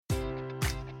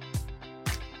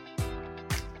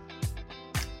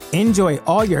Enjoy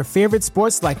all your favorite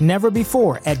sports like never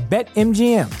before at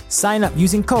BetMGM. Sign up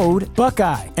using code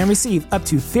Buckeye and receive up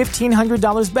to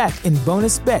 $1,500 back in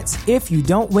bonus bets if you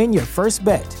don't win your first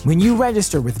bet. When you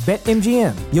register with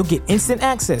BetMGM, you'll get instant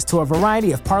access to a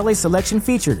variety of parlay selection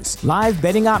features, live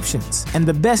betting options, and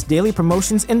the best daily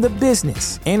promotions in the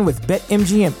business. And with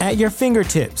BetMGM at your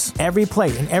fingertips, every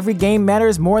play and every game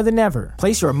matters more than ever.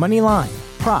 Place your money line,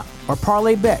 prop, or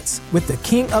parlay bets with the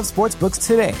king of sportsbooks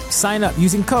today. Sign up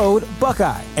using code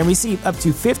Buckeye and receive up to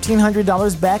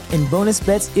 $1,500 back in bonus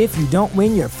bets if you don't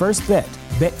win your first bet.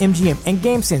 BetMGM and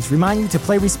GameSense remind you to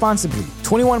play responsibly.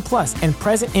 21 plus and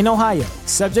present in Ohio,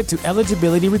 subject to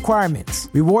eligibility requirements.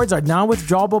 Rewards are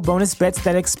non-withdrawable bonus bets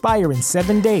that expire in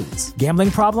 7 days. Gambling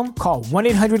problem? Call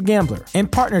 1-800-GAMBLER. In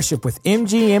partnership with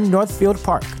MGM Northfield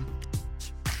Park.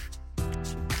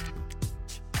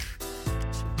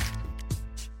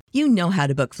 You know how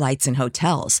to book flights and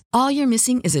hotels. All you're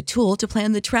missing is a tool to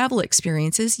plan the travel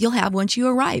experiences you'll have once you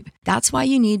arrive. That's why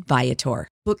you need Viator.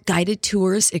 Book guided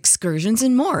tours, excursions,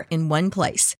 and more in one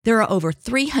place. There are over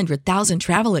 300,000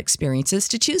 travel experiences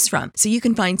to choose from, so you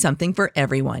can find something for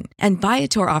everyone. And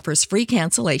Viator offers free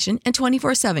cancellation and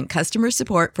 24/7 customer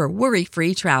support for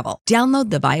worry-free travel.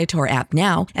 Download the Viator app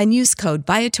now and use code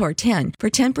Viator10 for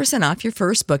 10% off your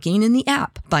first booking in the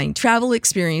app. Find travel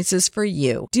experiences for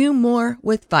you. Do more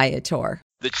with Viator.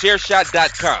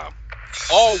 TheChairShot.com.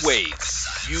 Always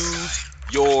use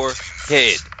your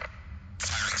head.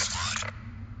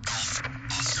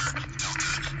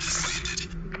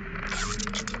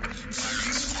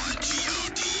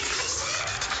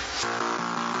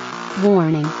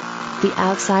 Warning. The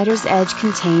Outsider's Edge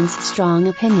contains strong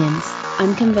opinions,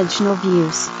 unconventional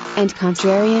views, and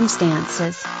contrarian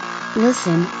stances.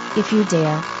 Listen, if you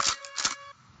dare.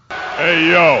 Hey,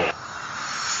 yo!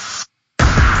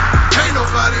 Ain't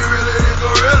nobody really than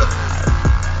Gorilla.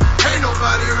 Ain't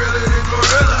nobody really than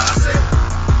Gorilla. I said,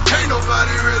 ain't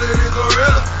nobody really than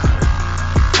Gorilla.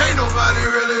 Ain't nobody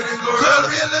really than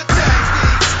Gorilla. Gorilla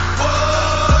tactics.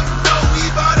 Whoa, you know we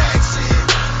bout action.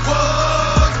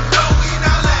 Whoa, you know we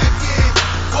not lacking.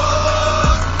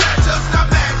 Whoa, matchups not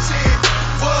matching.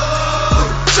 Whoa,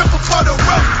 jump up on the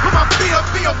rope, put my feet up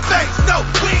in your face. No,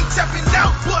 we ain't tapping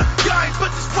out, but y'all ain't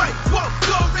but this way. Whoa,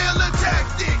 Gorilla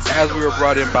tactics. As we were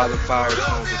brought in by the fire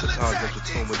tones of the concept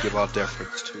to whom we give all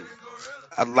deference to,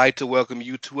 I'd like to welcome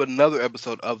you to another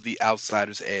episode of The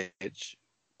Outsider's Edge.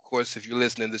 Of course, if you're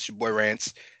listening, this is your boy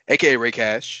Rance, aka Ray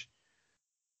Cash.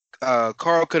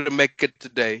 Carl couldn't make it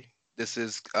today. This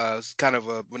is kind of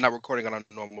we're not recording on a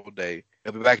normal day.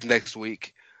 He'll be back next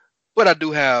week. But I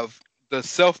do have the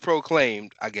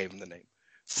self-proclaimed, I gave him the name,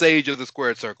 Sage of the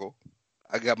Squared Circle.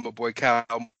 I got my boy Kyle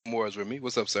Morris with me.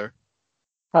 What's up, sir?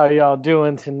 How y'all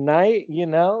doing tonight? You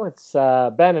know, it's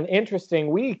been an interesting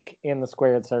week in the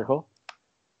Squared Circle.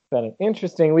 Been an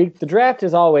interesting week. The draft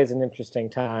is always an interesting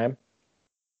time.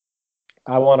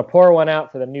 I want to pour one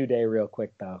out for the New Day real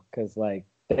quick, though, because, like,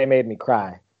 they made me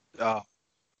cry. Yeah.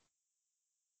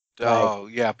 I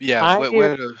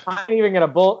ain't even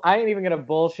gonna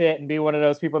bullshit and be one of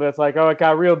those people that's like, oh, it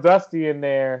got real dusty in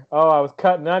there. Oh, I was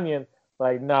cutting onion.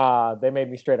 Like, nah, they made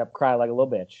me straight up cry like a little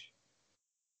bitch.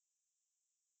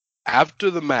 After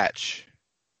the match,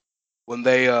 when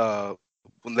they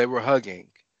were hugging,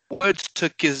 Woods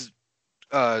took his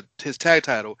tag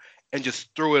title and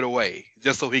just threw it away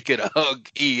just so he could hug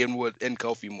E and Wood and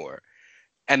Kofi more.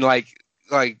 And like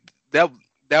that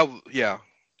yeah.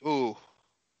 Ooh.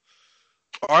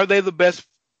 Are they the best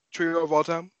trio of all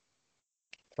time?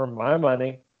 For my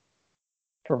money,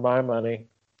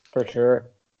 for sure.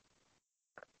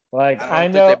 Like I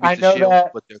know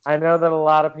that a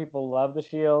lot of people love the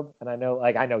Shield, and I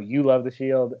know you love the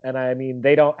Shield, and I mean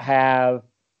they don't have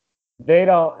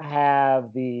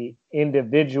the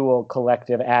individual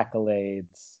collective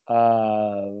accolades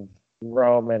of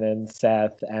Roman and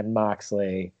Seth and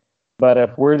Moxley. But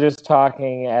if we're just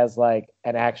talking as like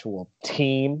an actual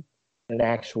team, an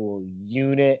actual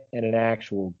unit, and an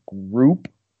actual group,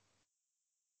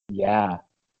 yeah,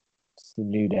 it's the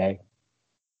New Day.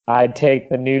 I'd take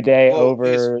the New Day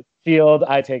over Shield.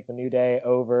 I'd take the New Day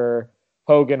over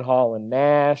Hogan, Hall, and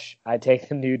Nash. I'd take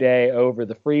the New Day over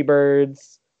the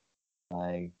Freebirds.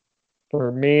 Like,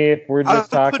 for me, if we're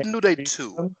just talking... I'd put New Day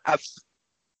 2.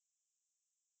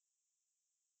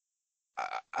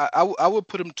 I would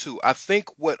put them 2. I think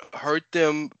what hurt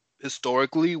them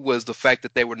historically was the fact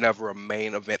that they were never a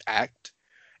main event act.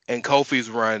 And Kofi's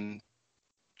run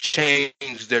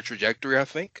changed their trajectory, I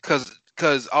think.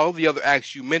 Because all the other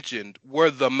acts you mentioned were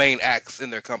the main acts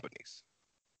in their companies.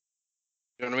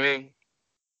 You know what I mean?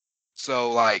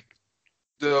 So, like,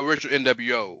 the original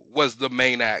NWO was the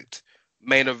main act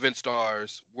main event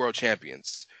stars, world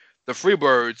champions. The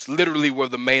Freebirds literally were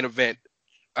the main event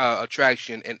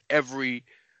attraction in every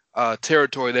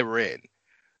territory they were in.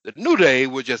 The New Day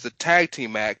were just a tag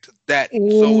team act that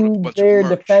sold a bunch of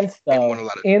merch and won a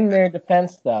lot of. In their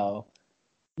defense, though,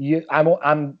 I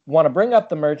want to bring up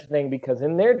the merch thing because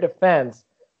in their defense,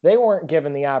 they weren't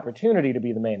given the opportunity to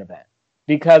be the main event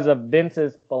because of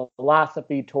Vince's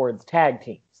philosophy towards tag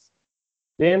teams.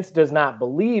 Vince does not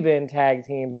believe in tag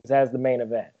teams as the main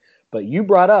event. But you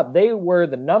brought up they were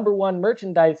the number one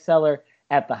merchandise seller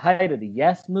at the height of the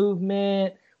Yes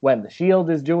movement, when the Shield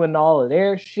is doing all of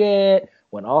their shit,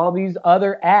 when all these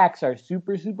other acts are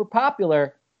super, super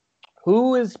popular.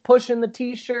 Who is pushing the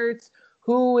t-shirts?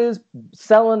 Who is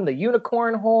selling the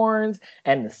unicorn horns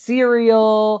and the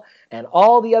cereal and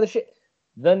all the other shit?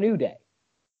 The New Day.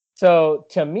 So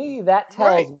to me, that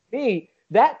tells me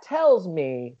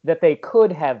that they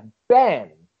could have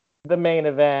been the main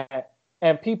event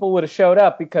and people would have showed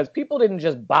up because people didn't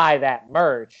just buy that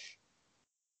merch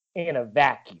in a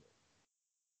vacuum.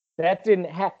 That didn't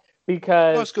happen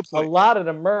because a lot of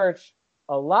the merch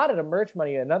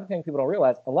money, another thing people don't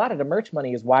realize, a lot of the merch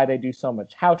money is why they do so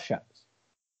much house shows.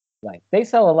 Like they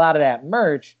sell a lot of that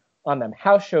merch on them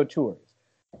house show tours.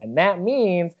 And that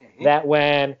means that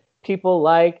when people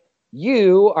like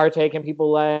you are taking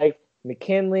people like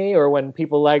McKinley, or when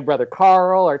people like Brother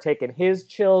Carl are taking his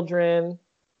children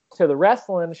to the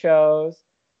wrestling shows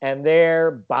and they're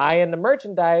buying the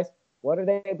merchandise, what are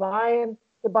they buying?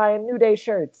 They're buying New Day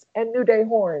shirts and New Day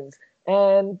horns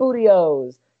and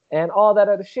bootios and all that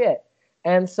other shit.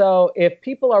 And so if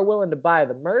people are willing to buy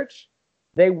the merch,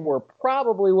 they were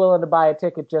probably willing to buy a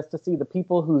ticket just to see the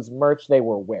people whose merch they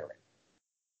were wearing.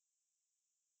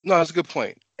 No, that's a good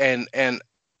point. And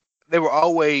they were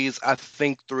always, I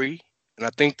think, 3. And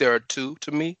I think there are 2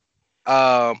 to me,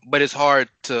 but it's hard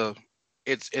to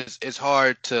beat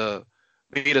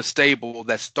a stable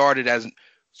that started as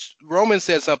Roman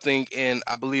said something in,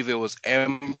 I believe it was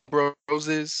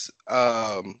Ambrose's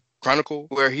Chronicle,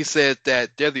 where he said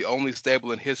that they're the only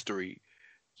stable in history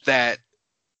that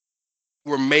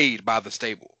were made by the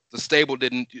stable. The stable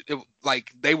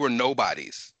they were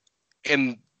nobodies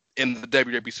in the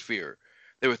WWE sphere.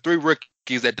 There were 3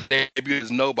 rookies that debuted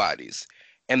as nobodies.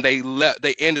 And they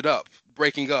ended up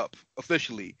breaking up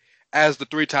officially as the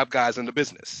 3 top guys in the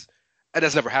business. That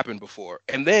has never happened before.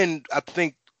 And then I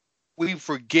think we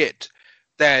forget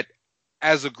that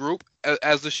as a group,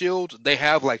 as the Shield, they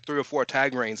have like 3 or 4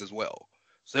 tag reigns as well.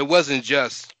 So it wasn't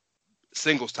just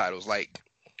singles titles.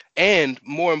 And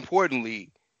more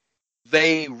importantly,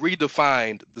 they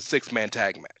redefined the 6-man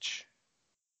tag match.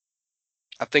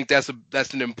 I think that's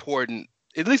an important,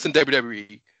 at least in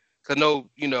WWE. I know,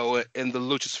 in the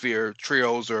lucha sphere,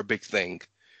 trios are a big thing.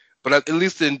 But at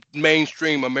least in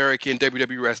mainstream American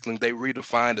WWE wrestling, they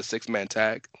redefined a 6-man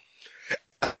tag.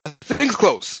 I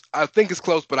think it's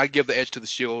close, but I give the edge to the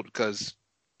Shield because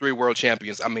 3 world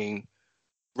champions. I mean,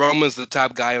 Roman's the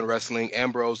top guy in wrestling.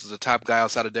 Ambrose is the top guy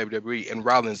outside of WWE. And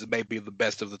Rollins may be the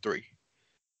best of the 3.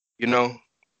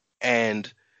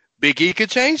 And Big E could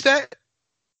change that.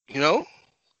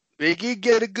 Big E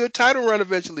get a good title run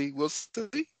eventually. We'll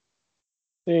see.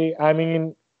 See, I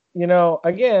mean,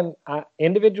 again,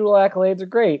 individual accolades are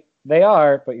great. They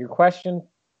are, but your question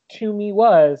to me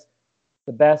was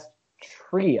the best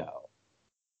trio.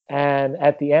 And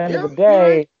at the end of the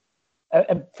day,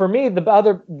 for me,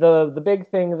 the big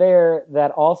thing there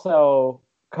that also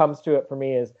comes to it for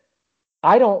me is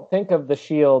I don't think of the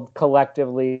Shield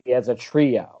collectively as a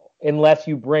trio unless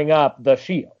you bring up the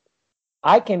Shield.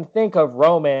 I can think of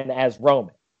Roman as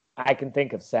Roman. I can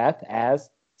think of Seth as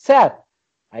Seth.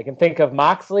 I can think of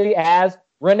Moxley as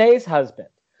Renee's husband.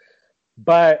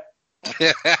 But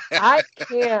I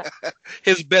can't...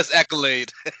 His best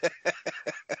accolade.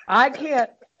 I can't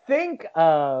think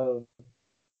of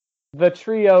the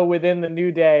trio within the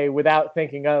New Day without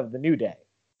thinking of the New Day.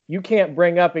 You can't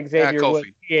bring up Xavier Woods,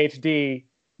 PhD,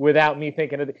 without me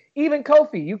thinking of even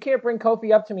Kofi. You can't bring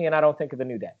Kofi up to me and I don't think of the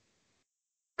New Day.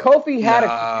 Kofi had a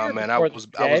career. Man, I was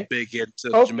big into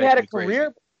Kofi Jamaican had a Me Crazy.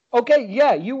 career. Okay,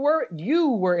 yeah, you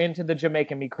were into the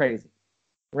Jamaican Me Crazy.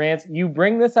 Rance, you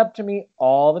bring this up to me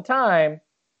all the time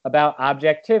about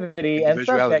objectivity and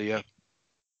subjectivity. Yeah.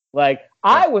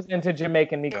 I was into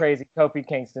Jamaican Me Crazy Kofi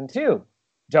Kingston too.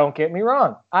 Don't get me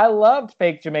wrong. I loved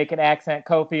fake Jamaican accent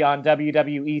Kofi on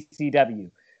WWE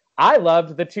CW. I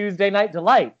loved the Tuesday Night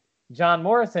Delight, John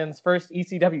Morrison's first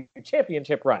ECW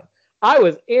championship run. I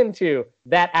was into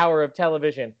that hour of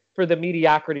television for the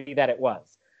mediocrity that it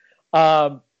was.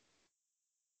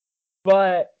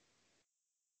 But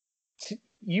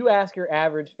you ask your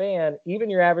average fan, even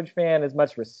your average fan, as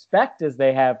much respect as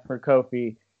they have for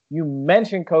Kofi, you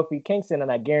mention Kofi Kingston,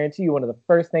 and I guarantee you one of the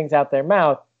first things out their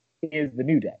mouth is the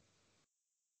New Day.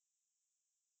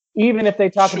 Even if they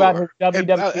talk about his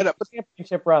WWE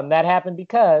Championship run, that happened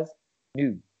because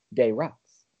New Day rocks.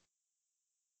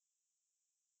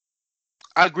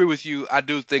 I agree with you. I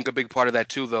do think a big part of that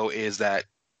too, though, is that,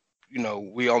 you know,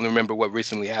 we only remember what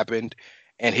recently happened,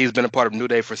 and he's been a part of New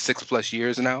Day for 6+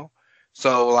 years now.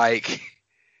 So, like,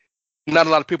 not a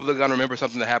lot of people are gonna remember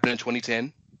something that happened in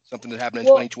 2010, something that happened in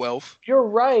 2012. You're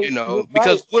right. You know,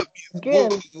 because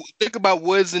think about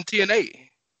Woods and TNA.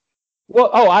 Well,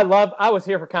 I was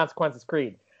here for Consequences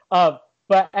Creed.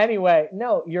 But anyway,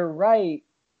 no, you're right.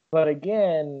 But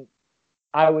again,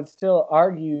 I would still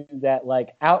argue that, like,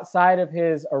 outside of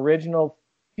his original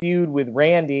feud with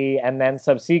Randy and then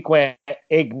subsequent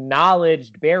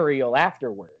acknowledged burial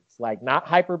afterwards, like, not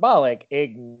hyperbolic,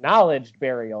 acknowledged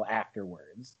burial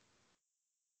afterwards,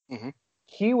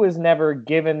 he was never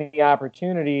given the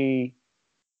opportunity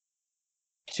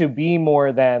to be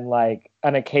more than, like,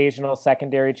 an occasional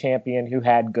secondary champion who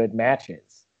had good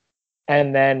matches.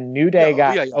 And then New Day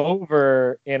got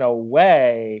over in a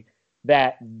way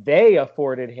that they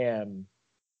afforded him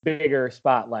bigger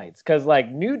spotlights. Because, like,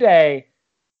 New Day,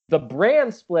 the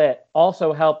brand split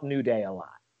also helped New Day a lot.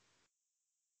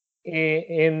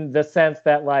 In the sense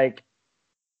that, like,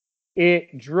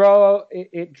 it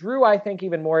drew, I think,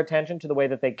 even more attention to the way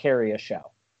that they carry a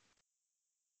show.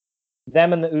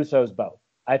 Them and the Usos both.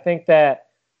 I think that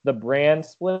the brand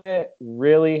split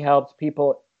really helped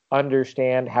people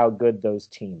understand how good those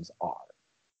teams are.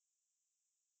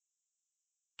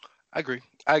 I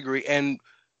agree. And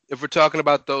if we're talking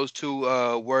about those two,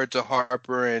 words of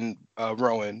Harper and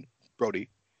Rowan Brody,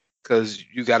 because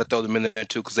you got to throw them in there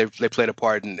too, because they played a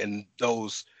part in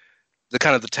those, the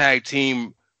kind of the tag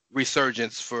team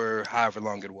resurgence for however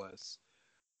long it was.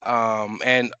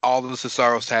 And all of the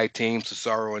Cesaro's tag teams,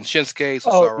 Cesaro and Shinsuke,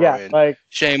 Cesaro and like,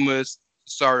 Sheamus,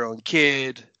 Cesaro and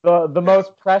Kid. The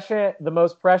most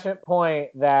prescient point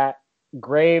that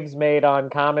Graves made on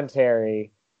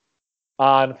commentary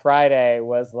on Friday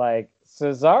was like,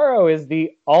 Cesaro is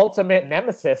the ultimate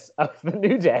nemesis of the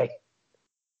New Day.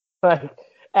 Like,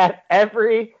 at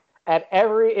every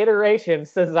iteration,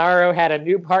 Cesaro had a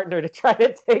new partner to try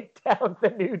to take down the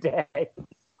New Day.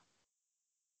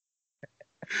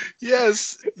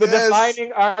 Yes. The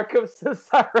defining arc of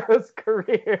Cesaro's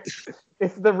career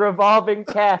is the revolving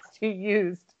cast he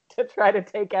used to try to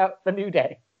take out the New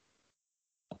Day.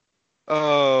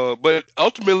 But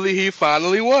ultimately he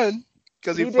finally won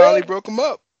because he finally broke him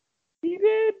up. He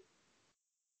did.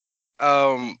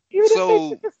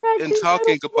 So in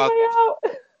talking about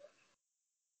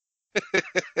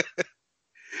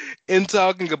in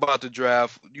talking about the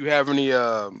draft, do you have any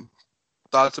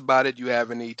thoughts about it? Do you have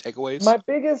any takeaways? My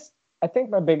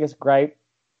biggest gripe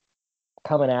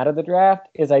coming out of the draft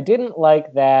is I didn't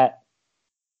like that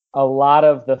a lot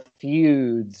of the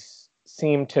feuds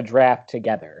seemed to draft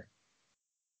together,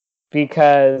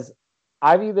 because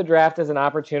I view the draft as an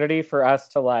opportunity for us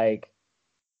to, like,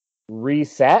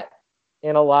 reset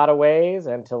in a lot of ways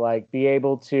and to, like, be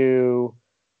able to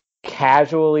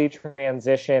casually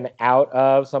transition out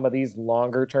of some of these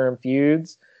longer term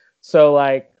feuds. So,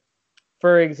 like,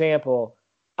 for example,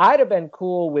 I'd have been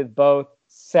cool with both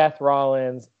Seth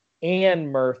Rollins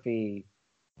and Murphy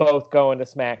both going to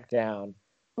SmackDown,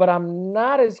 but I'm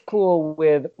not as cool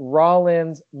with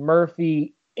Rollins,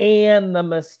 Murphy, and the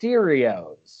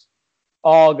Mysterios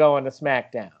all going to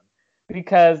SmackDown,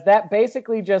 because that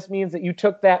basically just means that you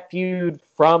took that feud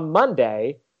from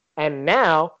Monday and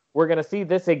now we're going to see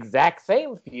this exact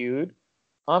same feud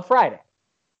on Friday.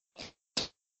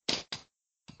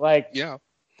 Like, yeah.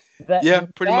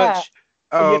 Pretty much.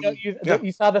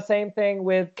 You saw the same thing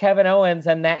with Kevin Owens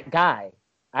and that guy.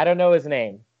 I don't know his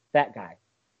name. That guy.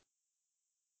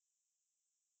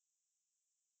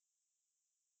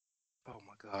 Oh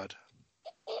my God.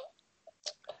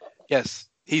 Yes,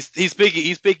 he's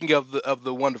speaking of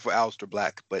the wonderful Aleister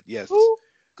Black. But yes,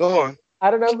 go on.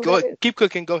 I don't know. Keep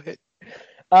cooking. Go ahead.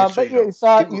 But you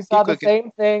saw the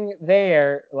same thing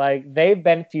there. Like, they've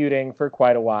been feuding for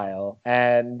quite a while,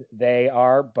 and they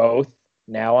are both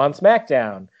now on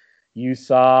SmackDown. You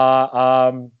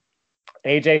saw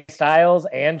AJ Styles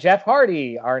and Jeff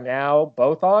Hardy are now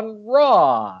both on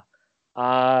Raw.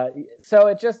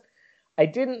 So I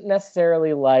didn't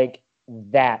necessarily like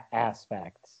that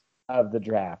aspect of the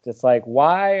draft. It's like,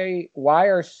 why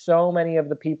are so many of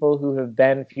the people who have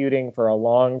been feuding for a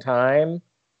long time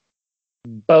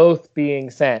both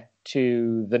being sent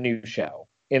to the new show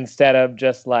instead of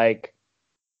just, like,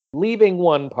 leaving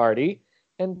one party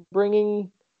and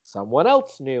bringing someone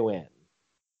else new in.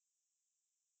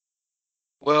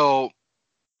 Well,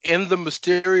 in the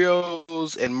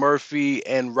Mysterios and Murphy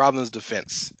and Rollins'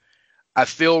 defense, I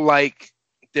feel like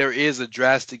there is a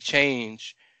drastic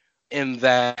change in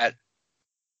that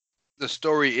the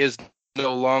story is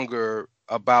no longer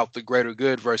about the greater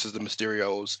good versus the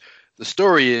Mysterios. The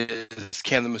story is,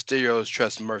 can the Mysterios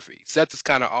trust Murphy? Seth is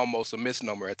kind of almost a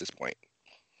misnomer at this point,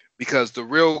 because the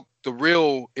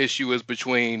real issue is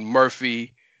between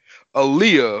Murphy,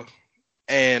 Aaliyah,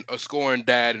 and a scorned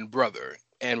dad and brother.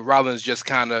 And Rollins just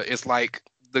kind of, it's like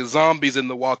the zombies in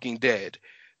The Walking Dead.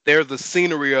 They're the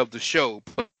scenery of the show,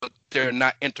 but they're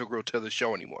not integral to the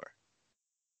show anymore.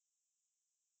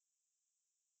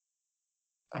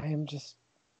 I am just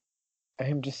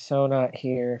so not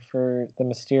here for the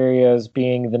Mysterios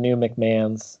being the new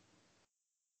McMahons.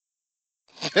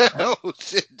 Oh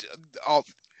shit!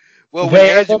 Well,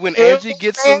 when Angie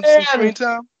gets some screen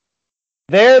time,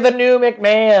 they're the new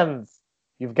McMahons.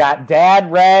 You've got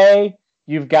Dad Ray.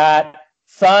 You've got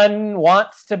son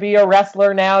wants to be a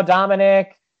wrestler now,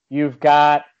 Dominic. You've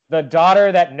got the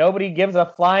daughter that nobody gives a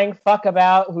flying fuck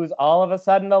about, who's all of a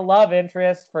sudden a love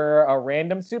interest for a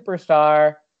random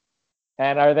superstar.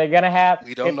 And are they going to have...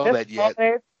 We don't know that yet.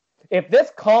 If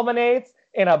this culminates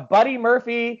in a Buddy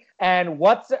Murphy and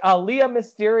a Leah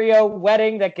Mysterio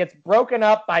wedding that gets broken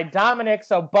up by Dominic,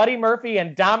 so Buddy Murphy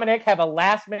and Dominic have a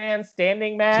last man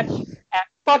standing match at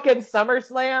fucking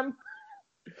SummerSlam...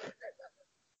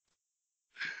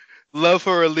 Love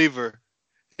her or leave her.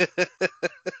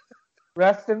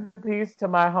 Rest in peace to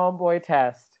my homeboy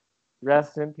Test.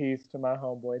 Rest in peace to my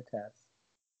homeboy Test.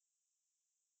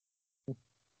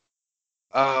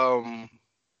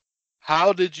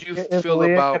 How did you feel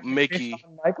about Mickey?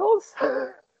 Michaels?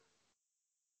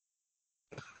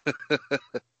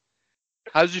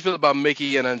 How did you feel about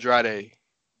Mickey and Andrade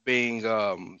being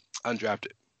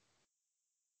undrafted?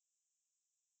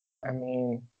 I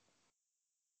mean,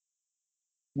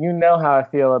 you know how I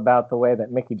feel about the way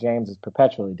that Mickie James is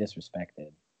perpetually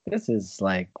disrespected. This is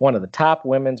like one of the top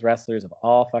women's wrestlers of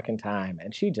all fucking time,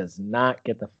 and she does not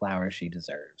get the flowers she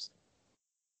deserves.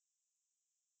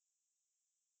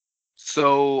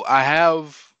 So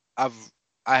I've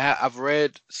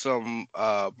read some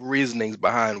reasonings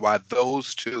behind why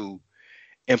those two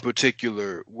in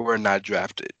particular were not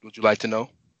drafted. Would you like to know?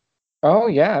 Oh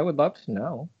yeah, I would love to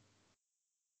know.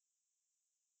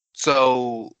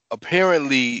 So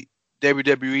apparently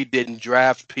WWE didn't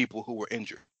draft people who were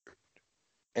injured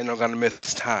and are going to miss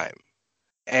time.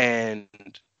 And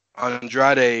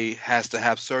Andrade has to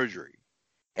have surgery,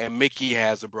 and Mickey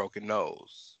has a broken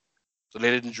nose. So they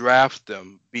didn't draft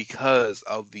them because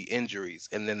of the injuries,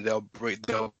 and then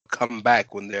they'll come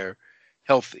back when they're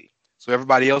healthy. So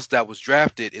everybody else that was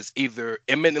drafted is either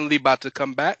imminently about to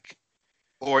come back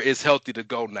or is healthy to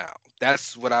go now.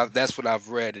 That's what I've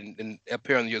read, and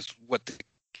apparently is what the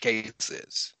case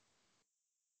is.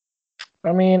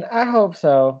 I mean, I hope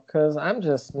so, because I'm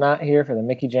just not here for the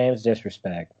Mickie James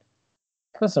disrespect.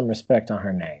 Put some respect on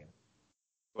her name.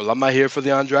 Well, I'm not here for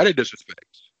the Andrade disrespect.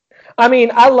 I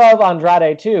mean, I love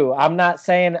Andrade too. I'm not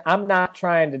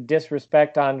trying to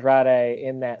disrespect Andrade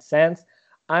in that sense.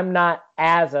 I'm not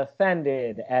as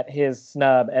offended at his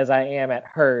snub as I am at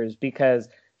hers, because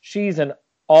she's an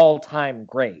all-time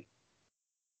great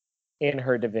in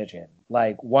her division.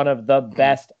 Like, one of the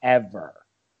best ever.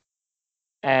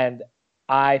 And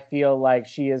I feel like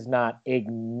she is not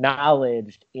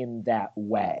acknowledged in that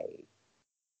way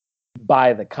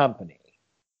by the company.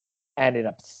 And it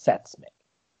upsets me.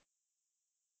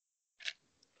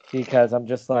 Because I'm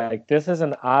just like, this is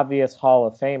an obvious Hall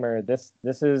of Famer. This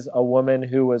is a woman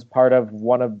who was part of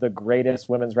one of the greatest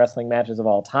women's wrestling matches of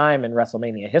all time in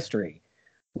WrestleMania history.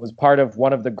 Was part of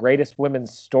one of the greatest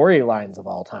women's storylines of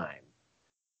all time.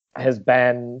 Has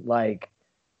been like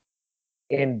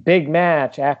in big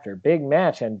match after big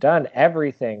match and done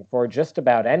everything for just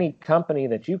about any company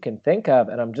that you can think of.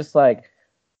 And I'm just like,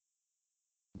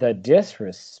 the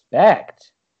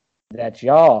disrespect that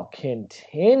y'all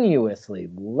continuously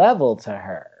level to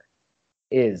her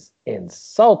is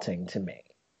insulting to me.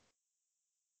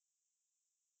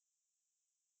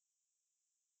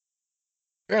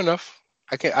 Fair enough.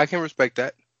 I can respect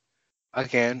that. I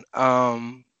can.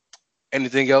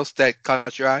 Anything else that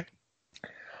caught your eye?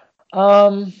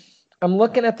 I'm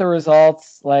looking at the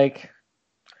results. Like,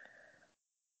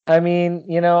 I mean,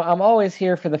 I'm always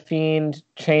here for the Fiend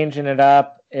changing it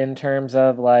up in terms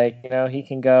of, like, he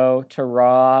can go to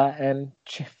Raw and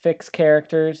fix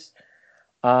characters.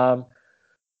 You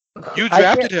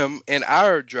drafted him in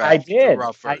our draft. I did.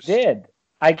 Raw first. I did.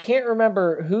 I can't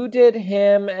remember who did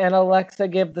him and Alexa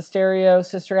give the stereo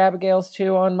Sister Abigail's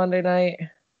to on Monday night.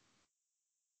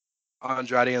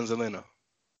 Andrade and Zelina.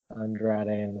 Andrade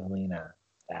and Zelina.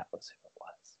 That was who it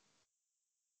was.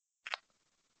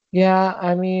 Yeah,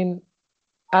 I mean,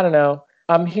 I don't know.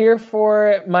 I'm here for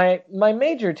it. My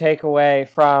major takeaway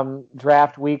from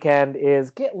draft weekend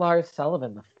is get Lars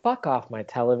Sullivan the fuck off my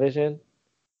television.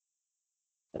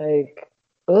 Like,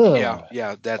 ugh.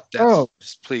 Yeah, that's Oh.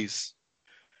 please.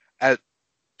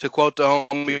 To quote the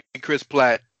homie Chris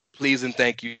Platt, please and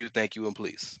thank you, and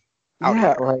please. Out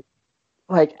Yeah, here.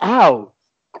 like, out.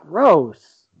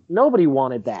 Gross. Nobody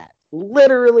wanted that.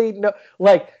 Literally,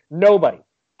 nobody.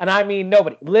 And I mean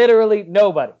nobody. Literally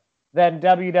nobody. Then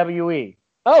WWE.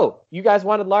 Oh, you guys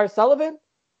wanted Lars Sullivan?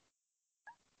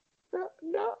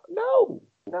 No,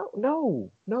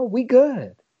 we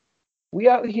good. We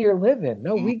out here living.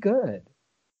 No, we good.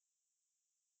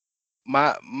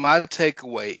 My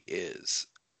takeaway is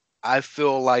I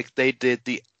feel like they did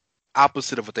the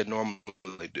opposite of what they normally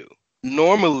do.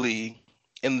 Normally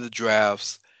in the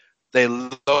drafts, they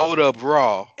load up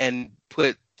Raw and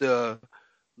put the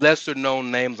lesser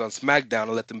known names on SmackDown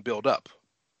and let them build up.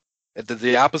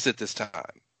 The opposite this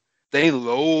time. They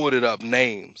loaded up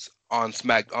names on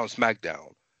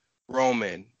SmackDown.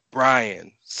 Roman,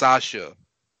 Bryan, Sasha,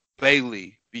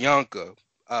 Bayley, Bianca,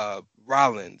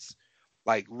 Rollins,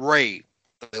 like Ray.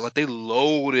 Like they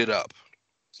loaded up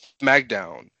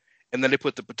SmackDown, and then they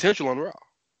put the potential on Raw.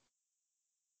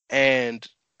 And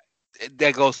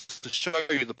that goes to show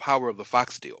you the power of the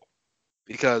Fox deal,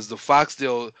 because the Fox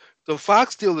deal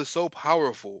is so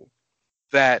powerful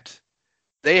that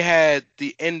they had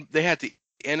the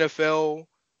NFL,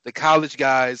 the college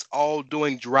guys all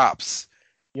doing drops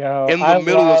in the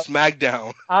middle of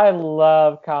SmackDown. I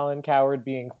love Colin Cowherd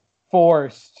being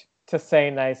forced to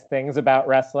say nice things about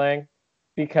wrestling,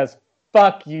 because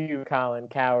fuck you, Colin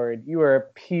Cowherd. You are a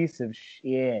piece of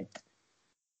shit.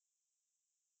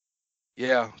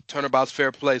 Yeah, turnabout's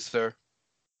fair play, sir.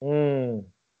 Very.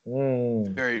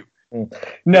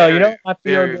 No, you know what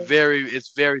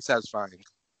it's very satisfying.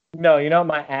 No, you know what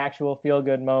my actual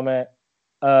feel-good moment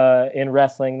in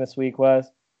wrestling this week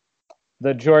was?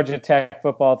 The Georgia Tech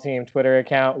football team Twitter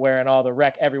account wearing all the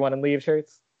wreck everyone and leave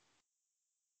shirts.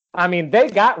 I mean, they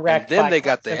got wrecked. And then they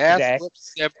got the ass whooped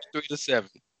 73-7.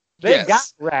 They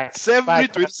got wrecked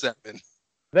 73-7.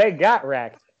 They got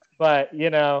wrecked, but you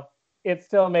know, it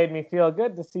still made me feel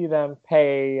good to see them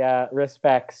pay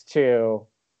respects to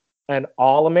an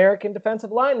all-American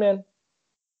defensive lineman.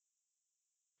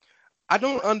 I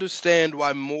don't understand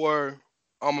why more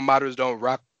alma maters don't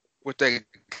rock with a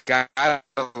guy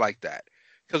like that.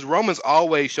 Because Roman's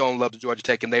always shown love to Georgia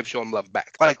Tech, and they've shown love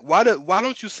back. Like, why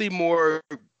don't you see more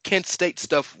Kent State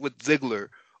stuff with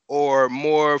Ziegler, or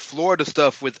more Florida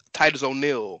stuff with Titus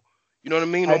O'Neil? You know what I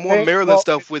mean? Or more Maryland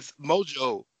stuff with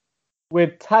Mojo.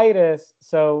 With Titus,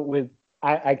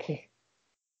 I can't.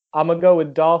 I'm gonna go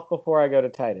with Dolph before I go to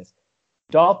Titus.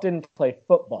 Dolph didn't play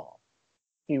football;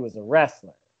 he was a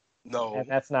wrestler. No, and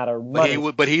that's not a.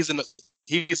 But he's in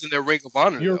their Ring of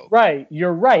Honor. You're right.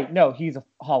 You're right. No, he's a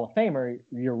Hall of Famer.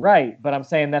 You're right, but I'm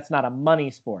saying that's not a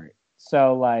money sport.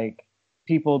 So like,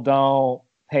 people don't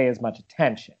pay as much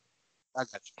attention. I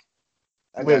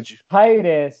got you.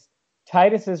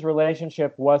 Titus's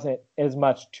relationship wasn't as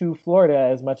much to Florida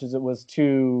as much as it was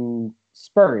to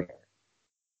Spurrier.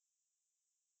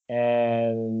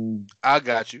 And I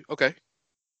got you. Okay.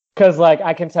 Because like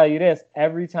I can tell you this,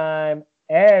 every time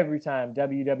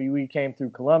WWE came through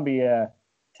Columbia,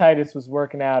 Titus was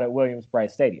working out at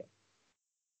Williams-Brice Stadium.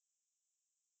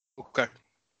 Okay.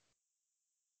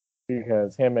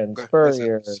 Because him and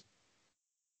Spurrier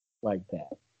like that.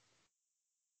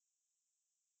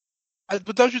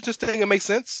 But don't you just think it makes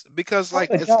sense? Because like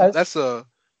it's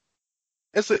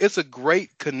a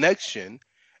great connection,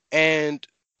 and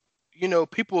you know,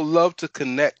 people love to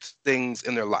connect things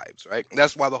in their lives, right?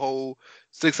 That's why the whole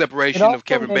sixth separation of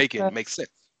Kevin Bacon makes sense.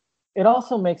 It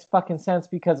also makes fucking sense,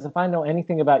 because if I know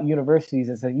anything about universities,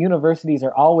 is that universities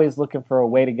are always looking for a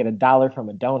way to get $1 from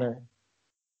a donor.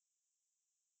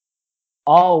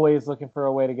 Always looking for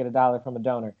a way to get $1 from a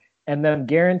donor. And then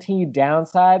guaranteed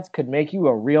downsides could make you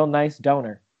a real nice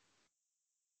donor.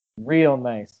 Real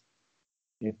nice.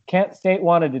 If Kent State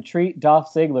wanted to treat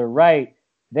Dolph Ziggler right,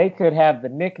 they could have the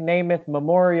Nick Namath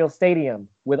Memorial Stadium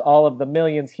with all of the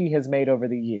millions he has made over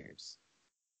the years.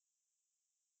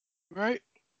 Right.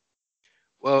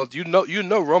 Well, you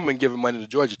know Roman giving money to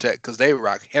Georgia Tech because they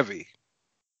rock heavy.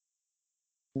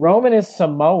 Roman is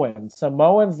Samoan.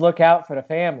 Samoans look out for the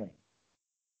family.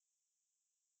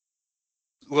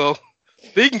 Well,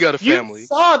 speaking of the family, you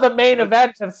saw the main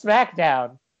event of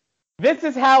SmackDown. This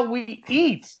is how we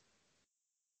eat.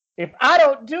 If I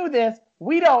don't do this,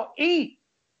 we don't eat.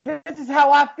 This is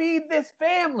how I feed this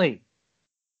family.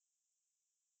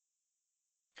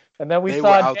 And then we They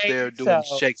saw were out Jey there Uso. doing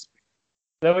Shakespeare.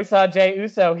 Then we saw Jey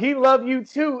Uso. He love you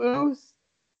too, Uso.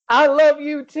 I love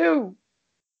you too.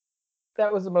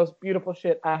 That was the most beautiful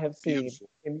shit I have seen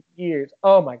in years.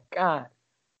 Oh my God.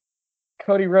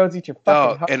 Cody Rhodes, eat your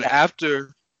fucking heart and out.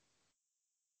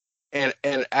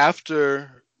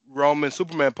 after Roman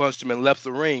Superman punched him and left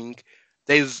the ring,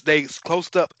 they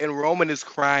closed up and Roman is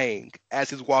crying as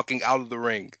he's walking out of the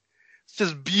ring. It's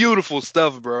just beautiful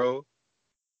stuff, bro.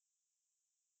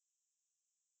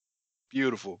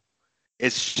 Beautiful.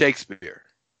 It's Shakespeare.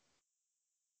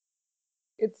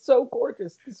 It's so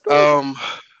gorgeous. It's gorgeous.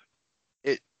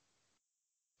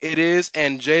 It is,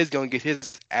 and Jay's gonna get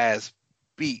his ass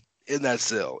beat in that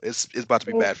cell. It's about to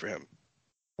be bad for him.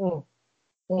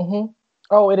 Mm-hmm.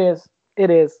 Oh, it is.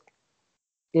 It is.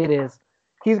 It is.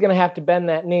 He's gonna have to bend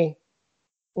that knee.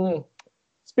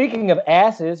 Speaking of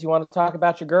asses, you want to talk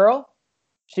about your girl?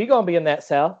 She gonna be in that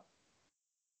cell.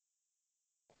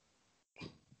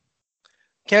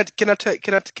 Can I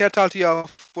talk to y'all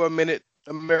for a minute,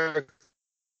 America?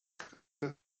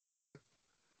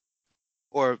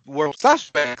 Or world, Sasha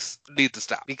Banks needs to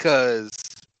stop because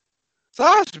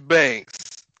Sasha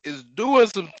Banks is doing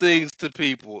some things to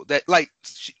people that, like,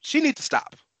 she needs to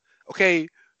stop. Okay,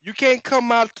 you can't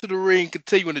come out to the ring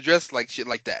continuing to dress like shit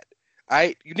like that. All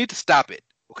right, you need to stop it.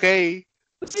 Okay,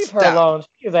 leave her alone.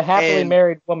 She is a happily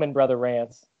married woman, Brother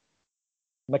Rance.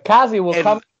 Makazi will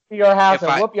come to your house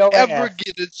and whoop your ass. If I ever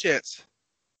get a chance,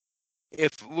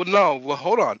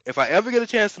 hold on. If I ever get a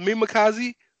chance to meet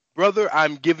Makazi, brother,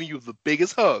 I'm giving you the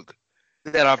biggest hug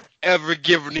that I've ever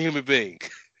given a human being.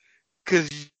 Because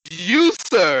you,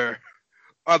 sir,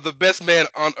 are the best man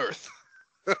on earth.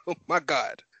 Oh, my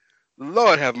God.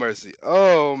 Lord have mercy.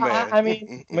 Oh, man. I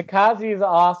mean, Makazi is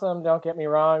awesome, don't get me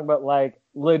wrong, but, like,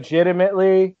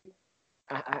 legitimately,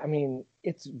 I mean,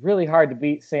 it's really hard to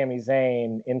beat Sami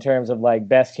Zayn in terms of, like,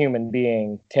 best human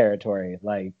being territory.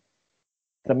 Like,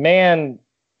 the man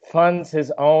funds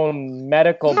his own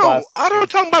medical bus. I don't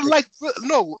talk about, like,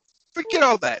 no, forget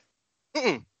all that.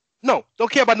 No,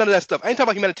 don't care about none of that stuff. I ain't talking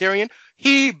about humanitarian.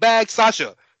 He bagged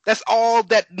Sasha. That's all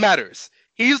that matters.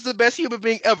 He's the best human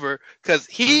being ever because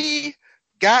he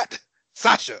got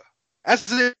Sasha.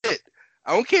 That's it.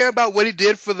 I don't care about what he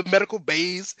did for the medical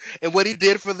bays and what he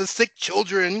did for the sick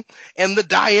children and the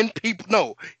dying people.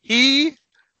 No, he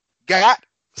got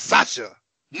Sasha.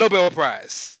 Nobel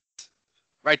Prize.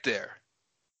 Right there.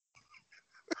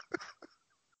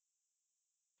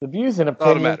 The views and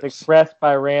opinions expressed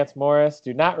by Rance Morris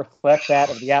do not reflect that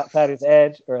of the Outsider's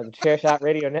Edge or the Chairshot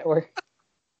Radio Network.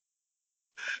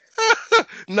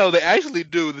 No, they actually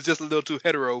do. They're just a little too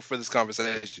hetero for this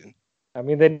conversation. I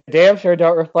mean, they damn sure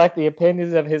don't reflect the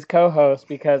opinions of his co-host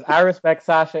because I respect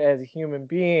Sasha as a human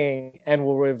being and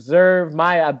will reserve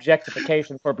my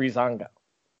objectification for Breezango.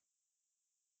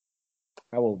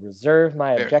 I will reserve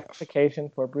my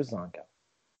objectification for Breezango.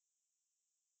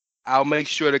 I'll make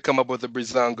sure to come up with a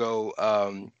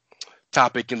Breezango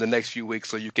topic in the next few weeks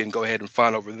so you can go ahead and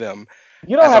fawn over them.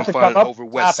 You don't have to come up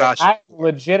with a topic. I'm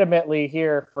legitimately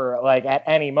here for, like, at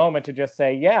any moment to just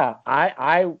say, yeah,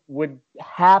 I would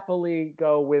happily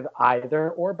go with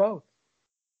either or both.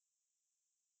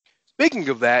 Speaking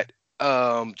of that,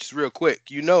 just real quick,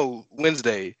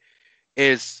 Wednesday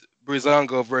is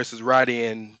Breezango versus Roddy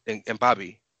and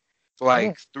Bobby. So,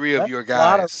 like, three of your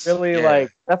guys.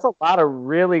 That's a lot of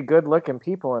really good-looking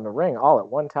people in the ring all at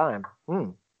one time.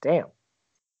 Damn.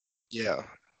 Yeah.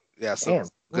 So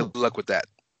good luck with that.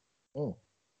 No,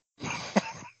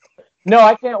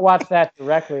 I can't watch that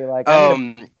directly. Like,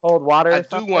 cold water. I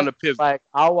do want to pivot. Like,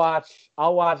 I'll watch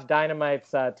Dynamite's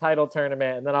title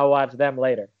tournament, and then I'll watch them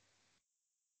later.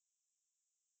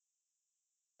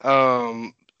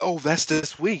 That's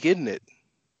this week, isn't it?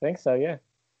 I think so, yeah.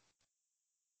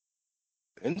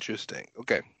 Interesting.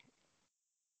 Okay.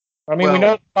 I mean, we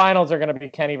know the finals are going to be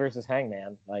Kenny versus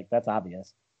Hangman. Like, that's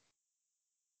obvious.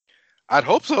 I'd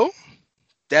hope so.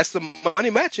 That's the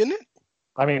money match, isn't it?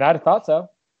 I mean, I'd have thought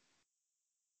so.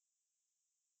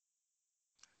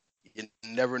 You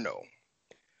never know.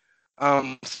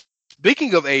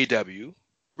 Speaking of AEW,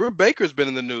 Britt Baker's been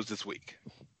in the news this week.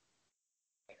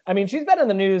 I mean, she's been in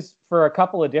the news for a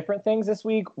couple of different things this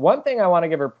week. One thing I want to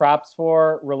give her props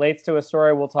for relates to a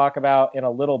story we'll talk about in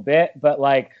a little bit, but,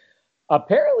 like,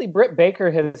 apparently Britt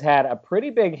Baker has had a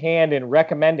pretty big hand in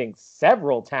recommending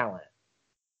several talent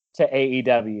to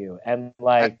AEW. And,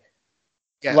 like,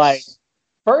 yes.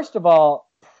 First of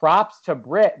all, props to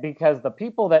Britt because the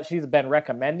people that she's been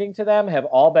recommending to them have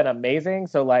all been amazing.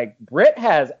 So like Britt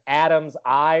has Adam's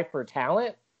eye for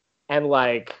talent, and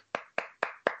like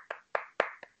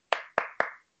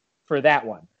for that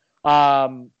one.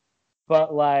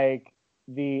 But like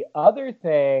the other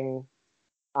thing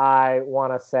I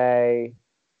want to say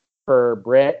for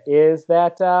Britt is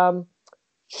that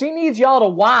she needs y'all to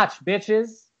watch,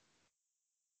 bitches.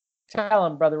 Tell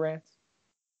him, Brother Rance.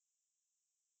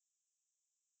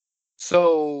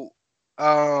 So, Britt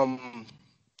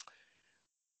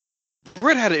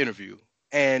had an interview,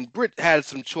 and Britt had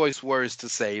some choice words to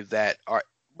say that are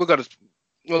let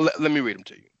me read them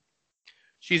to you.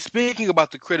 She's speaking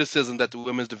about the criticism that the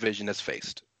women's division has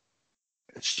faced.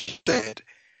 She said,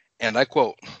 and I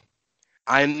quote,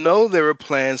 "I know there are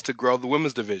plans to grow the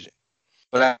women's division,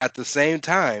 but at the same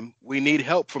time, we need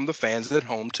help from the fans at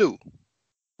home too.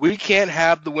 We can't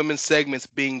have the women's segments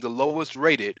being the lowest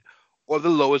rated or the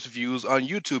lowest views on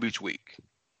YouTube each week.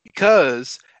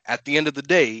 Because at the end of the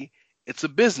day, it's a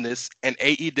business and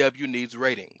AEW needs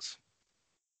ratings.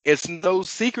 It's no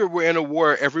secret we're in a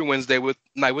war every Wednesday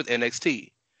night with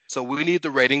NXT. So we need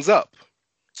the ratings up.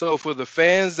 So for the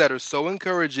fans that are so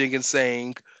encouraging and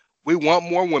saying, we want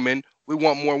more women,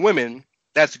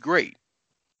 that's great.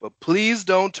 But please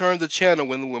don't turn the channel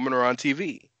when the women are on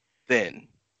TV. Then,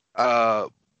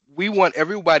 we want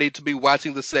everybody to be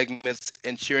watching the segments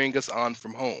and cheering us on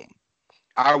from home.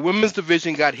 Our women's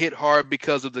division got hit hard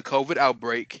because of the COVID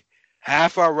outbreak.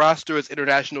 Half our roster is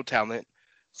international talent,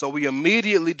 so we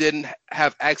immediately didn't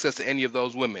have access to any of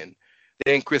those women.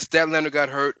 Then Chris Statlander got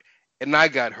hurt, and I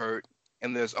got hurt,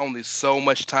 and there's only so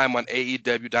much time on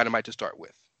AEW Dynamite to start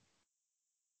with.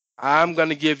 I'm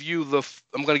gonna give you the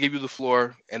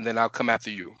floor, and then I'll come after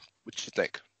you. What you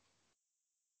think?"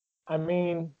 I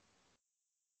mean,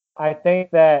 I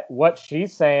think that what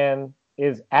she's saying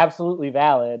is absolutely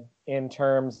valid in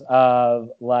terms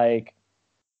of, like,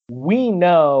 we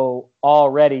know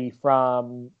already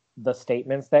from the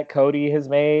statements that Cody has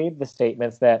made, the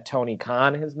statements that Tony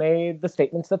Khan has made, the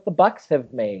statements that the Bucks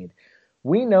have made.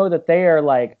 We know that they are,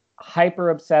 like, hyper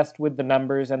obsessed with the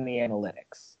numbers and the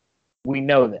analytics. We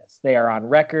know this. They are on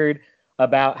record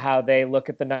about how they look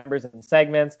at the numbers and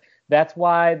segments. That's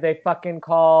why they fucking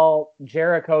call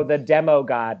Jericho the demo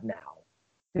god now,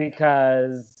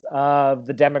 because of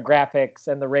the demographics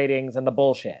and the ratings and the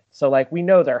bullshit. So, like, we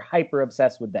know they're hyper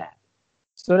obsessed with that.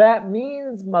 So that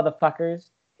means,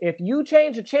 motherfuckers, if you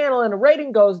change a channel and the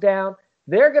rating goes down,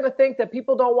 they're going to think that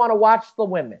people don't want to watch the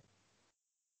women.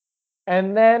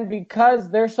 And then because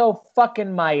they're so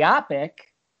fucking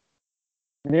myopic,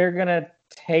 they're going to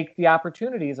take the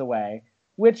opportunities away,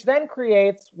 which then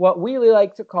creates what we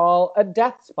like to call a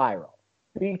death spiral,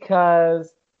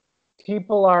 because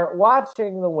people aren't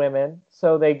watching the women,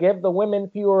 so they give the women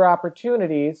fewer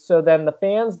opportunities, so then the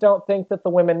fans don't think that the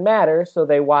women matter, so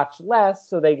they watch less,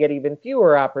 so they get even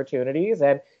fewer opportunities.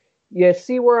 And you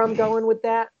see where I'm going with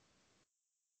that?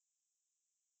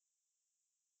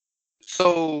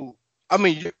 So, I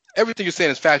mean, everything you're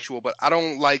saying is factual, but I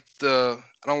don't like the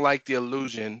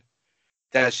illusion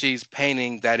that she's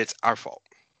painting that it's our fault.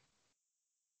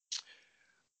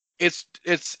 It's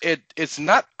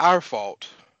not our fault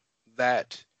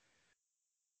that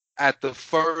at the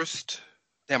first,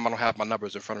 I don't have my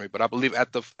numbers in front of me, but I believe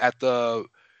at the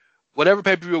whatever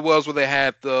pay-per-view it was where they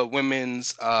had the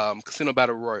women's Casino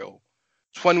Battle Royal,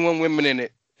 21 women in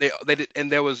it, they did,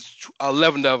 and there was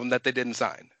 11 of them that they didn't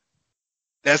sign.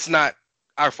 That's not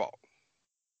our fault,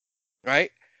 right?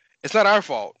 It's not our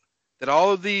fault that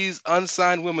all of these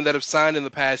unsigned women that have signed in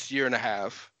the past year and a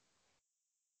half,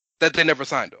 that they never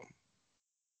signed them.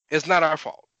 It's not our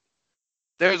fault.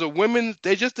 They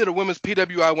just did a women's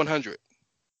PWI 100.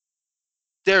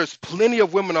 There's plenty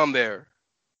of women on there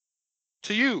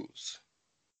to use.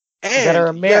 And that are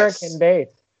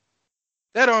American-based.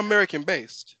 That are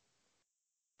American-based.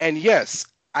 And yes,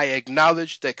 I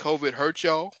acknowledge that COVID hurt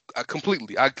y'all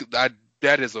completely.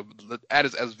 That is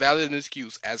as valid an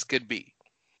excuse as could be.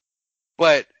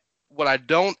 But what I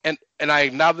don't, and I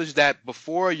acknowledge that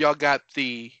before y'all got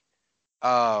the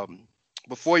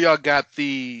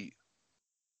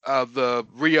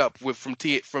re-up from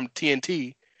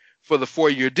TNT for the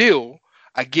 4-year deal,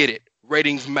 I get it.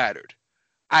 Ratings mattered.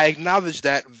 I acknowledge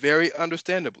that very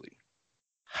understandably.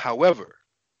 However,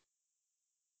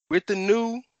 with the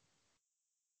new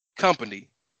company,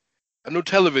 a new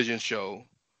television show,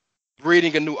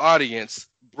 breeding a new audience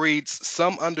breeds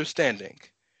some understanding.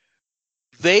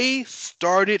 They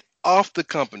started off the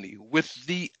company with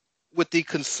the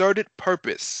concerted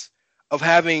purpose of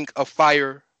having a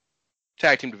fire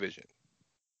tag team division.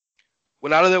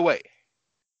 Went out of their way.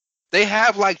 They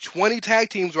have like 20 tag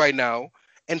teams right now,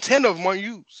 and 10 of them aren't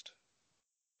used.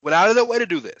 Went out of their way to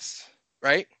do this,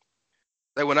 right?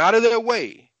 They went out of their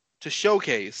way to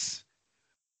showcase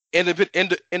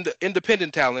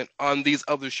independent talent on these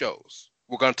other shows.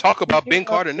 We're going to talk about Ben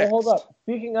Carter next. Hold up.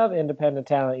 Speaking of independent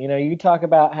talent, you talk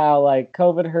about how like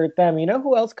COVID hurt them. You know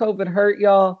who else COVID hurt,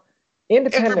 y'all?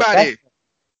 Independent. Everybody.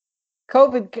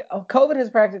 COVID has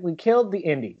practically killed the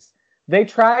indies. They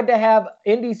tried to have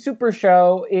Indie Super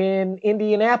Show in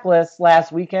Indianapolis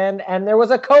last weekend, and there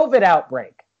was a COVID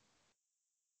outbreak.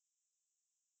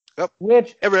 Yep.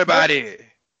 Which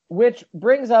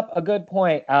brings up a good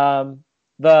point.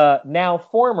 The now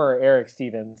former Eric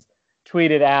Stevens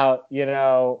tweeted out,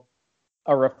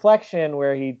 a reflection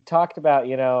where he talked about,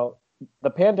 the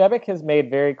pandemic has made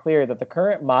very clear that the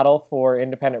current model for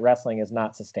independent wrestling is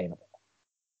not sustainable.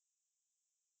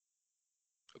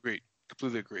 Agreed.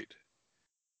 Completely agreed.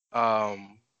 Back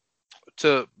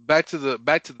to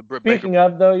the Britt Baker. Speaking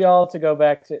of though, y'all, to go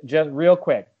back to just real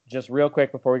quick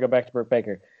before we go back to Britt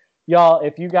Baker. Y'all,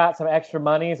 if you got some extra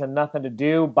monies and nothing to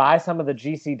do, buy some of the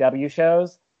GCW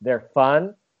shows. They're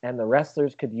fun, and the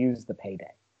wrestlers could use the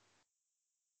payday.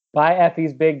 Buy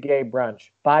Effie's Big Gay Brunch.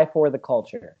 Buy For the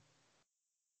Culture.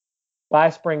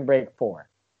 Buy Spring Break 4.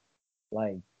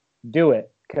 Like, do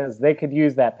it, because they could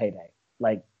use that payday.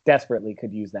 Like, desperately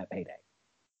could use that payday.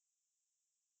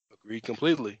 Agreed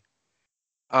completely.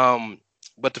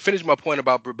 But to finish my point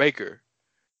about Britt Baker,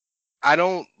 I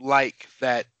don't like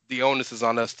that the onus is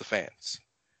on us, the fans,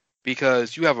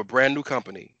 because you have a brand new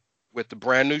company with a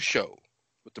brand new show,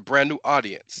 with a brand new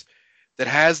audience that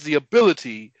has the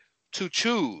ability to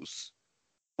choose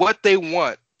what they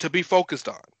want to be focused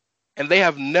on. And they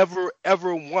have never,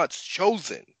 ever once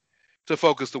chosen to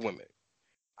focus the women.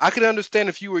 I could understand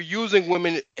if you were using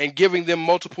women and giving them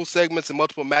multiple segments and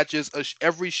multiple matches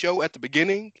every show at the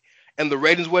beginning and the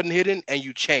ratings wasn't hidden and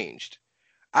you changed.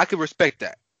 I could respect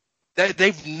that.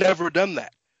 They've never done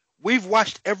that. We've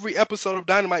watched every episode of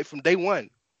Dynamite from day one.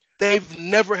 They've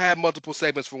never had multiple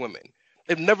segments for women.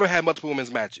 They've never had multiple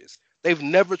women's matches. They've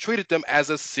never treated them as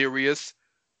a serious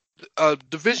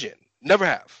division. Never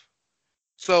have.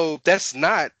 So that's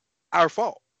not our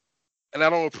fault. And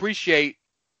I don't appreciate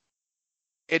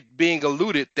it being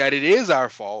alluded that it is our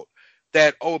fault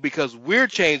that, because we're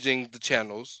changing the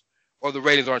channels or the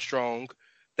ratings aren't strong,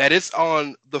 that it's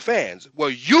on the fans. Well,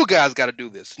 you guys got to do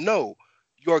this. No,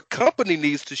 your company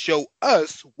needs to show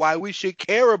us why we should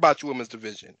care about your women's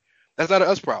division. That's not an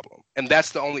us problem. And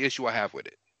that's the only issue I have with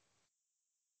it.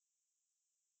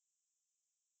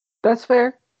 That's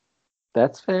fair.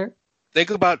 That's fair. Think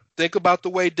about the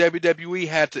way WWE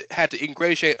had to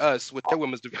ingratiate us with their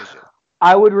women's division.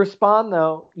 I would respond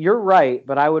though. You're right,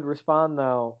 but I would respond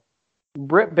though.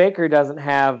 Britt Baker doesn't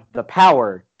have the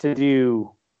power to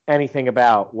do anything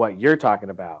about what you're talking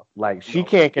about. Like she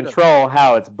can't control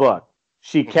how it's booked.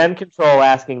 She can control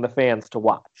asking the fans to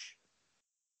watch.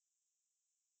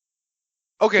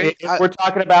 Okay, if we're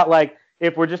talking about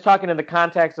if we're just talking in the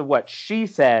context of what she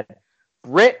said,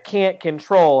 Britt can't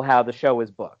control how the show is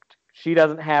booked. She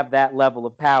doesn't have that level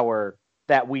of power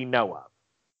that we know of.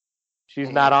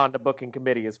 She's not on the booking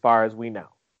committee as far as we know.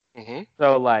 Mm-hmm.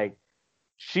 So,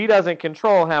 she doesn't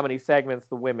control how many segments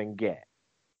the women get.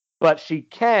 But she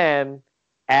can,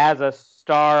 as a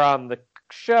star on the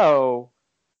show,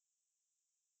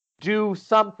 do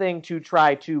something to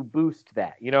try to boost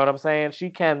that. You know what I'm saying? She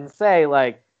can say,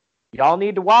 y'all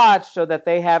need to watch so that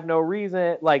they have no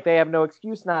reason, they have no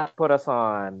excuse not to put us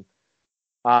on.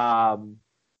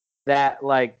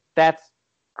 That's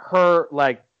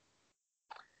her,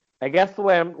 I guess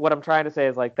what I'm trying to say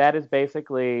is that is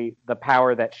basically the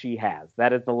power that she has.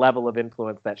 That is the level of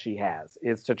influence that she has,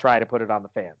 is to try to put it on the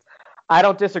fans. I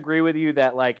don't disagree with you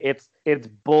that it's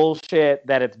bullshit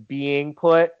that it's being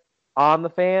put on the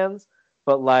fans,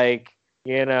 but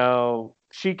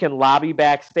she can lobby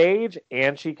backstage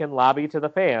and she can lobby to the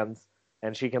fans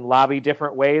and she can lobby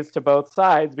different ways to both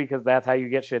sides because that's how you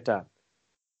get shit done.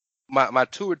 My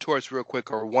two retorts real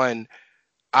quick are, one,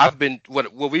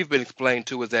 what we've been explained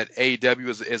to is that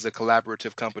AEW is a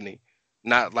collaborative company,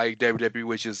 not like WWE,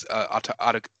 which is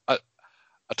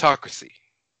autocracy.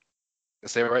 Did I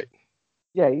say it right?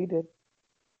 Yeah, you did.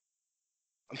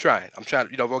 I'm trying,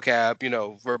 vocab,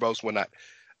 verbose, whatnot.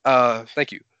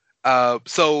 Thank you.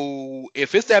 So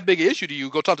if it's that big an issue to you,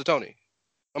 go talk to Tony,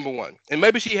 number one. And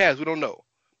maybe she has, we don't know.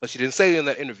 But she didn't say it in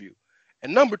that interview.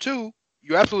 And number two,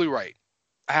 you're absolutely right.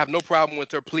 I have no problem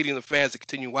with her pleading the fans to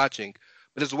continue watching,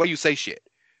 but it's the way you say shit.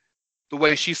 The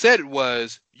way she said it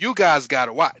was, you guys got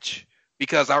to watch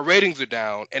because our ratings are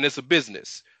down and it's a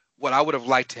business. What I would have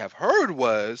liked to have heard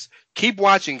was, keep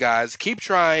watching, guys. Keep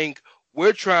trying.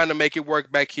 We're trying to make it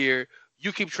work back here.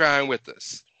 You keep trying with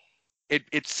us.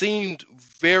 It seemed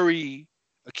very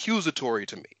accusatory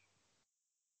to me.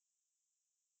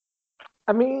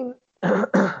 I mean,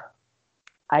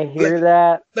 I hear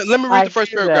that. Let me read the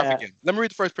first hear paragraph that. again. Let me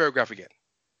read the first paragraph again.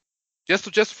 Just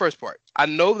the first part. I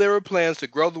know there are plans to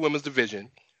grow the women's division,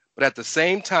 but at the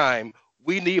same time,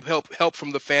 we need help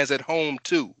from the fans at home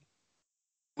too.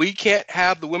 We can't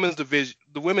have the women's division,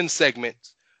 the women's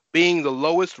segment, being the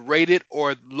lowest rated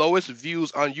or lowest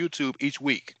views on YouTube each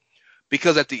week,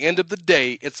 because at the end of the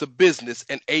day, it's a business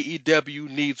and AEW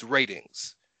needs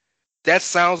ratings. That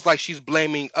sounds like she's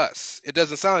blaming us. It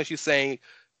doesn't sound like she's saying,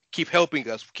 keep helping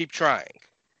us, keep trying.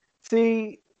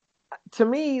 See, to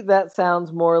me, that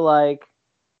sounds more like,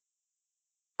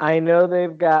 I know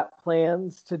they've got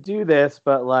plans to do this,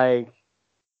 but like,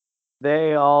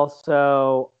 they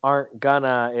also aren't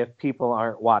gonna if people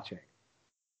aren't watching.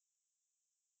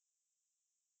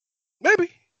 Maybe.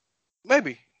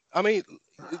 I mean,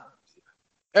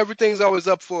 everything's always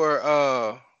up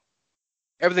for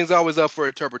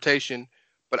interpretation.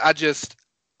 But I just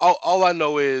all I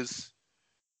know is,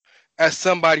 as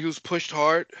somebody who's pushed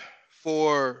hard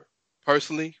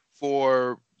personally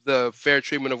for the fair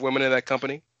treatment of women in that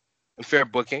company and fair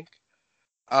booking,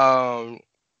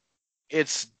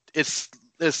 it's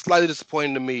slightly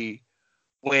disappointing to me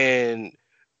when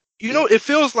it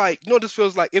feels like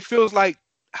it feels like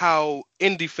how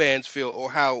indie fans feel or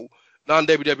how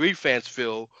non-WWE fans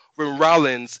feel when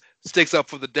Rollins sticks up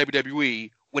for the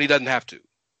WWE when he doesn't have to.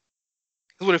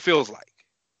 That's what it feels like.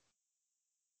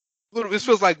 It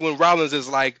feels like when Rollins is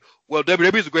like, well,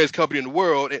 WWE is the greatest company in the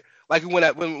world. Like when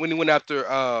he went after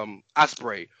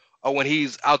Ospreay, or when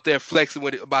he's out there flexing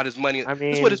about his money. I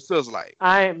mean, that's what it feels like.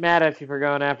 I ain't mad at you for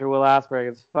going after Will Ospreay,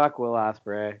 because fuck Will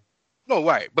Ospreay. No,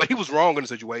 right. But he was wrong in the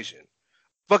situation.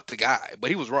 Fuck the guy. But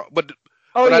he was wrong. But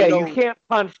you can't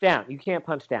punch down. You can't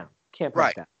punch down. Can't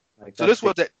punch down. Like, so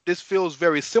this feels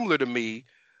very similar to me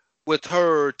with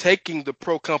her taking the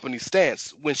pro company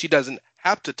stance when she doesn't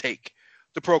have to take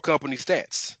the pro company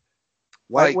stance.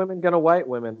 White women gonna white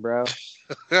women, bro.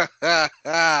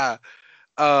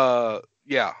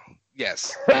 Yeah.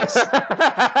 Yes.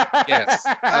 Yes.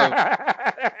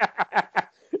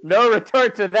 No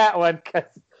retort to that one, because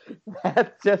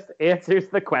that just answers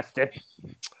the question.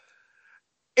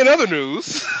 In other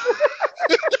news,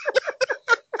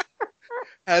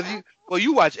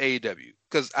 you watch AEW,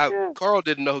 because Carl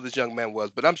didn't know who this young man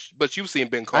was, but you've seen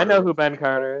Ben Carter. I know who Ben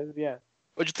Carter is. Yeah.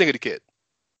 What'd you think of the kid?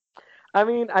 I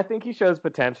mean, I think he shows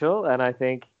potential, and I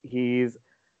think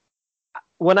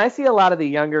when I see a lot of the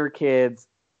younger kids,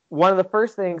 one of the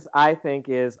first things I think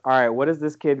is, all right, what is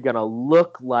this kid going to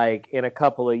look like in a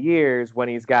couple of years when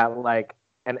he's got like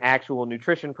an actual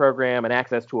nutrition program and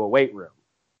access to a weight room?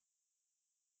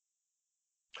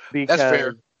 Because, that's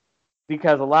fair.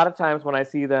 Because a lot of times when I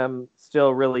see them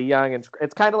still really young, and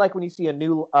it's kind of like when you see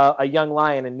a young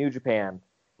lion in New Japan,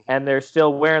 and they're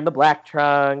still wearing the black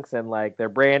trunks, and like they're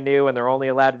brand new, and they're only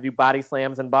allowed to do body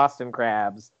slams and Boston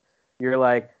crabs. You're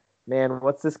like, man,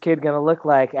 what's this kid gonna look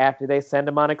like after they send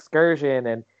him on excursion,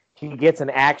 and he gets an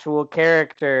actual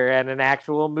character and an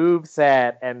actual move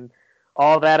set and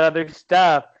all that other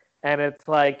stuff? And it's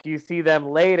like you see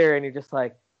them later, and you're just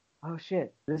like, oh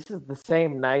shit, this is the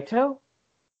same Naito?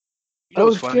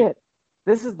 Oh shit,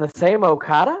 this is the same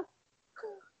Okada?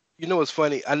 You know what's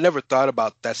funny? I never thought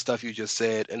about that stuff you just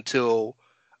said until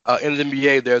in the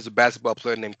NBA there's a basketball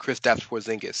player named Kristaps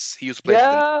Porzingis. He used to play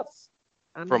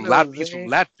from Latvia. He's from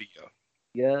Latvia.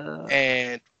 Yeah.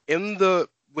 And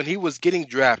when he was getting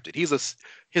drafted, his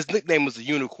nickname was a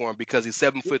unicorn because he's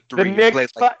 7'3".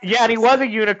 And he was a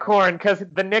unicorn because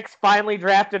the Knicks finally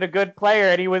drafted a good player,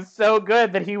 and he was so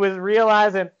good that he was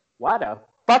realizing, why the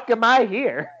fuck am I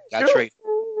here? Got traded.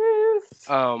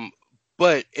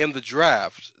 But in the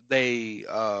draft, they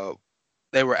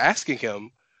were asking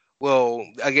him, well,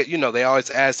 I get, they always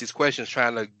ask these questions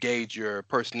trying to gauge your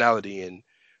personality and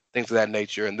things of that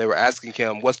nature. And they were asking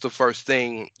him, what's the first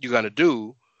thing you're going to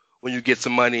do when you get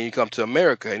some money and you come to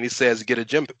America? And he says, get a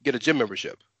gym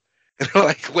membership. And they're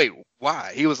like, wait,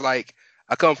 why? He was like,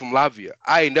 I come from Latvia.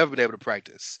 I ain't never been able to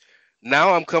practice.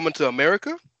 Now I'm coming to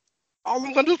America. All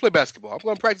I'm going to do is play basketball. I'm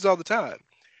going to practice all the time.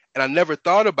 And I never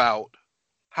thought about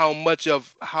how much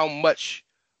of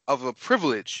a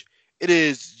privilege it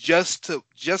is just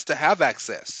to have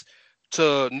access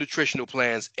to nutritional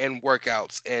plans and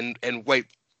workouts and weight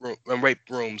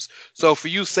rooms. So for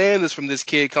you saying this from this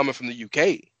kid coming from the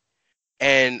UK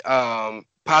and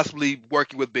possibly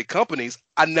working with big companies,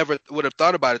 I never would have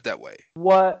thought about it that way.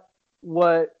 What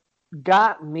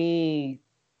got me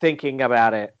thinking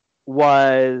about it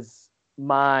was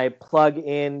my plug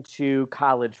into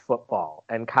college football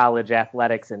and college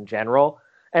athletics in general.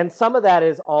 And some of that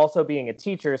is also being a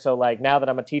teacher. So, like, now that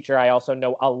I'm a teacher, I also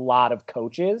know a lot of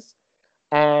coaches.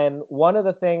 And one of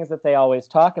the things that they always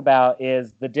talk about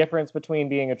is the difference between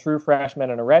being a true freshman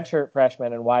and a redshirt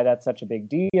freshman, and why that's such a big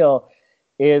deal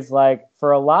is, like,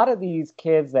 for a lot of these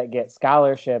kids that get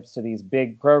scholarships to these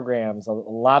big programs, a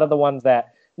lot of the ones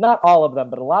that, not all of them,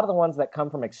 but a lot of the ones that come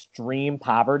from extreme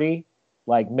poverty,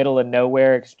 like middle of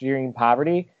nowhere extreme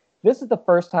poverty, this is the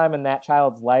first time in that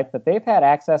child's life that they've had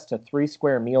access to 3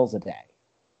 square meals a day.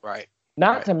 Right.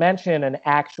 Not to mention an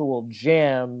actual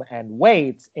gym and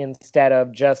weights, instead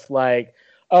of just like,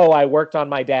 oh, I worked on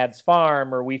my dad's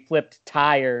farm, or we flipped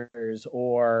tires,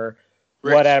 or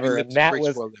whatever. And that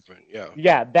was,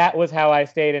 that was how I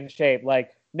stayed in shape.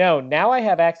 Like, no, now I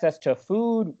have access to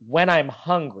food when I'm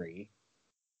hungry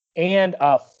and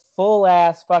a full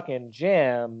ass fucking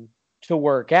gym to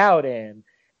work out in.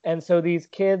 And so these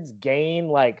kids gain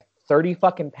like 30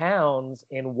 fucking pounds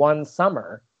in one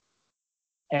summer.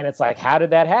 And it's like, how did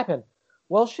that happen?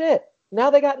 Well, shit, now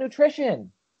they got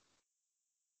nutrition.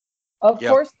 Of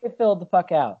course they filled the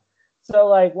fuck out. So,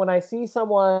 like, when I see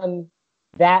someone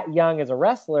that young as a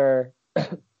wrestler,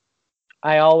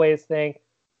 I always think,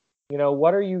 you know,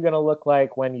 what are you going to look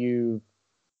like when you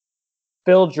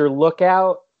filled your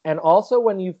lookout, and also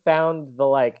when you found the,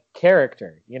 like,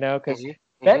 character, you know? Because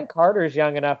Ben Carter's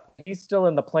young enough. He's still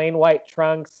in the plain white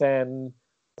trunks and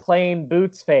plain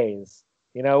boots phase.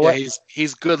 You know what?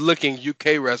 He's good looking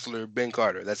UK wrestler Ben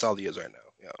Carter. That's all he is right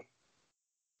now.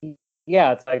 Yeah.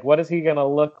 Yeah, it's like, what is he gonna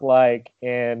look like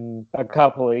in a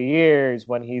couple of years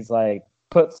when he's like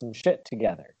put some shit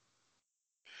together?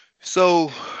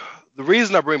 So the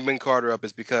reason I bring Ben Carter up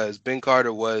is because Ben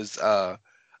Carter was a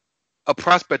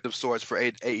prospect of sorts for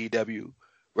AEW,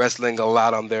 wrestling a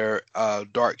lot on their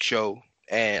dark show,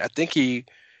 and I think he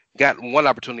got one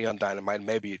opportunity on Dynamite,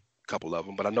 maybe a couple of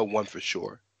them, but I know one for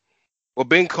sure. Well,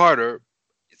 Ben Carter,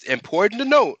 it's important to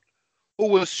note, who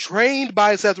was trained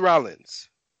by Seth Rollins.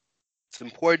 It's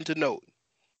important to note.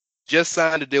 Just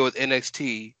signed a deal with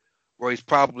NXT, where he's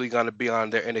probably going to be on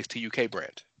their NXT UK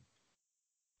brand.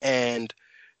 And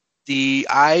the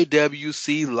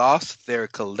IWC lost their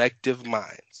collective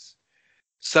minds.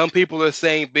 Some people are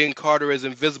saying Ben Carter is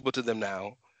invisible to them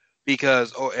now,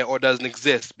 because or doesn't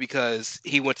exist because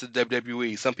he went to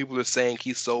WWE. Some people are saying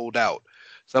he sold out.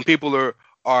 Some people are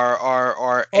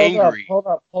angry. Hold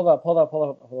up.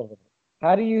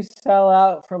 How do you sell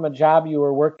out from a job you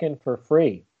were working for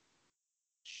free?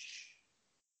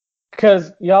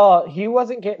 Because, y'all, he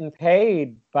wasn't getting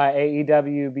paid by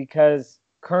AEW because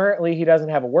currently he doesn't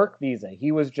have a work visa.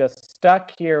 He was just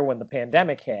stuck here when the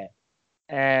pandemic hit.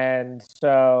 And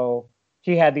so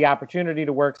he had the opportunity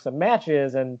to work some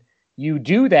matches, and you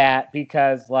do that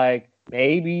because, like,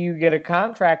 maybe you get a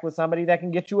contract with somebody that can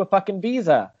get you a fucking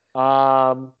visa.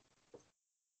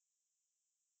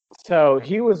 So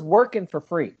he was working for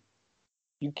free.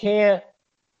 You can't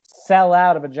sell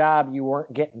out of a job you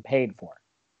weren't getting paid for.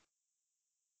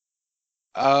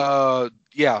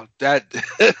 Yeah, that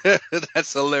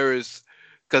that's hilarious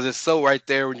because it's so right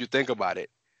there when you think about it.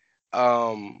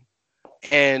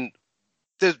 And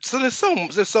there's so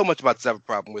much about this I have a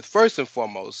problem with. First and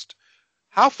foremost,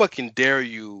 how fucking dare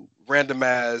you, random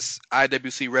ass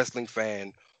IWC wrestling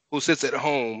fan who sits at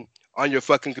home on your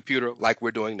fucking computer like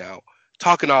we're doing now,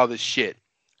 talking all this shit.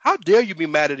 How dare you be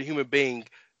mad at a human being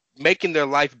making their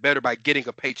life better by getting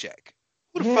a paycheck?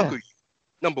 Who the fuck are you?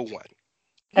 Number one.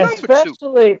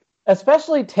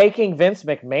 Especially taking Vince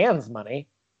McMahon's money.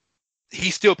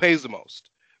 He still pays the most.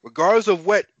 Regardless of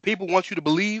what people want you to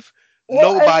believe,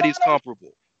 nobody's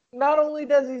comparable. Not only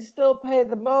does he still pay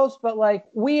the most, but, like,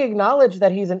 we acknowledge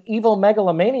that he's an evil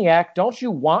megalomaniac. Don't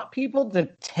you want people to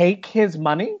take his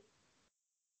money?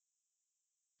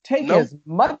 Take as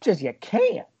much as you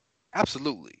can.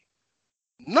 Absolutely.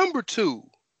 Number two,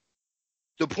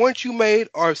 the points you made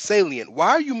are salient. Why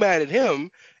are you mad at him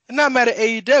and not mad at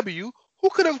AEW, who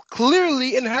could have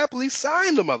clearly and happily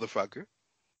signed the motherfucker,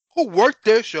 who worked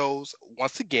their shows,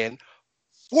 once again,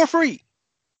 for free?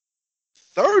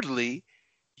 Thirdly,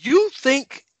 you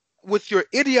think with your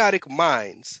idiotic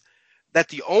minds that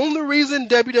the only reason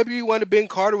WWE wanted Ben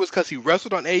Carter was because he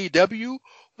wrestled on AEW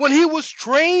when he was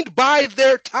trained by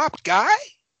their top guy?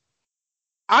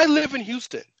 I live in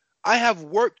Houston. I have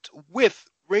worked with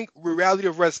Reality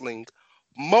of Wrestling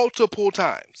multiple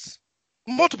times.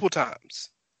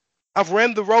 I've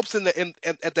ran the ropes in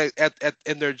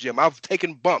their gym. I've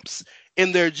taken bumps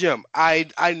in their gym.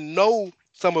 I know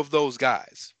some of those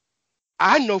guys.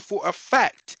 I know for a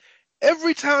fact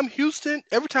every time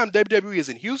WWE is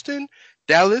in Houston,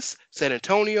 Dallas, San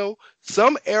Antonio,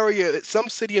 some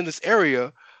city in this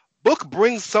area, Book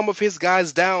brings some of his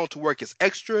guys down to work as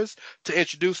extras, to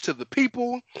introduce to the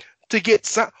people, to get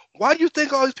signed. Why do you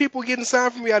think all these people getting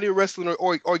signed from reality wrestling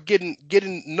or getting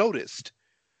noticed?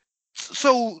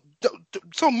 So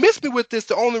miss me with this.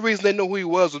 The only reason they know who he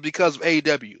was because of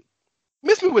AEW.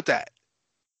 Miss me with that.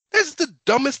 That's the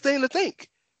dumbest thing to think.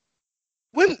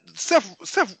 When Seth,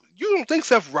 you don't think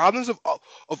Seth Rollins of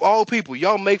all people,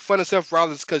 y'all make fun of Seth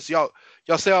Rollins because y'all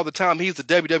say all the time he's the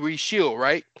WWE Shield,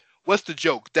 right? What's the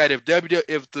joke? That if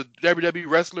the WWE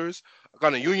wrestlers are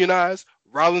gonna unionize,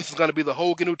 Rollins is gonna be the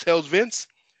Hogan who tells Vince?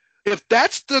 If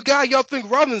that's the guy y'all think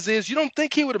Rollins is, you don't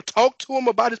think he would have talked to him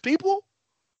about his people?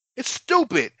 It's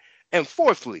stupid. And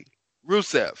fourthly,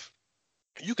 Rusev,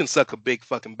 you can suck a big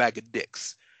fucking bag of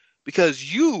dicks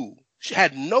because you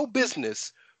had no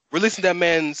business releasing that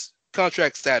man's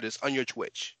contract status on your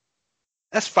Twitch.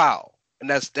 That's foul. And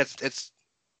that's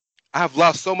I have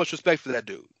lost so much respect for that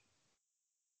dude.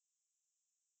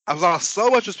 I've lost so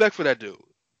much respect for that dude.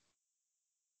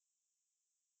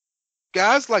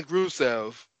 Guys like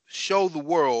Rusev show the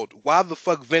world why the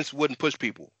fuck Vince wouldn't push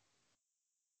people.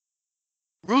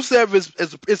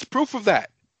 Rusev is proof of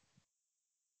that.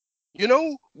 You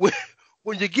know,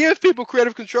 when you give people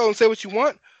creative control and say what you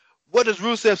want, what does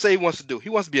Rusev say he wants to do? He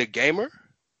wants to be a gamer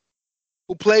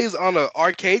who plays on an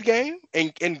arcade game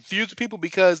and confuses people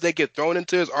because they get thrown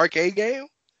into his arcade game?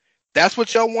 That's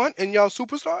what y'all want in y'all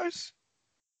superstars?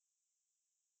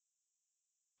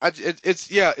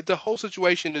 The whole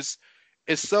situation is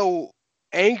so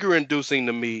anger-inducing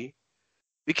to me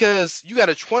because you got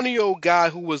a 20-year-old guy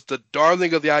who was the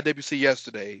darling of the IWC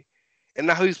yesterday, and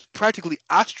now he's practically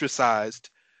ostracized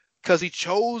because he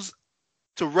chose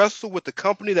to wrestle with the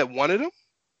company that wanted him.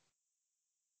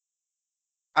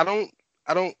 I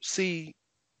don't see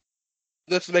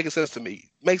this making sense to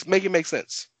me. Make it make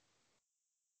sense.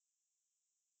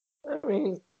 I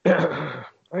mean, I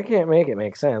can't make it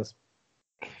make sense.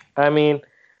 I mean,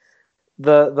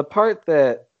 the part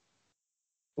that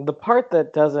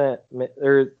doesn't,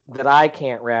 or that I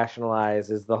can't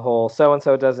rationalize is the whole so and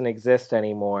so doesn't exist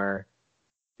anymore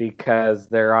because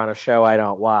they're on a show I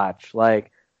don't watch.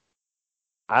 Like,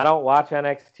 I don't watch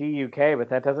NXT UK, but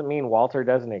that doesn't mean Walter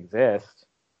doesn't exist.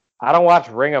 I don't watch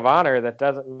Ring of Honor. That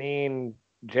doesn't mean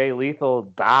Jay Lethal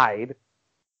died.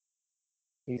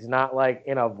 He's not like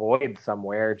in a void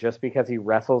somewhere just because he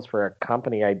wrestles for a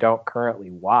company I don't currently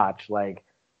watch. Like,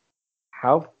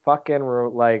 how fucking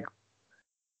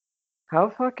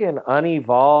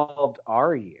unevolved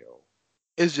are you?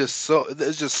 There's just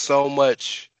so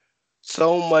much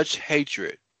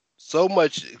hatred, so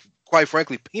much, quite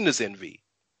frankly, penis envy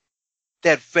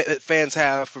that fans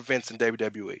have for Vince and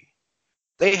WWE.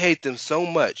 They hate them so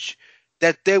much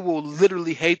that they will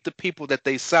literally hate the people that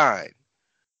they sign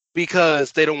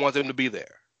because they don't want them to be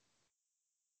there.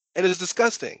 And it's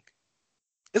disgusting.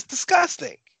 It's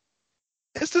disgusting.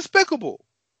 It's despicable.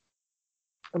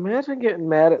 Imagine getting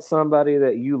mad at somebody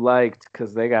that you liked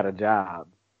because they got a job.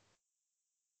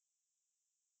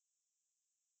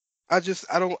 I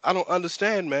don't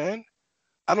understand, man.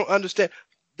 I don't understand.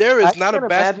 There is not a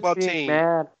basketball team.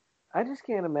 Mad. I just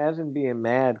can't imagine being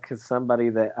mad because somebody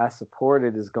that I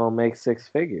supported is gonna make six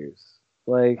figures.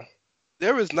 Like,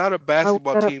 there is not a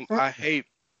basketball team I hate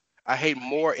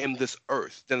more in this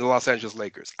earth than the Los Angeles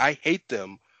Lakers. I hate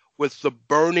them with the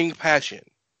burning passion.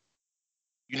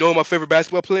 You know who my favorite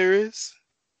basketball player is?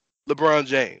 LeBron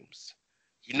James.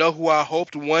 You know who I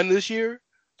hoped won this year?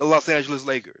 The Los Angeles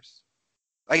Lakers.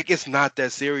 Like, it's not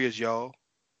that serious, y'all.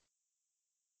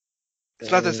 It's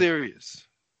not that serious.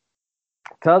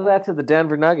 Tell that to the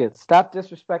Denver Nuggets. Stop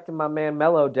disrespecting my man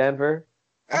Melo, Denver.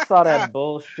 I saw that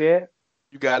bullshit.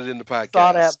 You got it in the podcast.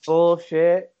 Saw that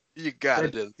bullshit. You got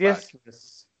it in the podcast.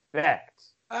 Disrespect.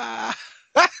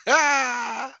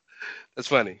 That's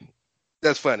funny.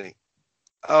 That's funny.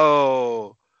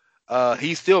 Oh,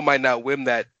 he still might not win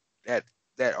that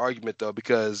argument though,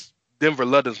 because Denver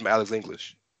loved him from Alex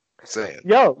English. I'm saying.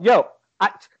 Yo,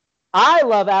 I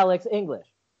love Alex English.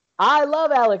 I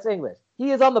love Alex English.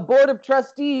 He is on the board of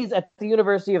trustees at the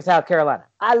University of South Carolina.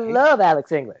 I love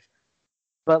Alex English.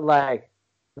 But, like,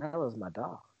 Melo's my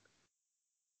dog.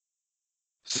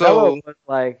 So, Melo was,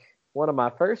 like, one of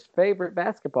my first favorite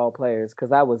basketball players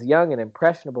because I was young and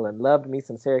impressionable and loved me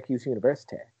some Syracuse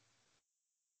University.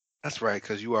 That's right,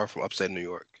 because you are from upstate New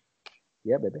York.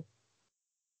 Yeah, baby.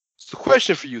 So,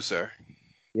 question for you, sir.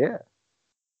 Yeah.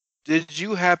 Did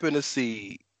you happen to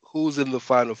see who's in the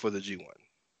final for the G1?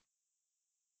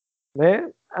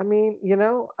 Man, I mean,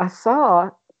 I saw,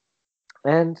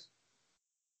 and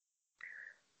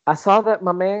I saw that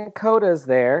my man Koda's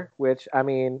there, which I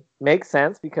mean makes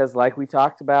sense because, like we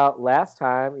talked about last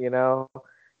time,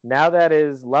 now that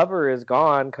his lover is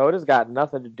gone, Koda's got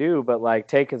nothing to do but like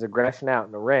take his aggression out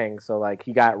in the ring. So like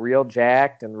he got real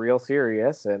jacked and real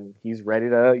serious, and he's ready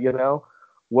to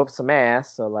whoop some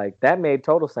ass. So like that made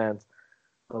total sense.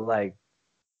 But like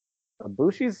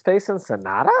Ibushi's facing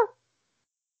Sonata,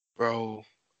 Bro,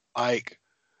 like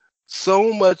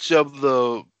so much of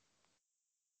the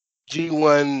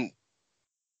G1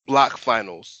 block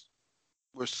finals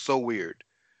were so weird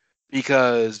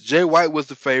because Jay White was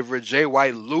the favorite. Jay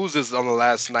White loses on the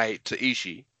last night to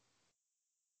Ishii.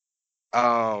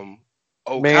 Okada,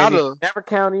 man, you never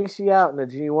count Ishii out in the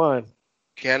G1.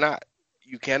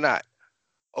 You cannot.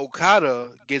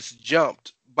 Okada gets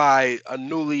jumped by a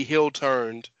newly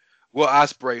heel-turned Will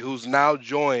Ospreay, who's now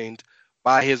joined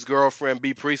by his girlfriend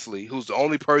B. Priestley, who's the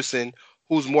only person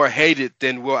who's more hated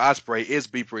than Will Ospreay is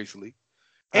B. Priestley.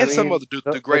 And some of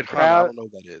the great Hunter, I don't know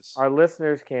who that is. Our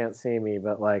listeners can't see me,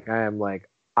 but like I am like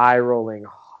eye rolling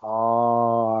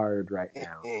hard right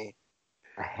now.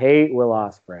 I hate Will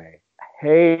Ospreay.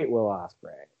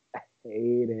 I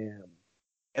hate him.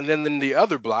 And then in the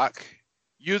other block,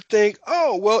 you think,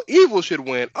 oh well, Evil should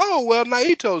win. Oh well,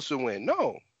 Naito should win.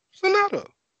 No, Sonata.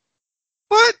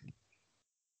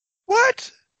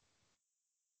 What?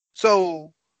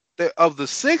 So, of the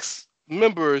 6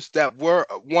 members that were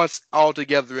once all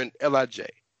together in LIJ,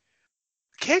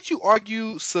 can't you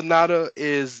argue Sonata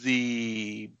is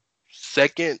the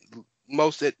second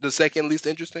least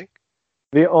interesting?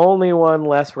 The only one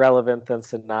less relevant than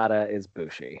Sonata is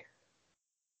Bushi.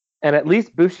 And at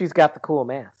least Bushi's got the cool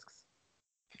masks.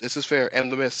 This is fair. And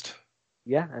the Mist.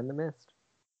 Yeah, and the Mist.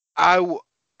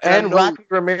 And Rocky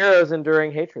Romero's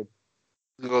enduring hatred.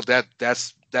 Well,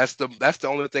 that's the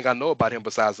only thing I know about him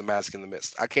besides the mask and the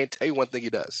mist. I can't tell you one thing he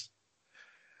does.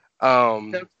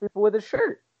 People with a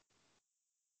shirt.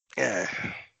 Yeah.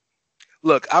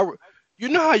 Look, you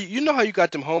know how you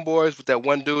got them homeboys with that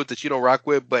one dude that you don't rock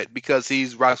with, but because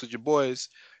he's rocks with your boys,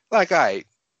 like I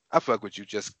fuck with you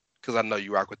just because I know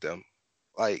you rock with them.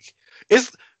 Like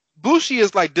Bushi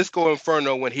is like Disco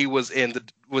Inferno when he was in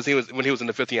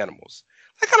the Filthy Animals.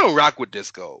 Like I don't rock with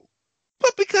Disco.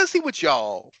 But because he with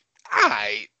y'all,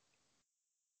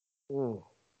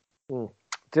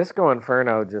 Disco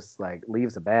Inferno just like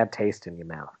leaves a bad taste in your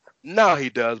mouth. No,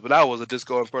 he does, but I was a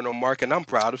Disco Inferno mark, and I'm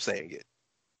proud of saying it.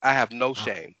 I have no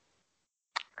shame.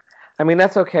 I mean,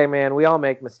 that's okay, man. We all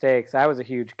make mistakes. I was a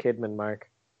huge Kidman mark.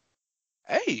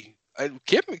 Hey,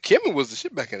 Kidman was the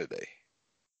shit back in the day.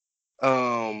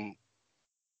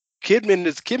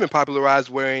 Kidman popularized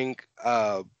wearing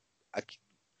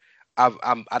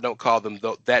I don't call them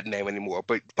that name anymore,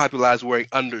 but popularized wearing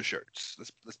undershirts.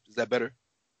 Is that better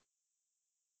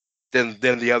than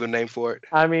the other name for it?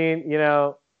 I mean,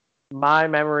 my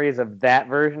memories of that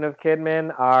version of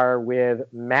Kidman are with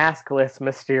maskless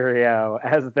Mysterio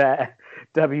as the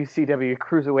WCW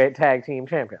Cruiserweight Tag Team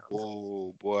Champions.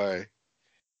 Oh boy,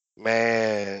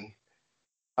 man.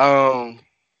 I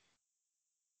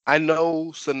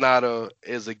know Sonata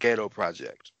is a Gato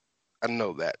project. I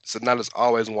know that. Sonata's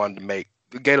always wanted to make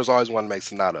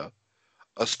Sonata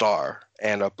a star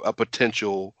and a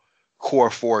potential core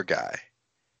 4 guy.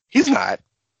 He's not.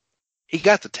 He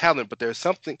got the talent, but there's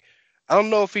something. I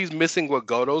don't know if he's missing what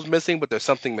Goto's missing, but there's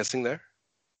something missing there.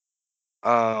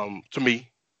 To me,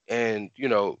 and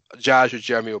Josh or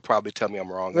Jeremy will probably tell me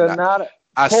I'm wrong.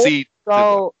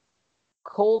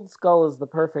 Cold Skull is the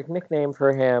perfect nickname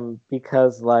for him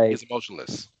because like he's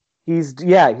emotionless. He's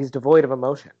devoid of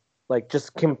emotion. Like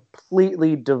just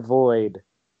completely devoid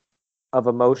of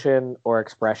emotion or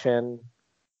expression.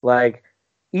 Like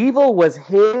Evil was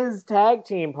his tag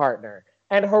team partner,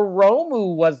 and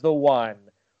Hiromu was the one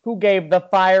who gave the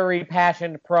fiery,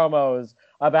 passionate promos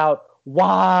about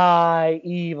why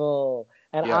Evil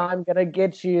and I'm gonna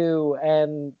get you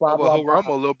and blah blah blah. Hiromu,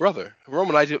 a little brother.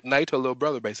 Hiromu Naito, a little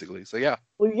brother, basically. So yeah.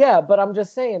 Well, yeah, but I'm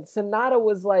just saying, Sonata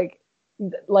was like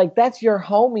that's your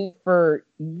homie for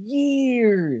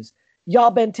years.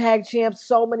 Y'all been tag champs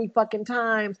so many fucking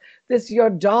times. This is your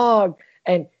dog.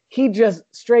 And he just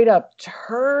straight up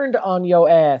turned on your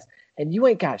ass. And you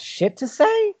ain't got shit to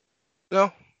say?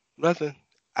 No, nothing.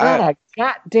 Not a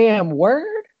goddamn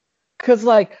word? Because,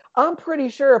 like, I'm pretty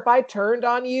sure if I turned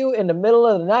on you in the middle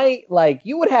of the night, like,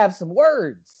 you would have some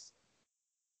words.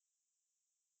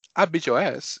 I'd beat your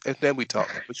ass, and then we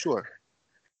talk. But sure.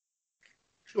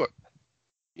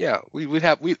 Yeah, we'd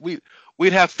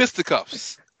have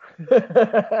fisticuffs.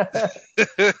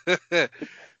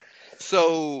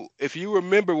 So if you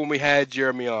remember when we had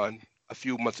Jeremy on a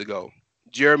few months ago,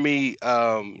 Jeremy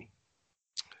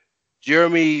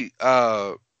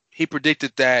he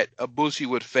predicted that Ibushi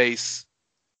would face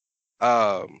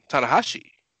Tanahashi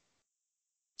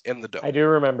in the Dome. I do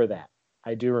remember that.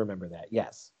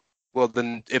 Yes. Well,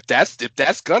 then if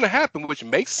that's gonna happen, which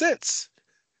makes sense,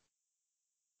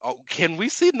 can we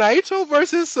see Naito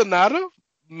versus Sonata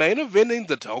main eventing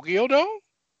the Tokyo Dome?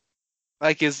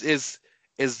 Like, is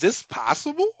this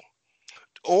possible?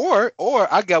 Or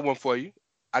I got one for you.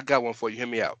 Hear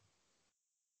me out.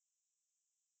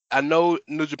 I know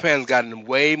New Japan's gotten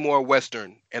way more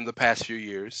Western in the past few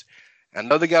years. I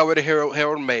know they got rid of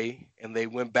Harold May and they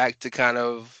went back to kind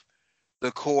of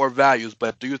the core values.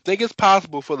 But do you think it's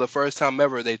possible for the first time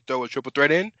ever they throw a triple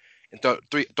threat in and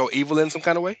throw Evil in some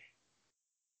kind of way?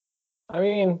 I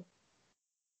mean,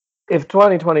 if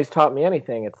 2020's taught me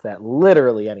anything, it's that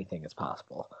literally anything is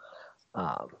possible.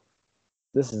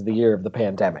 This is the year of the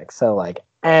pandemic, so like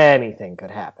anything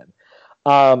could happen.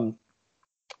 But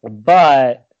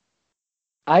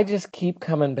I just keep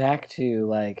coming back to,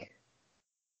 like,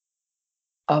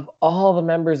 of all the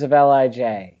members of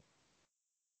LIJ,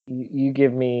 you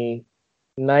give me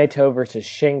Naito versus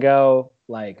Shingo,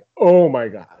 like, oh my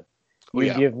god.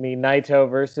 You give me Naito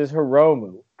versus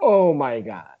Hiromu, oh my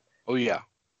god. Oh yeah.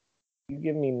 You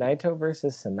give me Naito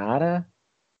versus Sonata,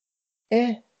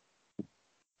 And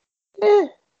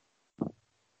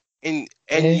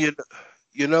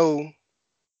you know,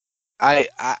 I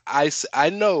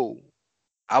know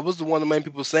I was the one of the main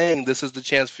people saying this is the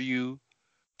chance for you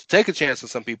to take a chance on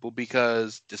some people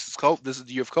because this is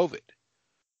the year of COVID.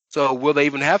 So will they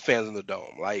even have fans in the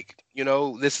Dome? Like,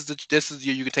 this is the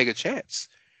year you can take a chance.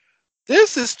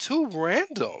 This is too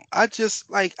random. I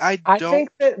think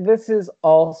that this is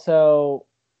also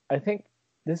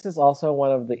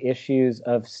one of the issues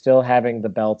of still having the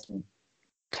belts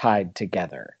tied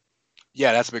together.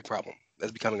 Yeah, that's a big problem.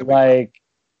 That's becoming a big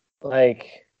problem.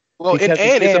 Well, and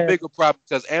it's a bigger problem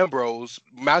because Ambrose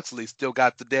Moxley still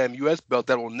got the damn U.S. belt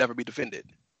that will never be defended.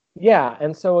 Yeah,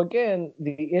 and so again,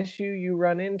 the issue you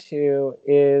run into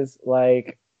is,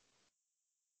 like,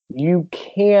 you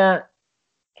can't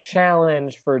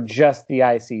challenge for just the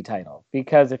IC title,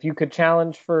 because if you could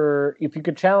challenge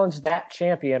that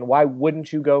champion, why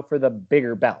wouldn't you go for the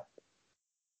bigger belt?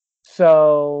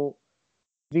 So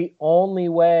the only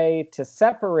way to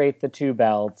separate the two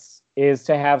belts is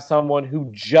to have someone who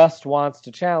just wants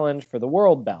to challenge for the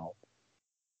world belt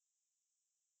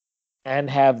and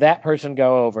have that person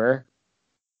go over,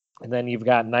 and then you've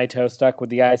got Naito stuck with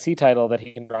the IC title that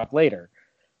he can drop later.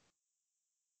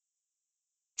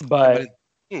 But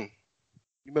you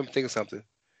made me think of something.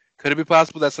 Could it be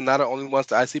possible that Sonata only wants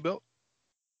the IC belt?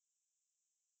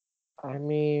 I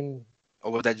mean,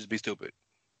 or would that just be stupid?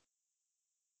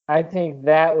 I think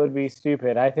that would be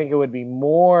stupid. I think it would be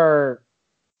more.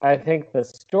 I think the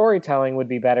storytelling would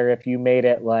be better if you made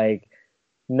it like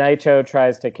Naito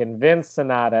tries to convince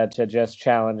Sonata to just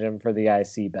challenge him for the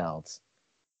IC belts.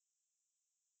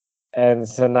 And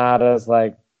Sonata's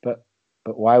like, but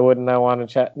why wouldn't I want to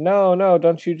chat? No,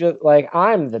 don't you just, like,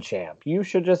 I'm the champ. You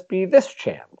should just be this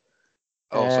champ.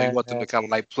 Oh, so you want them to kind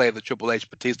of like play the Triple H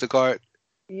Batista card?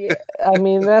 Yeah, I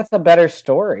mean, that's a better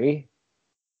story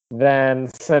than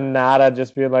Sonata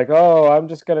just being like, oh, I'm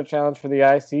just going to challenge for the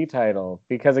IC title.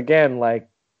 Because again, like,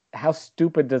 how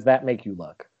stupid does that make you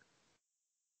look?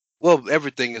 Well,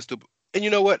 everything is stupid. And you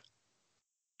know what?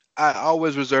 I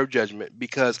always reserve judgment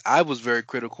because I was very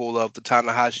critical of the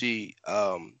Tanahashi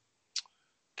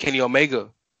Kenny Omega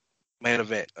main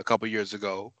event a couple years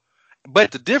ago.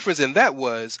 But the difference in that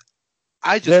was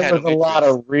there was a lot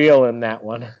of real in that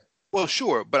one. Well,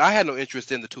 sure, but I had no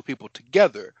interest in the two people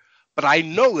together. But I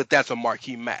know that that's a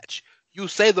marquee match. You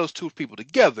say those two people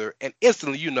together, and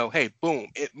instantly you know, hey, boom,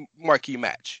 marquee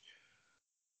match.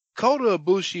 Kota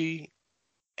Ibushi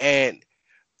and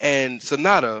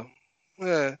Sonata,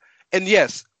 and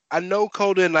yes, I know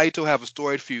Kota and Naito have a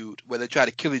storied feud where they try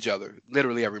to kill each other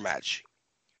literally every match.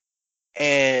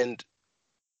 And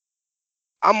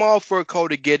I'm all for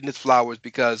Kota getting his flowers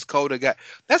because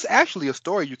that's actually a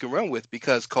story you can run with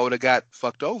because Kota got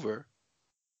fucked over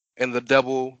in the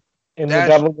double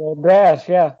gold dash,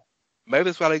 yeah. Maybe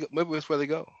that's where they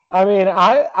go. I mean,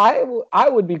 I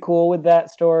would be cool with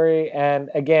that story, and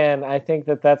again, I think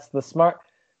that's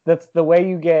the way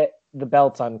you get the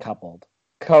belts uncoupled.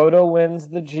 Kota wins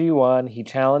the G1. He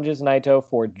challenges Naito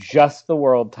for just the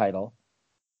world title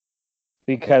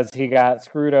because he got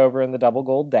screwed over in the double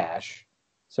gold dash.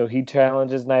 So he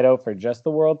challenges Naito for just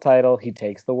the world title. He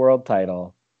takes the world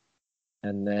title,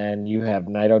 and then you have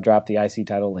Naito drop the IC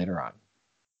title later on.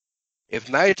 If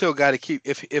Naito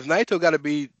got to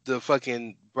be the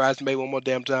fucking bridesmaid one more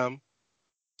damn time,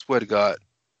 swear to God.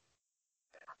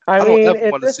 I don't mean, ever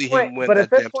at want to this see point, him win but that at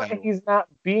this damn point, title. he's not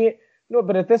being. No,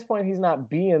 but at this point, he's not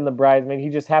being the bridesmaid. He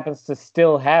just happens to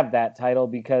still have that title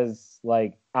because,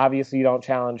 like, obviously, you don't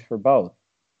challenge for both.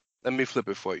 Let me flip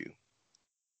it for you.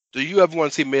 Do you ever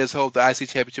want to see Miz hold the IC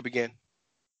championship again?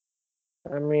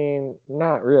 I mean,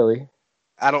 not really.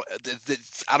 I don't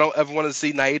ever want to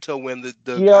see Naito win the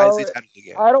He IC already- title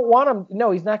again. I don't want him.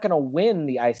 No, he's not going to win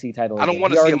the IC title. I don't again.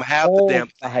 want He to see him already have the holds damn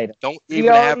the thing. title. Don't He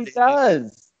even have already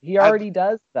does. He already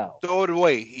does, though. Throw it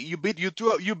away. You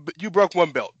broke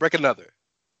one belt. Break another.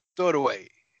 Throw it away.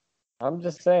 I'm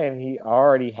just saying he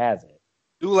already has it.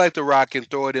 Do like The Rock and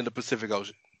throw it in the Pacific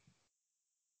Ocean.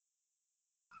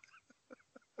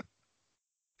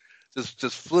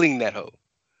 just fling that hoe.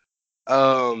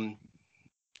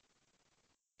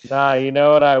 Nah, you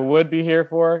know what I would be here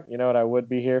for? You know what I would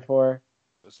be here for?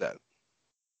 What's that?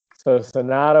 So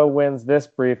Sonata wins this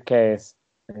briefcase,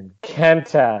 and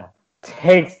Kenta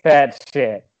takes that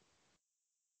shit.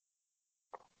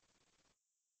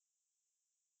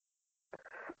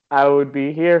 I would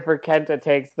be here for Kenta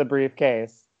takes the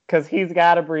briefcase. Because he's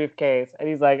got a briefcase, and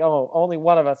he's like, oh, only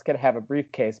one of us can have a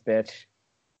briefcase, bitch.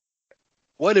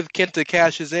 What if Kenta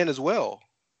cashes in as well?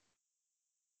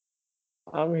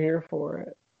 I'm here for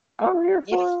it. I'm here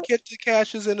for What it. if Kenta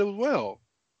cashes in as well?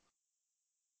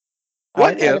 I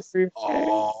What got a if? briefcase.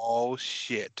 Oh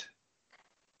shit!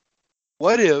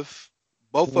 What if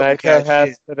both of them Naito cash in?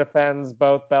 has to defend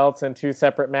both belts in 2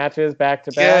 separate matches back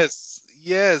to back.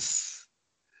 Yes.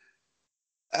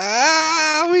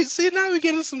 Now we're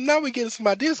getting some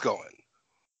ideas going.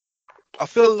 I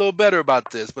feel a little better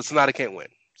about this, but Sonata can't win.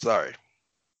 Sorry.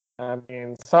 I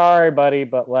mean, sorry, buddy,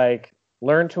 but like,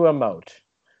 learn to emote.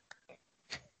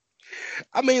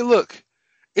 I mean, look,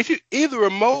 if you either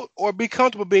emote or be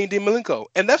comfortable being Dean Malenko,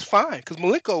 and that's fine because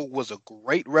Malenko was a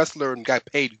great wrestler and got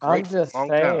paid great I'm for a just long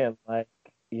saying, time. like,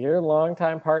 your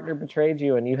longtime partner betrayed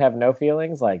you and you have no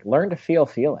feelings. Like, learn to feel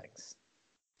feelings.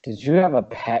 Did you have a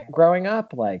pet growing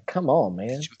up? Like, come on, man.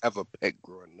 Did you have a pet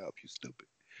growing up? You stupid.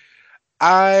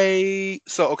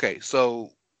 So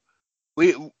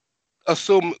we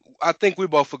assume. I think we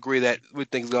both agree that we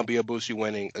think it's gonna be Ibushi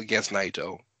winning against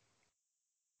Naito.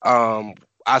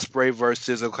 Ospreay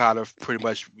versus Okada, pretty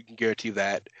much we can guarantee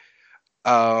that.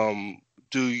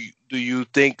 Do you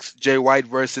think Jay White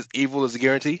versus Evil is a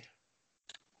guarantee?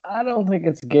 I don't think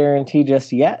it's guaranteed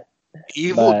just yet.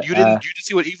 Evil, But, you didn't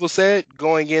see what Evil said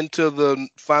going into the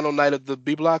final night of the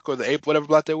B block or the A whatever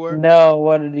block they were? No,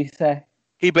 what did he say?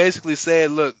 He basically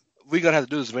said, "Look, we're gonna have to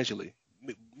do this eventually.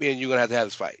 Me and you gonna have to have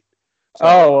this fight." So,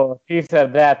 Well, if he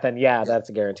said that, then yeah, that's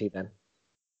a guarantee then.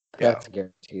 Yeah. That's a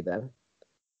guarantee then.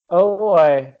 Oh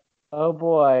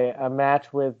boy, a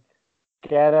match with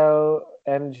Geto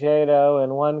and Jado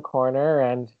in one corner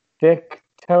and Dick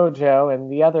Tojo in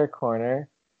the other corner.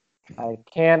 I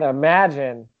can't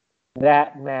imagine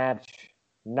that match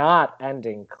not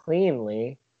ending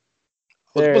cleanly.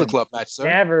 Bullet There'd Club match, sir.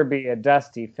 never be a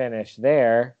dusty finish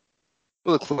there.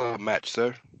 Bullet Club match,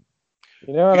 sir.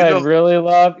 You know what You I'd know- really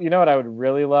love? You know what I would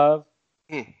really love?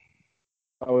 Hmm.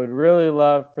 I would really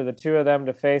love for the two of them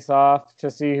to face off to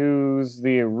see who's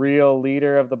the real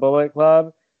leader of the Bullet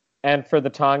Club, and for the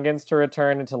Tongans to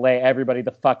return and to lay everybody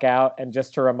the fuck out, and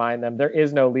just to remind them there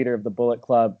is no leader of the Bullet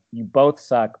Club. You both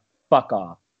suck. Fuck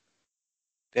off.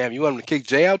 Damn, you want him to kick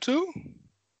Jay out too?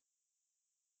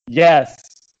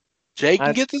 Yes. Jay can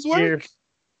I'm get this here- work?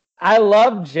 I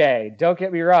love Jay. Don't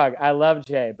get me wrong. I love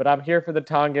Jay, but I'm here for the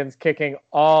Tongans kicking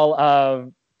all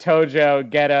of Tojo,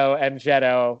 Geto, and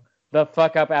Jetto the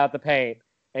fuck up out the paint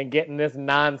and getting this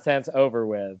nonsense over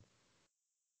with.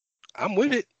 I'm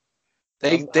with it.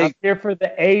 I'm here for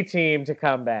the A team to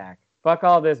come back. Fuck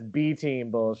all this B team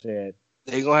bullshit.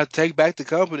 They're gonna have to take back the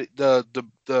company, the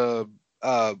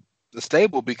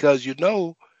stable, because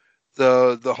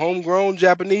the homegrown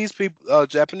Japanese people,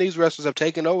 Japanese wrestlers have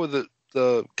taken over the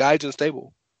Gaijin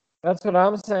stable. That's what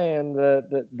I'm saying.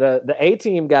 The A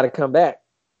team got to come back.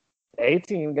 A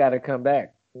team got to come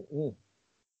back.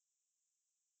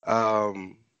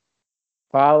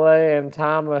 Fale and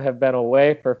Tama have been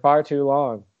away for far too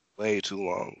long. Way too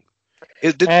long.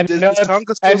 And Is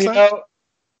Tonga still signed?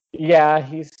 Yeah,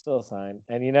 he's still signed.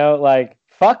 And like,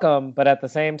 fuck them. But at the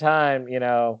same time,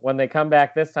 when they come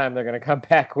back this time, they're gonna come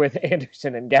back with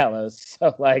Anderson and Gallows.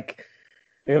 So like,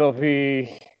 it'll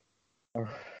be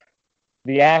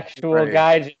the actual Right.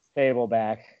 Gaijin stable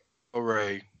back.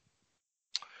 Hooray.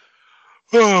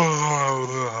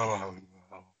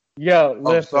 Yo,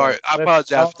 listen. Sorry. I listen,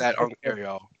 apologize for that on air,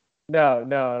 y'all. No.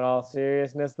 In all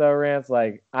seriousness, though, Rance,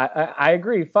 like I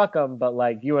agree, fuck them. But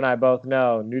like you and I both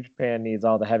know, New Japan needs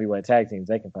all the heavyweight tag teams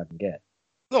they can fucking get.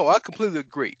 No, I completely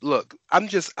agree. Look, I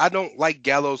don't like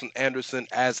Gallows and Anderson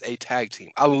as a tag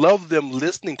team. I love them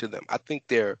listening to them. I think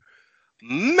they're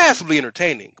massively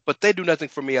entertaining, but they do nothing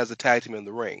for me as a tag team in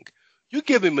the ring. You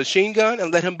give him Machine Gun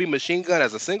and let him be Machine Gun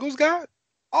as a singles guy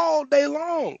all day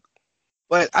long.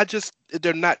 But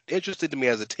they're not interested in me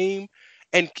as a team.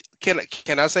 And can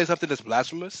I say something that's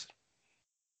blasphemous?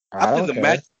 I think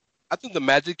the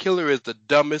Magic Killer is the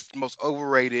dumbest, most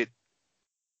overrated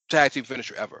tag team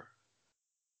finisher ever.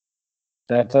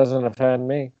 That doesn't offend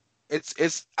me.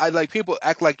 I like people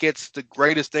act like it's the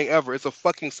greatest thing ever. It's a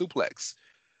fucking suplex.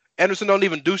 Anderson don't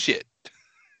even do shit.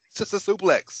 It's just a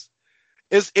suplex.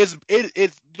 It's you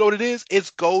know what it is?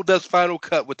 It's Goldust's final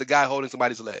cut with the guy holding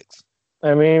somebody's legs.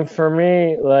 I mean, for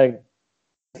me,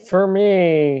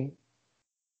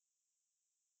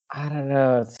 I don't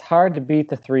know. It's hard to beat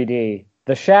the 3D.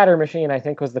 The Shatter Machine, I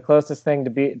think, was the closest thing to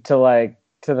beat to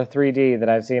the 3D that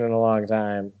I've seen in a long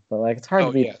time. But it's hard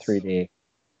to beat the 3D.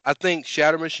 I think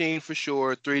Shatter Machine for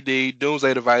sure. 3D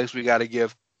Doomsday Device. We got to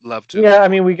give love to. Yeah, I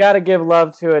mean, we got to give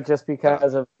love to it just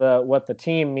because of what the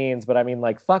team means. But I mean,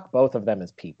 fuck both of them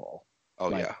as people. Oh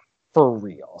yeah, for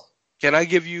real. Can I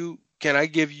give you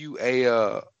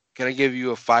a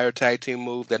fire tag team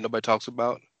move that nobody talks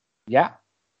about? Yeah.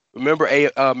 Remember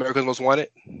America's Most Wanted?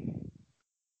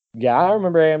 Yeah, I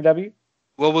remember AMW.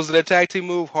 What was that tag team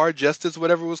move? Hard Justice,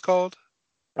 whatever it was called?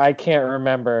 I can't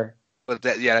remember. But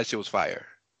that shit was fire.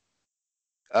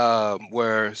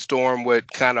 Where Storm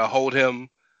would kind of hold him,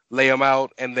 lay him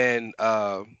out, and then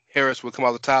Harris would come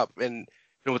out the top and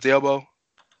hit him with the elbow.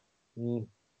 Mm.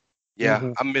 Yeah,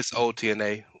 Mm-hmm. I miss old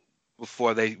TNA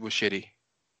before they were shitty.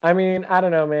 I mean, I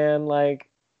don't know, man.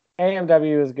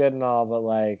 AMW is good and all, but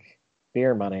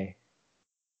Beer Money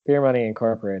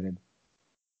Incorporated.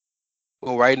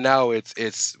 Well, right now it's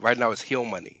heel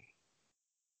money.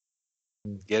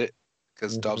 Get it?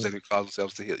 Because Dolph Ziggler calls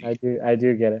themselves the heel. I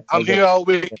do get it. I'm here all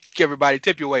week. Everybody,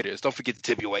 tip your waiters. Don't forget to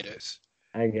tip your waiters.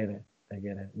 I get it.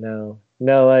 No,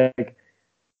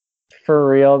 for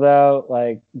real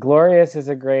though, Glorious is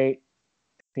a great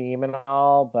theme and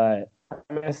all, but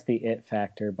I miss the it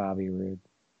factor, Bobby Roode.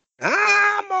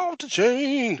 I'm off the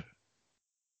chain.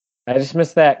 I just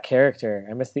miss that character.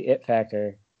 I miss the it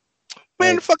factor.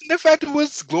 Man, the fucking it factor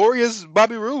was Glorious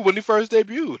Bobby Roode when he first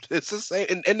debuted. It's the same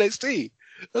in NXT.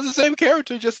 It's the same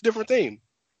character, just a different theme.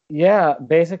 Yeah,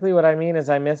 basically what I mean is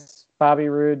I miss Bobby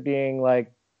Roode being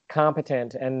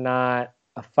competent and not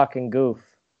a fucking goof.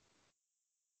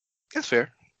 That's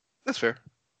fair.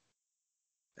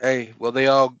 Hey, well they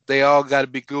all got to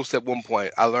be goofs at one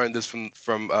point. I learned this from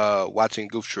watching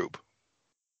Goof Troop.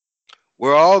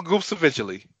 We're all goofs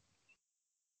eventually.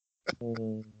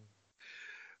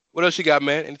 What else you got,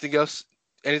 man? Anything else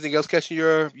catching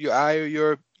your eye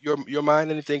or your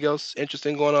mind? Anything else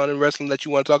interesting going on in wrestling that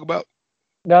you want to talk about?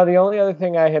 No, the only other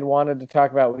thing I had wanted to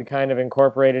talk about, we kind of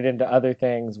incorporated into other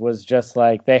things, was just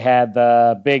they had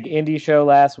the big indie show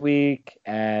last week,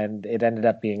 and it ended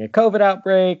up being a COVID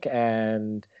outbreak,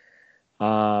 and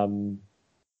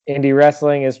indie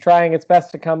wrestling is trying its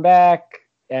best to come back,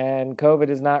 and COVID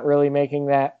is not really making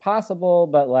that possible,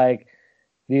 but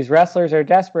these wrestlers are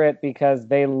desperate because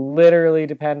they literally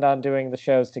depend on doing the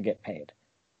shows to get paid.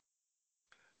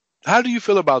 How do you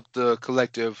feel about the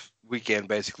collective weekend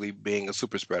basically being a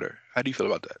super spreader? How do you feel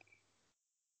about that?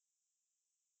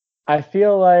 I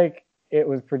feel like it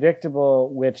was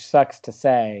predictable, which sucks to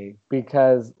say,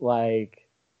 because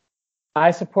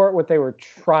I support what they were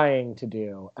trying to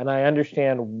do, and I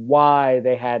understand why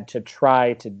they had to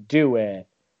try to do it.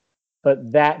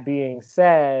 But that being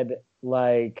said,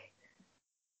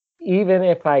 even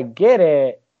if I get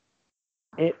it,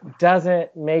 it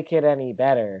doesn't make it any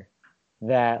better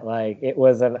that it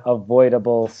was an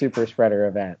avoidable super spreader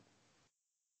event.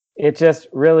 It just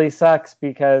really sucks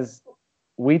because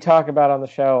we talk about on the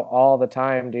show all the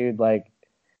time, dude, the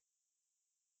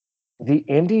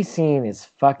indie scene is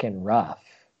fucking rough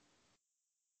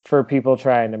for people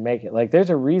trying to make it.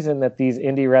 There's a reason that these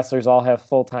indie wrestlers all have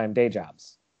full-time day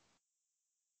jobs.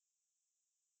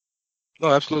 No,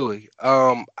 absolutely.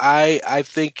 I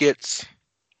think it's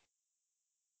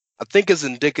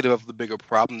indicative of the bigger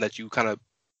problem that you kind of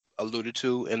alluded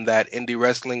to, in that indie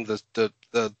wrestling, the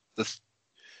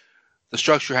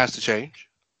structure has to change.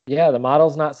 Yeah, the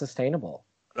model's not sustainable.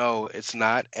 No, it's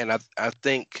not, and I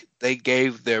think they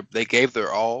gave their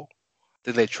all.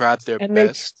 Then they tried their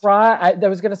best. I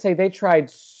was gonna say they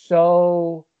tried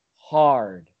so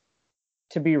hard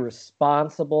to be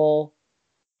responsible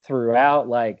throughout.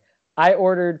 I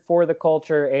ordered For the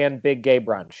Culture and Big Gay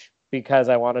Brunch because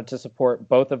I wanted to support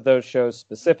both of those shows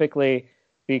specifically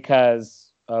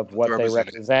because of what they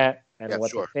represent and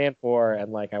what they stand for,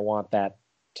 and I want that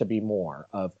to be more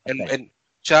of a thing. And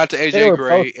shout out to They AJ were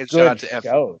Gray both and shout out good to Effie.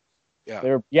 shows.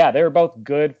 Yeah. They were both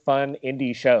good, fun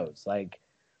indie shows. Like,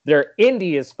 they're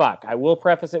indie as fuck. I will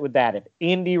preface it with that. If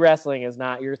indie wrestling is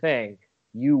not your thing,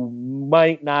 you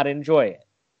might not enjoy it.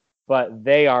 But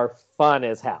they are fun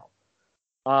as hell.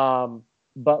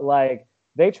 But like,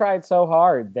 they tried so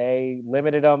hard. They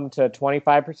limited them to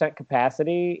 25%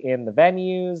 capacity in the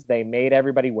venues. They made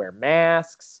everybody wear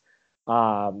masks.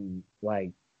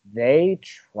 Like, they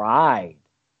tried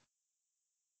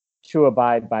to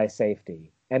abide by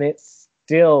safety, and it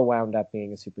still wound up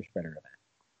being a super spreader event.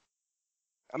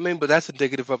 I mean, but that's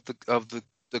indicative of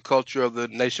the culture of the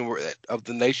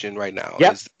nation right now.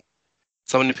 Yep.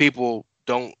 So many people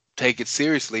don't take it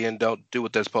seriously and don't do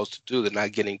what they're supposed to do. They're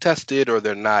not getting tested, or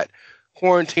they're not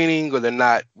quarantining, or they're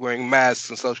not wearing masks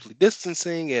and socially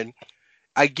distancing. And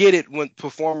I get it when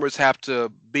performers have to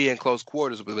be in close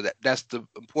quarters, but that's the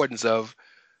importance of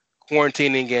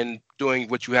quarantining and doing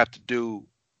what you have to do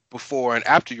before and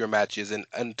after your matches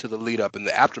and to the lead up and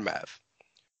the aftermath.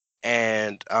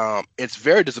 And it's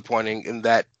very disappointing in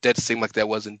that seemed like that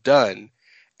wasn't done.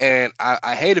 And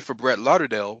I hate it for Brett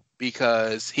Lauderdale,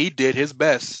 because he did his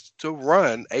best to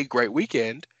run a great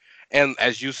weekend. And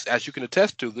as you can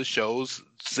attest to, the shows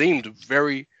seemed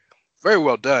very, very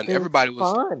well done.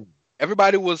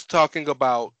 Everybody was talking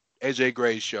about AJ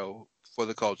Gray's show for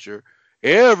the culture.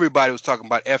 Everybody was talking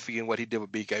about Effie and what he did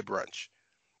with BK Brunch.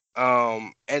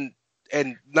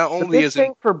 And not only is the big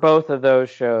thing for both of those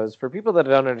shows, for people that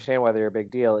don't understand why they're a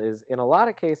big deal, is in a lot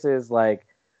of cases, like,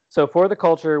 so For the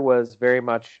Culture was very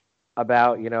much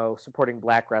about, supporting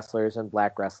black wrestlers and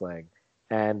black wrestling.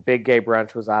 And Big Gay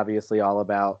Brunch was obviously all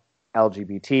about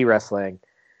LGBT wrestling.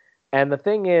 And the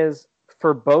thing is,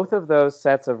 for both of those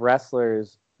sets of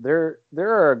wrestlers, there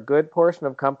are a good portion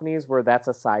of companies where that's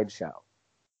a sideshow.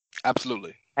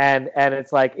 Absolutely. And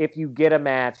it's like, if you get a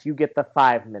match, you get the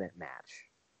 5-minute match.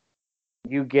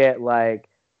 You get like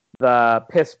the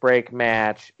piss break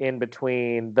match in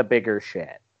between the bigger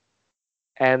shit.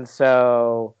 And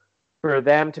so for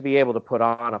them to be able to put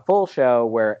on a full show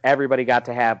where everybody got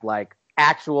to have like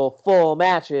actual full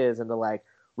matches and to like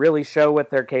really show what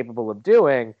they're capable of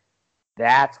doing,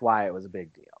 that's why it was a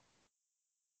big deal.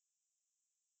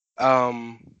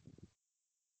 The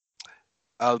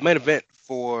main event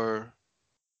for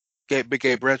Big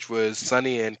Gay Brunch was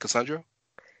Sunny and Cassandra.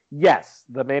 Yes,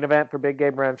 the main event for Big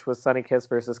Gay Brunch was Sunny Kiss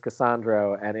versus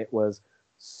Cassandro, and it was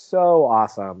so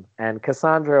awesome. And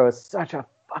Cassandro is such a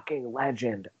fucking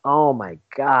legend. Oh my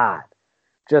god.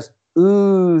 Just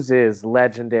oozes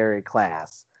legendary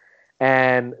class.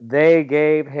 And they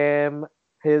gave him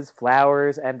his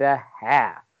flowers and a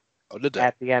half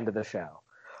at the end of the show.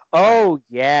 Oh,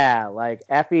 yeah. Like,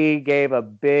 Effie gave a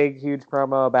big, huge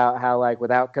promo about how, like,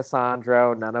 without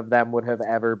Cassandro, none of them would have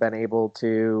ever been able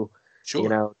to,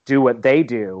 do what they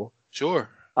do. Sure.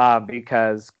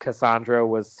 Because Cassandro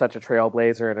was such a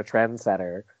trailblazer and a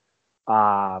trendsetter.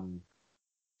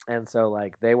 And so,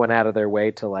 like, they went out of their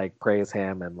way to, like, praise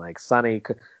him. And, like, Sunny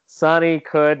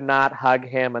could not hug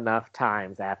him enough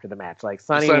times after the match. Like,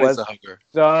 Sunny was a hugger.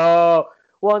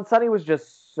 and Sunny was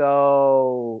just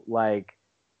so, like,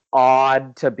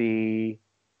 awed to be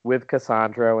with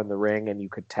Cassandro in the ring, and you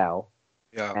could tell.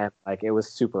 Yeah. And, like, it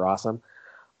was super awesome.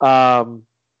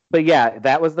 But yeah,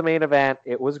 that was the main event.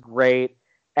 It was great.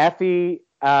 Effie's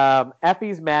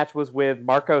match was with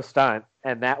Marco Stunt,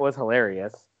 and that was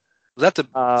hilarious. Was that the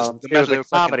match they were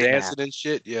fucking dancing and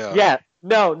shit? Yeah. Yeah.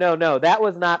 No. That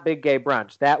was not Big Gay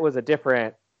Brunch. That was a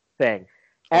different thing.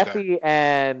 Okay. Effie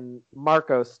and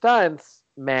Marco Stunt's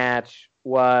match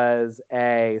was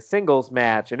a singles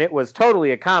match, and it was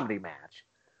totally a comedy match.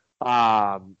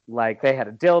 Like, they had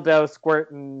a dildo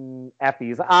squirting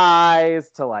Effie's eyes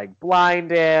to, like,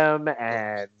 blind him,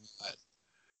 and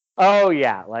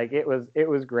like, it was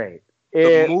great.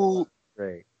 The move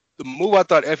I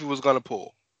thought Effie was gonna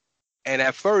pull, and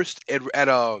at first, when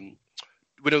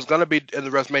it was gonna be in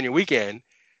the WrestleMania weekend,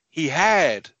 he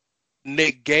had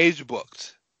Nick Gage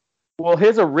booked. Well,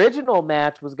 his original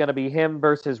match was gonna be him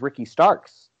versus Ricky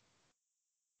Starks.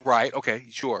 Right. Okay.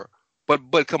 Sure.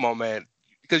 But come on, man.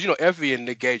 Because, Effie and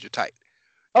Nick Gage are tight.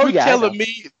 Oh, You're telling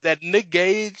me that Nick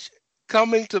Gage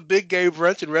coming to Big Gay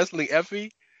Brunch and wrestling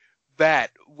Effie,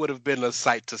 that would have been a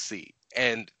sight to see.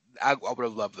 And I would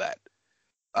have loved that.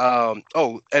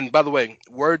 And by the way,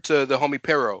 word to the homie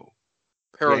Pero.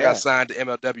 Pero got signed to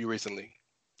MLW recently.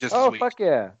 Just this week. Fuck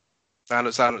yeah.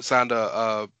 Signed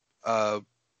a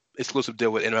exclusive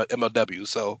deal with MLW.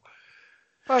 So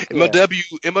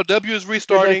MLW is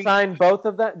restarting. Did they sign both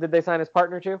of them? Did they sign his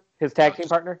partner too? His tag team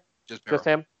partner? Just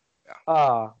him? Yeah.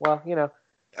 Oh, well,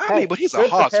 I mean, but he's a good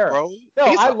for hoss, Pero. bro. No,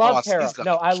 He's I a love hoss. Pero. He's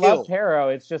gonna I kill. love Pero.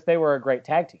 It's just they were a great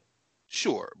tag team.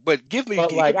 Sure, but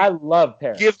I love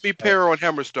Pero. Give me Pero and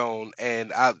Hammerstone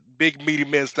and big meaty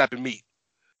men slapping meat.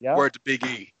 Yep. Word to Big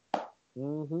E.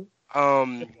 Mm-hmm. I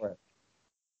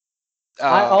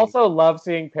Um, also love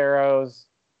seeing Pero's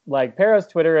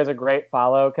Twitter is a great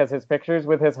follow because his pictures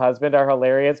with his husband are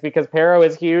hilarious because Pero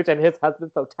is huge and his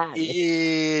husband's so tiny.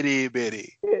 itty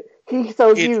bitty. He's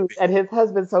so huge and his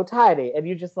husband's so tiny, and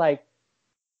you just like,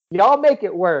 y'all make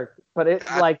it work, but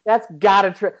that's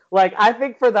gotta trip. Like, I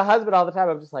think for the husband all the time,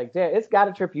 I'm just like, damn, it's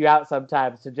gotta trip you out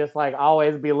sometimes to just like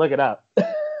always be looking up.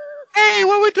 Hey,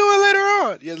 what we doing later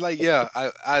on? Yeah,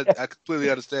 I completely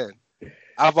understand.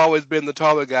 I've always been the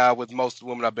taller guy with most of the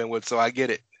women I've been with, so I get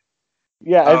it.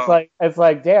 Yeah, it's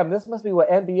like, damn, this must be what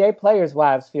NBA players'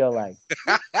 wives feel like.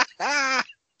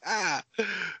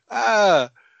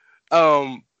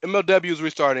 MLW is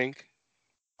restarting.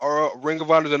 Or Ring of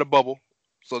Honor's in a bubble,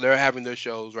 so they're having their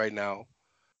shows right now.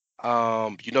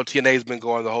 TNA's been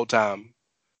going the whole time.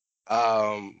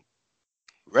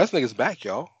 Wrestling is back,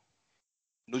 y'all.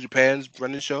 New Japan's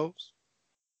running shows.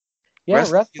 Yeah,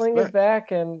 wrestling is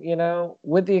back, and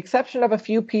with the exception of a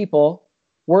few people,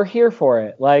 we're here for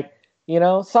it. Like,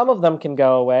 some of them can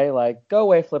go away. Like, go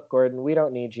away, Flip Gordon. We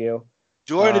don't need you.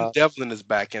 Jordan Devlin is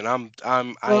back, and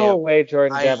Go away,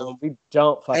 Jordan Devlin. We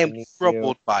don't fucking need you. I am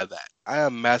troubled by that. I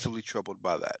am massively troubled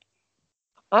by that.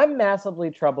 I'm massively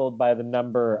troubled by the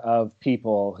number of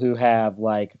people who have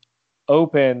like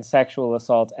open sexual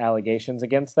assault allegations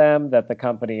against them that the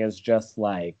company is just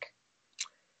like,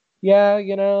 yeah,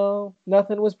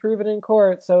 nothing was proven in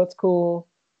court, so it's cool.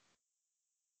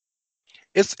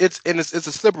 It's a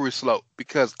slippery slope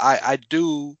because I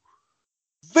do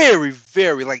very,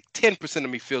 very, like 10%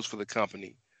 of me feels for the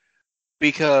company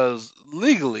because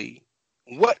legally,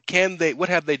 what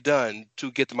have they done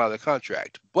to get them out of the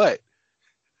contract? But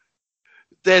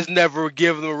there's never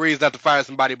given them a reason not to fire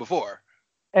somebody before.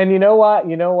 And you know what?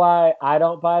 You know why I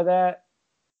don't buy that?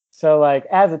 So, like,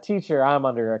 as a teacher, I'm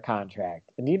under a contract.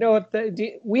 And you know what?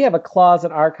 We have a clause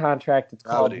in our contract. It's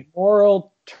called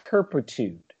moral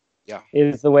turpitude. Yeah.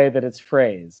 Is the way that it's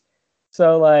phrased.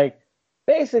 So, like,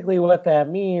 basically what that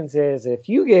means is if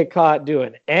you get caught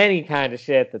doing any kind of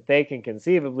shit that they can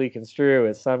conceivably construe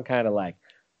as some kind of, like,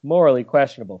 morally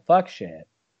questionable fuck shit,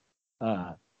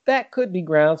 that could be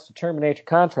grounds to terminate your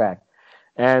contract.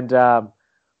 And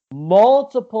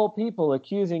multiple people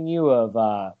accusing you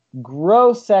of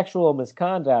gross sexual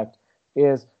misconduct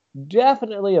is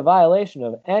definitely a violation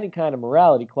of any kind of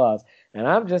morality clause. And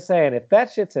I'm just saying, if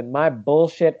that shit's in my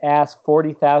bullshit ass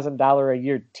 $40,000 a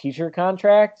year teacher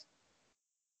contract,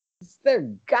 there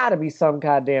gotta be some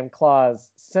goddamn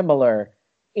clause similar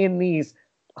in these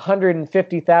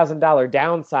 $150,000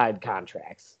 downside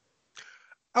contracts.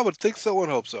 I would think so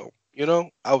and hope so.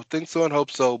 I would think so and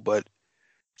hope so, but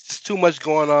it's too much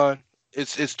going on.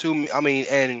 It's too. I mean,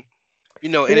 and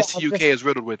NXT UK is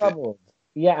riddled with it.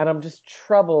 Yeah, and I'm just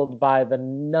troubled by the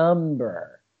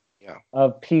number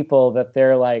of people that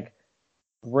they're like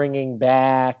bringing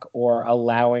back or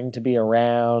allowing to be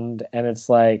around, and it's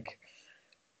like,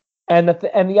 and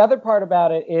the other part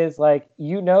about it is like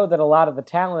that a lot of the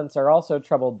talents are also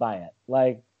troubled by it.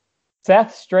 Like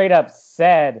Seth straight up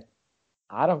said,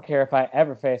 I don't care if I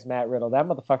ever face Matt Riddle. That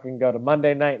motherfucker can go to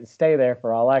Monday Night and stay there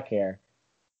for all I care.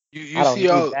 You see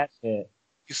that shit.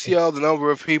 You see all the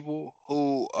number of people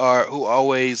who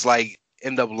always like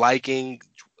end up liking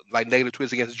like negative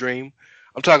tweets against Dream.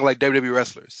 I'm talking like WWE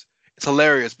wrestlers. It's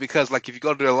hilarious because like if you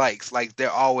go to their likes, like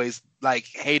they're always like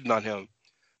hating on him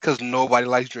because nobody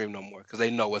likes Dream no more because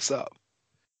they know what's up.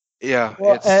 Yeah.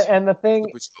 Well, and the thing.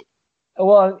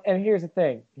 Well, and here's the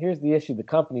thing. Here's the issue the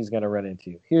company's going to run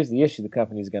into.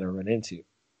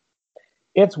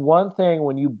 It's one thing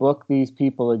when you book these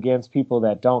people against people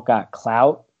that don't got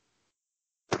clout.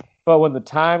 But when the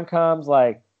time comes,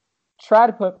 like, try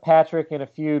to put Patrick in a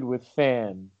feud with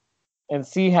Finn and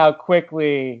see how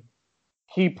quickly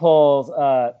he pulls.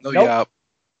 No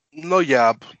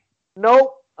yap.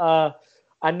 Nope. I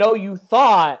know you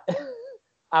thought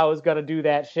I was going to do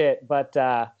that shit, but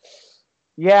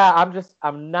yeah,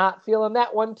 I'm not feeling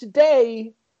that one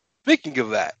today. Speaking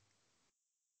of that,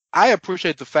 I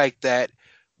appreciate the fact that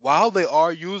while they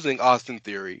are using Austin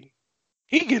Theory,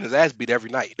 he's getting his ass beat every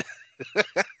night.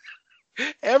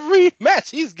 Every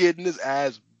match, he's getting his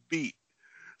ass beat.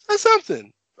 That's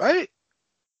something, right?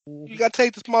 You got to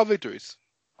take the small victories.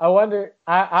 I wonder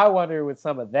with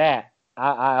some of that.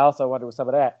 I also wonder with some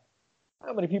of that,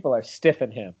 how many people are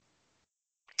stiffing him?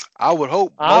 I would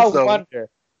hope.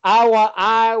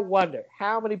 I wonder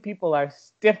how many people are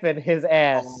stiffing his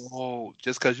ass. Oh,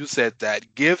 just because you said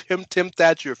that. Give him Tim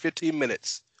Thatcher 15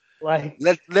 minutes. Like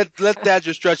let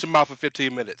Thatcher stretch him out for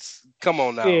 15 minutes. Come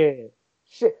on now.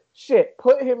 Shit.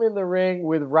 Put him in the ring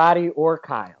with Roddy or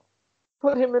Kyle.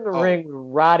 Put him in the ring with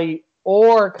Roddy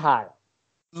or Kyle.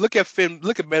 Look at Finn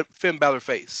Balor's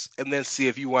face, and then see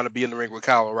if you want to be in the ring with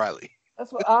Kyle O'Reilly.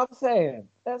 That's what I'm saying.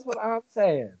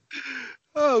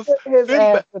 Oh, Put his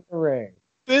ass in the ring.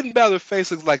 Finn Balor's face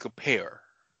looks like a pear.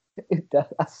 It does.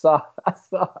 I saw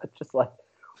it just like,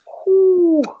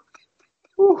 whoo.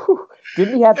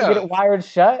 Didn't he have to get it wired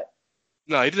shut?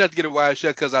 No, he didn't have to get it wired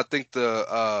shut because I think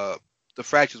the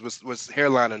fractures was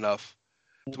hairline enough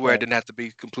to where it didn't have to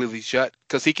be completely shut.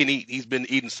 Because he can eat. He's been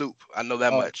eating soup. I know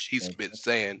that much. He's been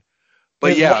saying.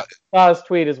 But his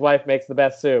tweet, his wife makes the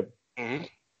best soup. Mm-hmm.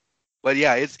 But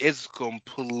yeah, it's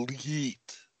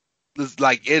complete.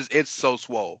 It's so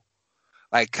swole.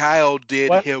 Like Kyle did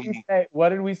What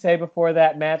did we say before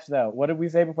that match, though?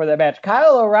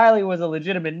 Kyle O'Reilly was a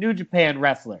legitimate New Japan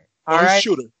wrestler. All right,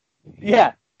 shooter.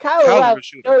 Yeah, Kyle O'Reilly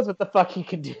knows what the fuck he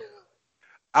can do.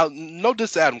 No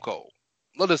diss to Adam Cole.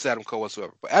 No diss to Adam Cole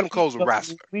whatsoever. But Adam Cole's a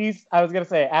wrestler. I was gonna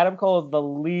say Adam Cole is the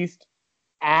least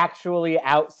actually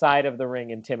outside of the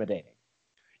ring intimidating.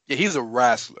 Yeah, he's a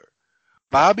wrestler.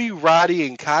 Bobby, Roddy,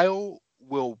 and Kyle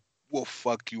will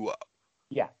fuck you up.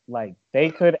 Yeah, like they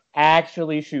could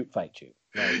actually shoot fight you.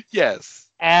 Like, yes.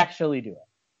 Actually do it.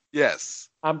 Yes.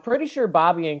 I'm pretty sure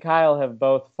Bobby and Kyle have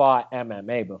both fought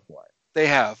MMA before. They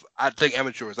have. I think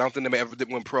amateurs. I don't think they ever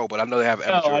went pro, but I know they have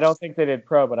amateurs. No, I don't think they did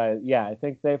pro, but I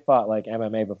think they fought like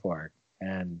MMA before.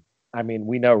 And I mean,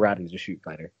 we know Roddy's a shoot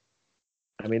fighter.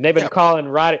 I mean, they've been calling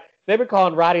Roddy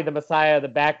the Messiah of the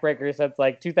Backbreaker since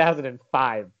like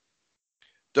 2005.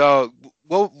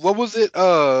 What was it?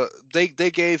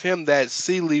 They gave him that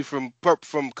Seeley from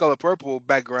Color Purple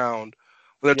background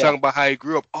when they're talking about how he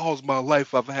grew up. All my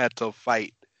life I've had to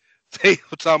fight. They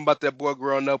were talking about that boy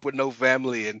growing up with no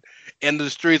family and in the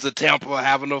streets of Tampa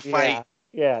having a fight.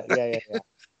 Yeah.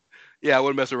 Yeah, I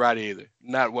wouldn't mess with Roddy either.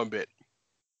 Not one bit.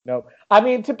 No. I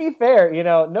mean, to be fair,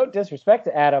 no disrespect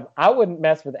to Adam. I wouldn't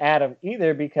mess with Adam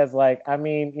either because, like, I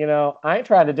mean, I ain't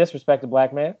trying to disrespect a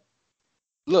black man.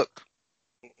 Look.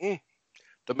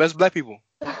 The best black people.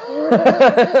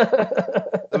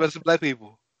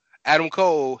 Adam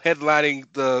Cole headlining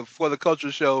the For the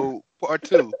Culture Show Part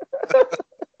 2.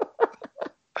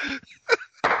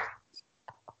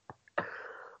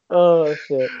 Oh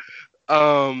shit.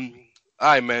 All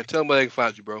right, man. Tell them where they can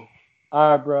find you, bro.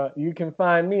 All right, bro. You can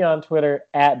find me on Twitter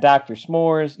at Dr.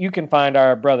 S'mores. You can find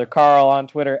our brother Carl on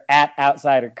Twitter at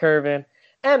Outsider Curvin.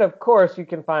 And of course, you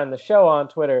can find the show on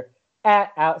Twitter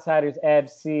at Outsiders Edge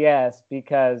CS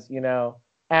because,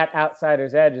 at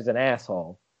Outsiders Edge is an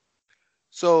asshole.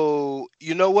 So,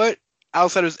 you know what?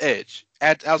 Outsiders Edge.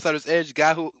 At Outsiders Edge,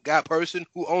 person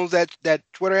who owns that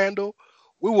Twitter handle,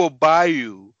 we will buy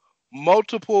you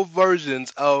multiple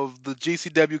versions of the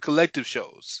GCW collective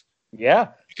shows. Yeah.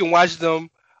 You can watch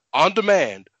them on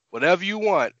demand, whatever you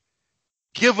want.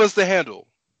 Give us the handle.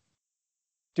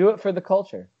 Do it for the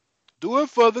culture.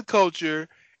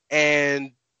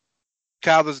 And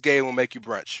Childless Game will make you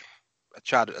brunch. I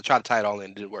tried to tie it all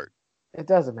in. It didn't work. It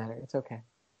doesn't matter. It's okay.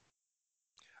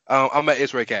 I'm at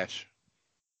It's Ray Cash.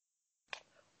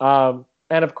 And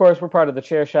of course, we're part of the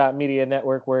Chairshot Media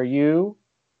Network, where you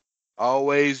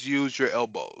always use your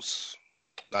elbows.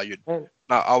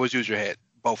 Always use your head.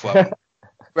 Both of them.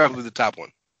 Preferably the top one.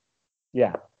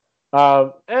 Yeah.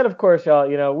 And of course,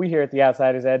 y'all, we here at the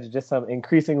Outsiders Edge are just some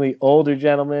increasingly older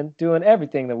gentlemen doing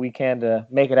everything that we can to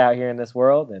make it out here in this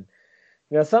world. And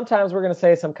sometimes we're going to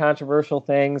say some controversial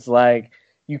things like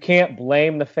you can't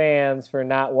blame the fans for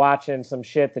not watching some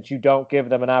shit that you don't give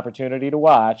them an opportunity to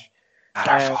watch.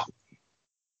 And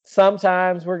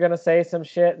sometimes we're going to say some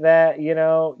shit that,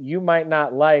 you might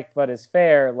not like, but is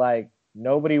fair. Like,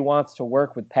 nobody wants to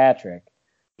work with Patrick.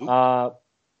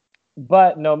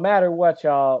 But no matter what,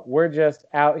 y'all, we're just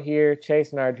out here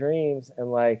chasing our dreams.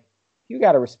 And, like, you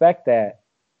got to respect that.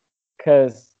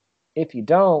 Because if you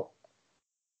don't,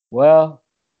 well,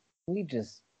 we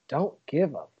just don't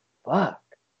give a fuck.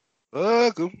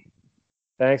 Welcome.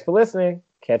 Thanks for listening.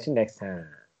 Catch you next time.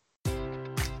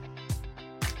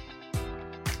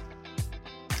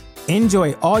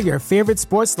 Enjoy all your favorite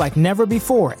sports like never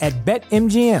before at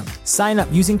BetMGM. Sign up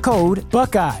using code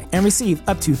Buckeye and receive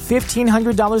up to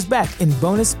 $1,500 back in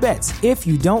bonus bets if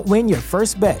you don't win your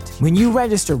first bet. When you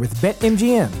register with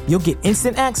BetMGM, you'll get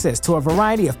instant access to a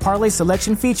variety of parlay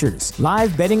selection features,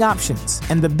 live betting options,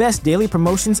 and the best daily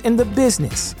promotions in the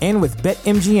business. And with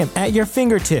BetMGM at your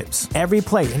fingertips, every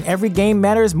play and every game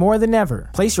matters more than ever.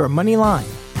 Place your money line,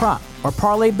 prop, or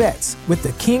parlay bets with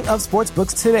the king of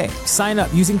sportsbooks today. Sign up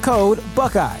using code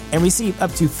Buckeye and receive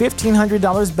up to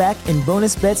 $1,500 back in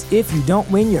bonus bets if you don't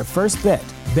win your first bet.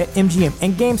 BetMGM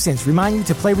and GameSense remind you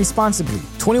to play responsibly.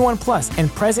 21 plus and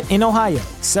present in Ohio,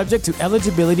 subject to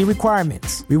eligibility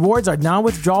requirements. Rewards are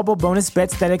non-withdrawable bonus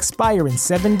bets that expire in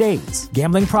 7 days.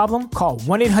 Gambling problem? Call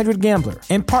 1-800-GAMBLER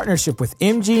in partnership with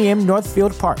MGM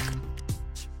Northfield Park.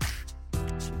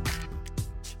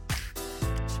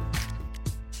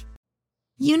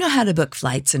 You know how to book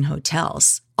flights and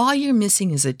hotels. All you're missing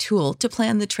is a tool to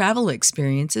plan the travel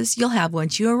experiences you'll have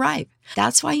once you arrive.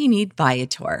 That's why you need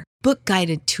Viator. Book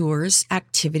guided tours,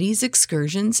 activities,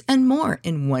 excursions, and more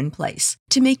in one place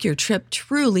to make your trip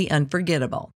truly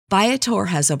unforgettable. Viator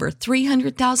has over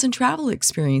 300,000 travel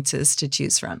experiences to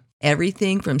choose from.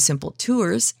 Everything from simple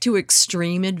tours to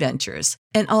extreme adventures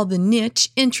and all the niche,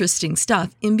 interesting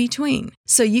stuff in between.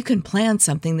 So you can plan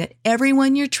something that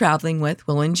everyone you're traveling with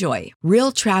will enjoy.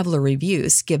 Real traveler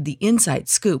reviews give the inside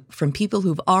scoop from people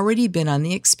who've already been on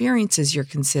the experiences you're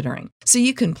considering. So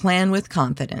you can plan with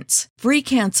confidence. Free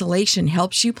cancellation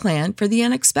helps you plan for the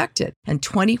unexpected. And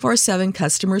 24/7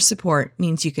 customer support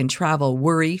means you can travel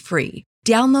worry-free.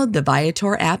 Download the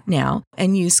Viator app now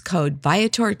and use code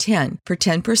Viator10 for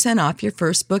 10% off your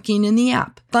first booking in the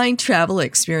app. Find travel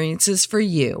experiences for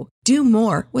you. Do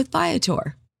more with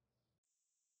Viator.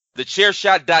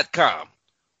 TheChairShot.com.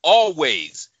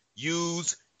 Always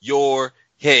use your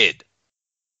head.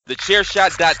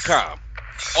 TheChairShot.com.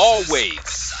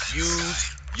 Always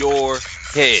use your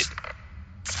head.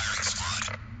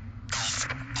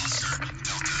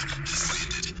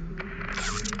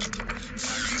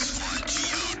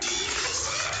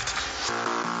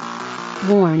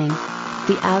 Warning.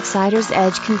 The Outsider's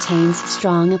Edge contains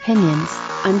strong opinions,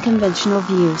 unconventional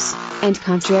views, and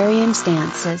contrarian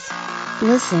stances.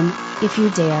 Listen, if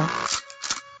you dare.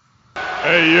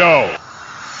 Hey, yo.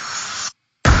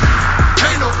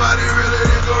 Ain't nobody really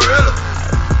than Gorilla.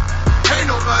 Ain't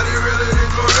nobody really than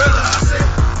Gorilla. I said,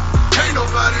 ain't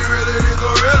nobody really than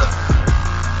Gorilla.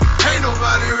 Ain't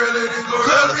nobody really than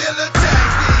Gorilla. Gorilla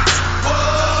tactics. Whoa,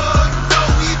 you know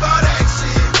we bout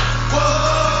action. Whoa,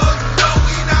 you know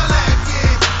we not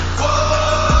lacking.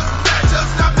 Whoa,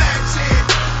 matchups not matching.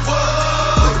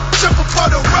 Whoa, triple for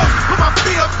the road. Put my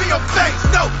feet up in your face.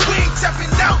 No, we ain't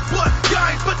tapping out, but y'all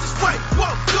ain't put this way.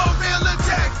 Whoa, Gorilla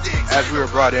tactics. As we were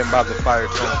brought in by the fire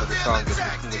tones of the song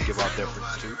that we give out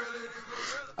deference to,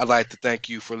 I'd like to thank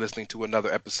you for listening to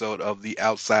another episode of The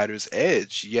Outsider's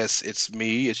Edge. Yes, it's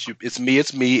me. It's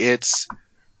me. It's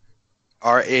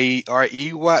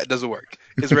R-A-R-E-Y. It doesn't work.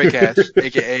 It's Ray Cash,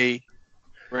 a.k.a.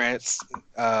 Rance,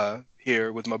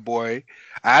 here with my boy.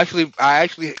 I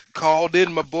actually called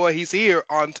in my boy. He's here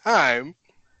on time.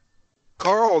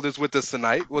 Carl is with us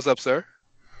tonight. What's up, sir?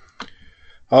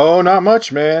 Oh, not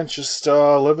much, man. Just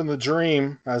living the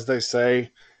dream, as they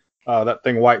say. That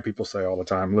thing white people say all the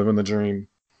time, living the dream.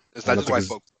 It's not just white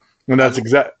folks. And that's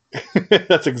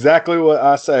that's exactly what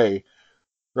I say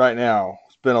right now.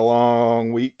 It's been a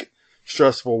long week,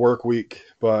 stressful work week,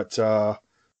 but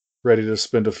ready to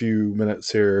spend a few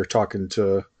minutes here talking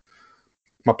to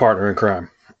my partner in crime.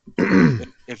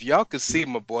 If y'all could see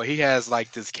my boy, he has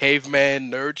like this caveman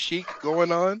nerd chic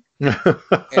going on,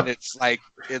 and it's like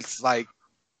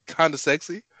kind of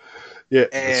sexy. Yeah,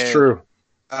 it's true.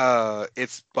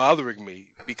 It's bothering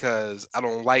me because I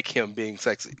don't like him being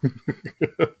sexy.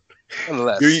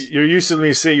 Unless you're used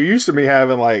to me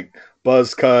having like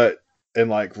buzz cut and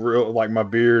like real, like my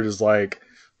beard is like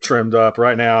trimmed up.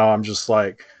 Right now, I'm just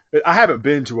like, I haven't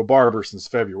been to a barber since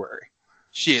February.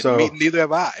 Shit, so, neither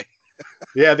have I.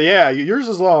 Yeah, yours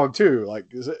is long too. Like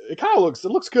it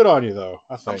looks good on you though.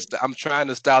 I think I'm trying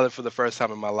to style it for the first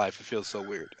time in my life. It feels so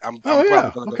weird. I'm probably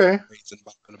gonna go for braids in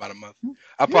about a month.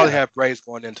 I'll probably have braids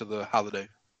going into the holiday.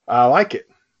 I like it.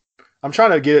 I'm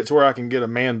trying to get it to where I can get a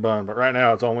man bun, but right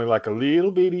now it's only like a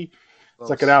little bitty.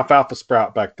 It's like an alfalfa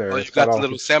sprout back there. Oh, you got the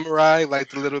little samurai, like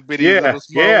the little bitty.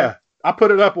 Yeah. I put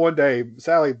it up one day.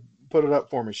 Sally put it up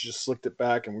for me. She just slicked it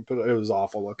back, and it was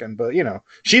awful looking, but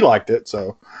she liked it,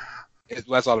 so.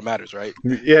 That's all that matters, right?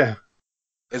 Yeah.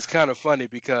 It's kind of funny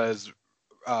because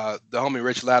the homie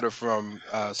Rich Latter from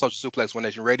Social Suplex One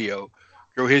Nation Radio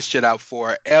grew his shit out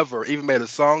forever. Even made a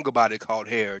song about it called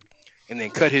Hair, and then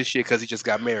cut his shit because he just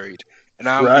got married. And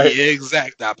I'm the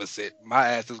exact opposite. My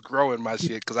ass is growing my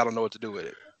shit because I don't know what to do with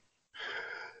it.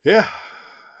 Yeah.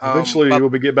 Eventually, we'll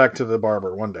get back to the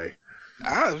barber one day.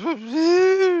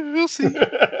 We'll see.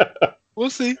 We'll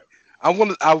see.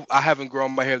 I haven't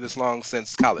grown my hair this long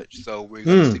since college, so we're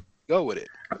going to go with it.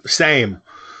 Same.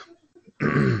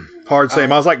 Hard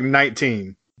same. I was like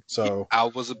 19, so I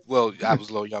was a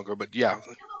little younger, but yeah.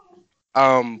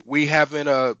 We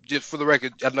haven't just for the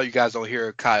record, I know you guys don't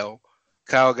hear Kyle.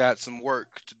 Kyle got some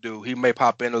work to do. He may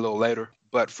pop in a little later,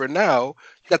 but for now,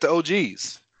 you got the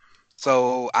OGs.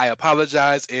 So I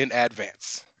apologize in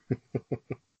advance.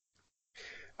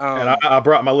 And I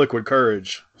brought my liquid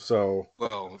courage, so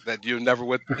well, that you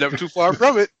never too far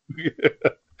from it.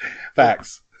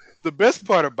 Facts. The best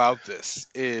part about this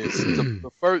is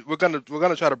the first. We're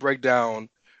gonna try to break down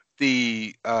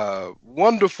the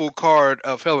wonderful card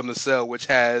of Hell in a Cell, which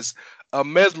has a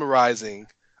mesmerizing,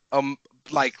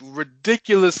 like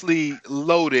ridiculously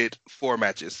loaded 4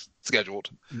 matches scheduled.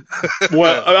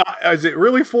 Well, is it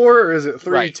really 4 or is it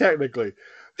 3 Right. technically?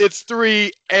 It's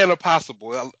 3 and a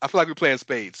possible. I feel like we're playing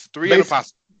spades. 3 and a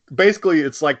possible. Basically,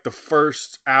 it's like the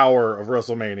first hour of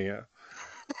WrestleMania.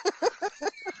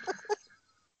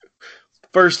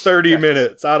 First 30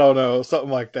 minutes. I don't know.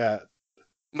 Something like that.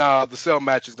 No, the cell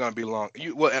match is going to be long.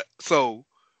 So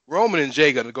Roman and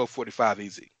Jay going to go 45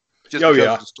 easy. Just because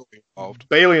of the story involved.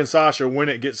 Bailey and Sasha, when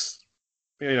it gets,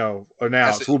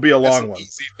 announced, will be a that's long an one.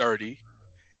 Easy 30.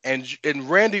 And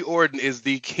Randy Orton is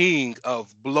the king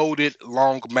of bloated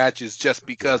long matches just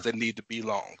because they need to be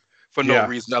long for no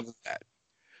reason other than that.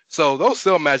 So those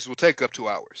cell matches will take up 2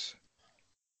 hours.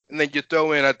 And then you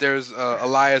throw in that there's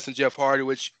Elias and Jeff Hardy,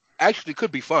 which actually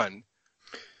could be fun.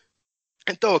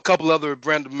 And throw a couple other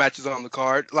random matches on the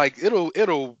card. Like it'll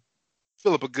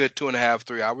fill up a good 2.5,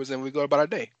 3 hours, and we go about our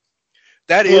day.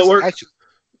 That is actually.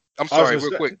 I'm sorry,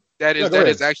 real quick. That is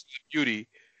actually the beauty,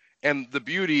 and the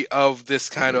beauty of this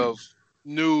kind of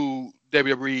new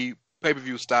WWE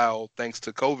pay-per-view style, thanks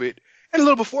to COVID, and a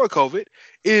little before COVID,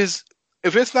 is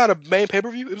if it's not a main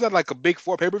pay-per-view, if it's not like a big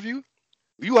 4 pay-per-view,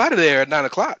 you out of there at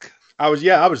 9:00. I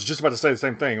was just about to say the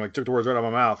same thing. Like took the words right out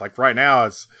of my mouth. Like right now,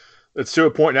 it's to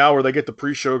a point now where they get the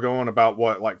pre-show going about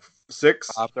what, like 6?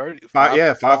 5:30.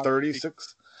 5:30,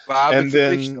 6. 5, and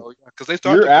then because they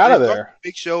start out of there.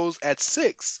 Big shows at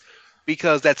 6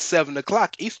 because that's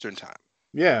 7:00 Eastern time.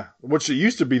 Yeah, which it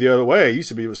used to be the other way.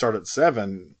 It would start at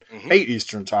 7, 8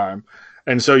 Eastern time,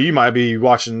 and so you might be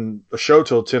watching a show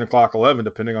till 10:00, 11,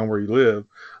 depending on where you live.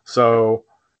 So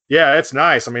yeah, it's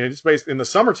nice. I mean, it's based in the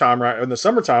summertime, right? In the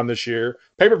summertime this year,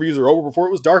 pay-per-views are over before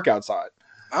it was dark outside.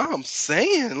 I'm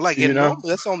saying, like,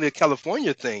 that's only a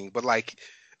California thing, but like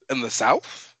in the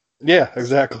South. Yeah,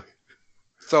 exactly.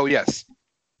 So yes,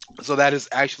 so that is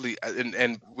actually,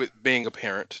 and with being a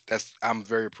parent, I'm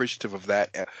very appreciative of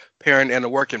that. A parent and a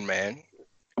working man.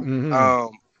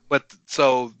 Mm-hmm. But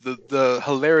so the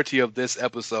hilarity of this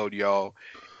episode, y'all,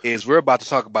 is we're about to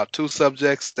talk about 2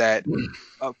 subjects that,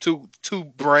 two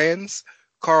brands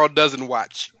Carl doesn't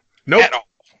watch. Nope. At all.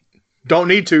 Don't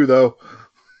need to though.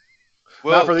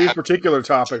 Well, not for these particular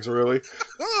topics, really.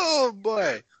 Oh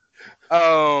boy.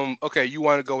 Okay, you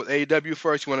want to go with AEW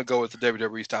first? You want to go with the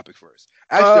WWE's topic first?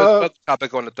 Actually, there's another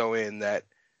topic I want to throw in that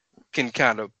can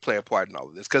kind of play a part in all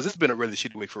of this because it's been a really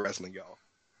shitty week for wrestling, y'all.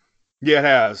 Yeah, it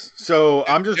has. So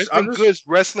There's been good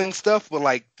wrestling stuff, but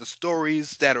like the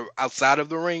stories that are outside of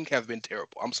the ring have been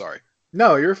terrible. I'm sorry.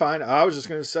 No, you're fine. I was just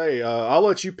gonna say, I'll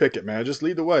let you pick it, man. Just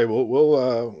lead the way.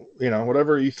 We'll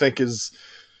whatever you think is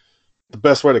the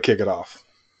best way to kick it off.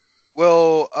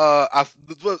 Well,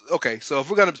 okay. So if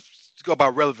we're gonna go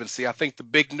about relevancy, I think the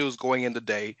big news going in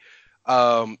today,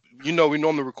 we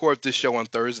normally record this show on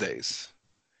Thursdays,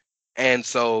 and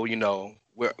so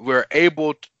we're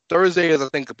able. Thursday is, I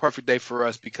think, a perfect day for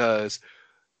us because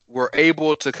we're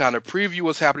able to kind of preview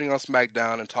what's happening on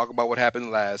SmackDown and talk about what happened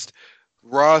last.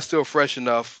 Raw is still fresh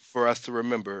enough for us to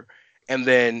remember, and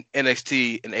then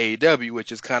NXT and AEW,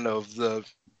 which is kind of the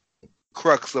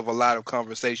crux of a lot of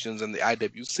conversations in the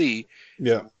IWC.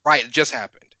 Yeah, right. It just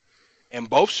happened. And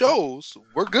both shows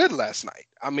were good last night.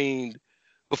 I mean,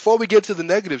 before we get to the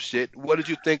negative shit, what did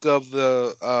you think of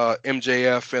the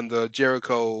MJF and the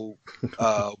Jericho?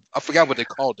 I forgot what they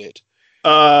called it.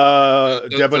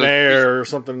 Debonair or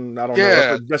something. I don't know.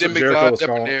 Yeah, That's what Jericho was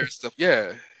Debonair stuff.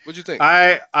 Yeah. What'd you think?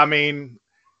 I mean,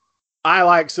 I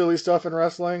like silly stuff in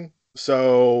wrestling,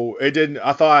 so it didn't.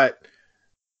 I thought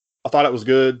it was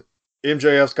good.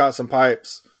 MJF's got some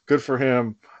pipes. Good for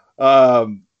him.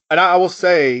 And I will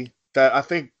say that I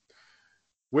think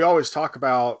we always talk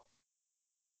about,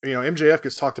 MJF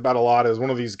gets talked about a lot as one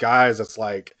of these guys that's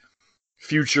like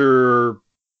future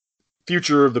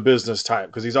of the business type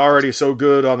because he's already so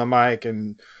good on the mic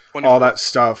and all that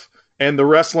stuff. And the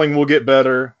wrestling will get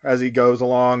better as he goes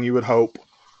along. You would hope.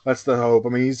 That's the hope. I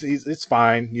mean, it's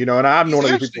fine, And I'm one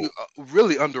of these people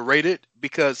really underrated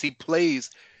because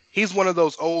he's one of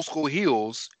those old school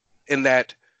heels in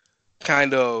that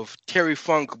kind of Terry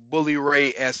Funk, Bully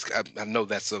Ray-esque. I know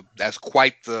that's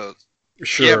quite the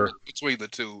sure between the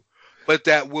two. but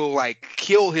that will like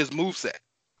kill his moveset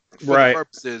for Right. the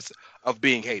purposes of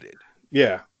being hated.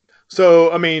 Yeah.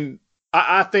 So I mean,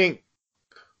 I think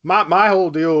my whole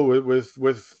deal with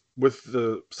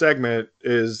the segment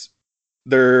is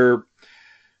they're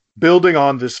building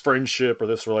on this friendship or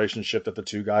this relationship that the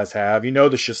two guys have. You know,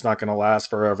 the shit's not going to last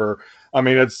forever. I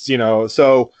mean, it's, you know,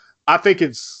 so I think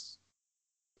it's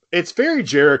very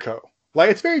Jericho. Like,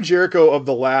 it's very Jericho of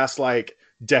the last, like,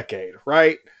 decade,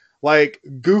 right? Like,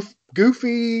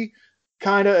 goofy,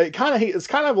 it's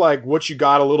kind of like what you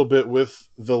got a little bit with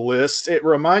the list. It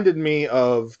reminded me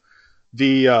of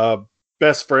the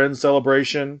best friend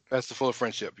celebration. Festival of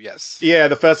Friendship, yes. Yeah,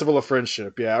 the Festival of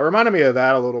Friendship. Yeah, it reminded me of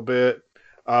that a little bit.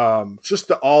 Just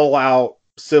the all-out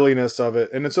silliness of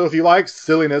it. And so if you like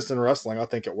silliness in wrestling, I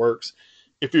think it works.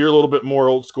 If you're a little bit more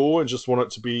old school and just want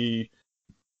it to be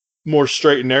more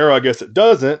straight and narrow, I guess it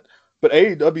doesn't. But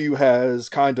AEW has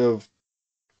kind of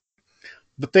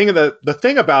the thing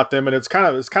about them, and it's kind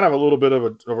of a little bit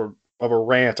of a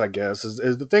rant, I guess,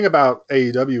 is the thing about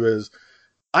AEW is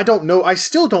I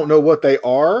still don't know what they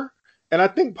are, and I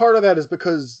think part of that is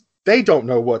because they don't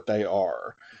know what they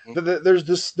are. Mm-hmm. There's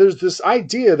this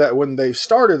idea that when they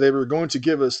started, they were going to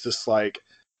give us this, like,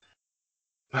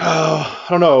 I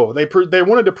don't know, they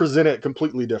wanted to present it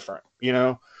completely different, you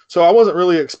know? So I wasn't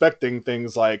really expecting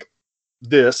things like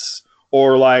this,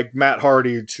 or like Matt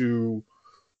Hardy to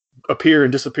appear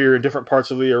and disappear in different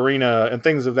parts of the arena and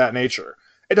things of that nature.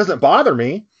 It doesn't bother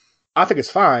me. I think it's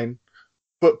fine,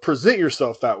 but present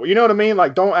yourself that way. You know what I mean?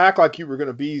 Like, don't act like you were going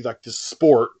to be like this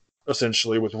sport,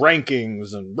 essentially, with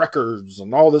rankings and records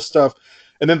and all this stuff,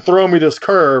 and then throw me this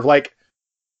curve. Like,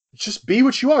 just be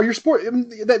what you are. Your sport. I mean,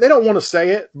 they don't want to say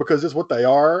it because it's what they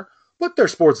are, but they're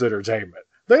sports entertainment.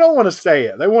 They don't want to say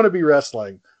it. They want to be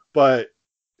wrestling, and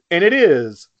it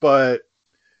is. But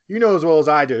you know as well as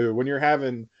I do, when you're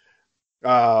having,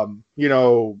 you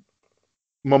know,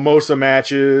 mimosa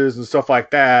matches and stuff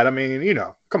like that. I mean, you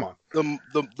know, come on.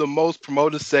 The most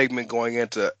promoted segment going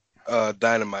into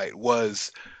Dynamite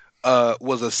was a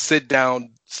sit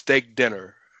down steak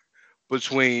dinner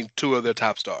between two of their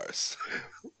top stars.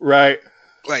 Right.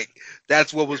 Like,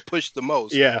 that's what was pushed the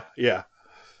most. Yeah, yeah.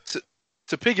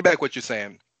 To piggyback what you're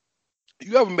saying,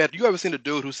 you ever seen a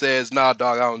dude who says, "Nah,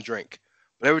 dog, I don't drink,"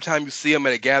 but every time you see him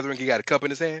at a gathering, he got a cup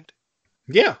in his hand?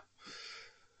 Yeah.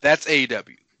 That's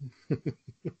AEW.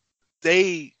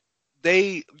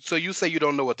 So you say you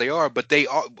don't know what they are, but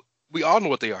we all know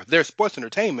what they are. They're sports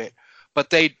entertainment, but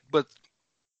they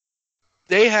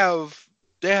have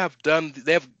gotten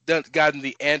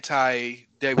the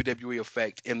anti-WWE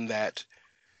effect in that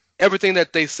everything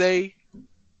that they say,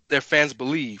 their fans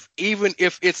believe, even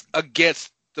if it's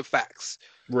against the facts.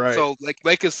 Right. So like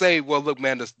they could say, well, look,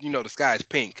 man, the sky is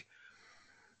pink.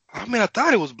 I mean, I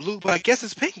thought it was blue, but I guess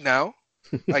it's pink now.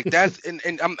 Like, that's and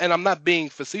I'm not being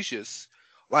facetious,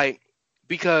 like,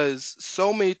 because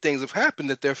so many things have happened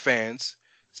that their fans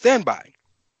stand by.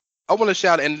 I want to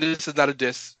shout, and this is not a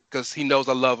diss, because he knows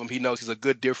I love him. He knows he's a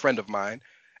good, dear friend of mine,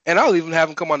 and I'll even have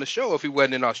him come on the show if he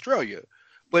wasn't in Australia.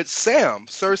 But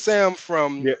Sir Sam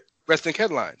from Wrestling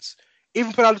Headlines,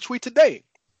 even put out a tweet today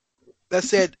that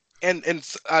said, and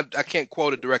I can't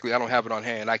quote it directly. I don't have it on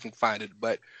hand. I can find it,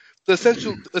 but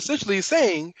essentially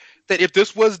saying that if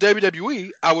this was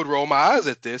WWE, I would roll my eyes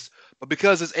at this, but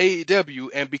because it's AEW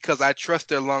and because I trust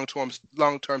their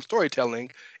long-term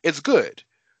storytelling, it's good.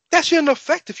 That shouldn't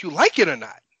affect if you like it or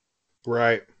not.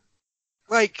 Right.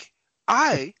 Like,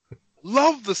 I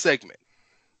love the segment.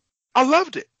 I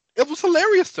loved it. It was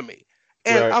hilarious to me.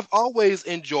 And I've always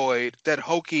enjoyed that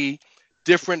hokey,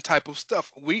 different type of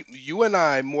stuff. You and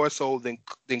I, more so than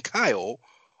Kyle,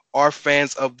 are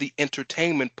fans of the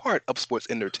entertainment part of sports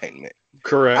entertainment.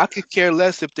 Correct. I could care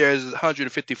less if there's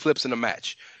 150 flips in a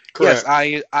match. Correct.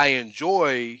 Yes, I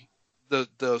enjoy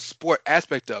the sport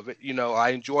aspect of it. You know, I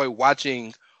enjoy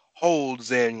watching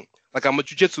holds, and like, I'm a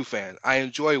jiu-jitsu fan. I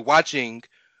enjoy watching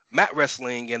mat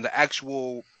wrestling and the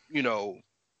actual, you know,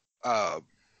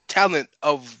 talent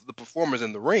of the performers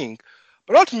in the ring.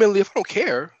 But ultimately, if I don't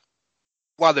care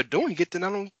while they're doing it,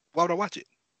 then why would I watch it?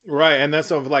 Right, and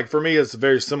that's like, for me, it's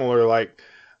very similar. Like,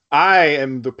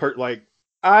 I'm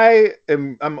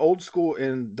old school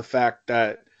in the fact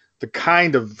that the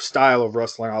kind of style of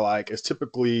wrestling I like is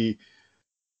typically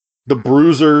the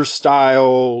bruiser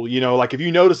style. You know, like, if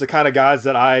you notice, the kind of guys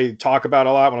that I talk about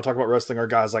a lot when I talk about wrestling are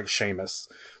guys like Sheamus.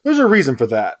 There's a reason for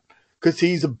that, because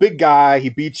he's a big guy, he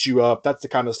beats you up. That's the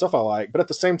kind of stuff I like. But at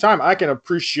the same time, I can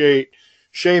appreciate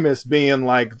Sheamus being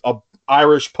like a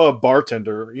Irish pub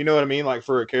bartender, you know what I mean? Like,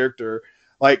 for a character.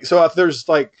 Like, so if there's,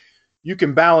 like, you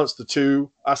can balance the two,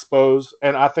 I suppose.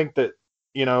 And I think that,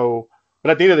 you know,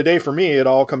 But at the end of the day, for me, it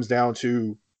all comes down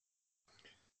to,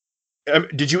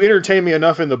 did you entertain me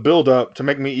enough in the build-up to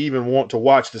make me even want to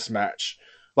watch this match?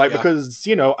 Like, because,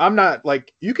 I'm not,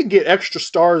 like, you can get extra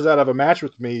stars out of a match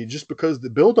with me just because the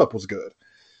build-up was good.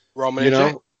 Roman and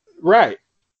Jay. Right.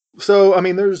 So, I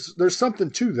mean, there's something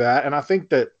to that, and I think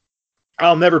that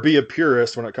I'll never be a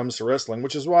purist when it comes to wrestling,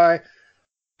 which is why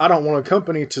I don't want a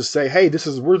company to say, "Hey,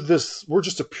 we're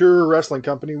just a pure wrestling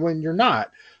company," when you're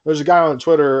not. There's a guy on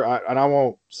Twitter, and I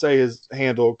won't say his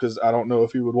handle because I don't know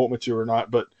if he would want me to or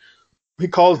not, but he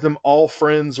calls them All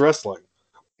Friends Wrestling.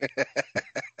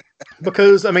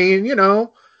 Because, I mean,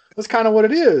 that's kind of what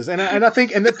it is. And I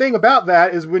think, and the thing about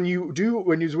that is when you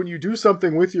do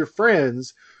something with your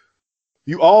friends,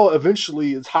 you all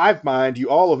eventually, it's hive mind, you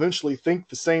all eventually think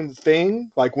the same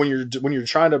thing. Like when you're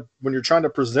trying to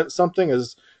present something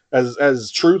as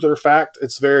truth or fact,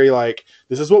 it's very like,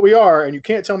 this is what we are, and you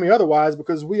can't tell me otherwise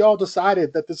because we all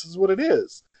decided that this is what it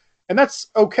is. And that's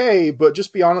okay, but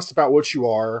just be honest about what you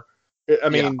are. I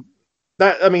mean,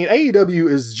 AEW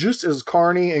is just as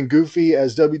carny and goofy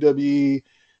as WWE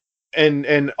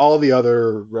and all the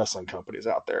other wrestling companies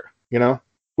out there,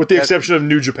 with the exception of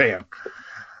New Japan.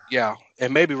 Yeah,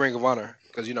 and maybe Ring of Honor,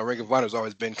 because Ring of Honor has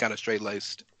always been kind of straight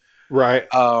laced. Right.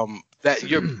 That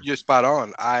you're spot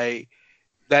on. I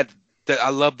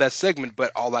love that segment,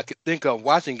 but all I could think of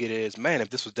watching it is, man, if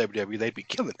this was WWE, they'd be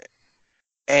killing it.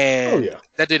 And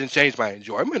that didn't change my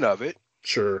enjoyment of it.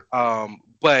 Sure.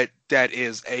 But that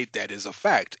is a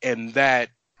fact, and that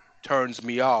turns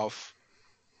me off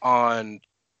on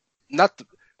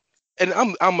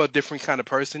and I'm a different kind of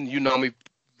person. You know me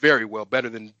very well, better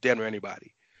than Dan or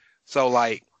anybody. So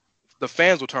like the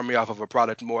fans will turn me off of a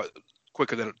product more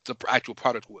quicker than the actual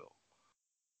product will.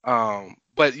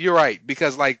 But you're right,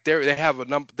 because like they have a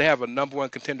number one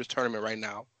contenders tournament right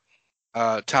now,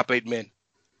 top 8 men,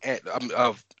 and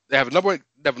they have a number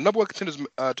one contenders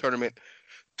tournament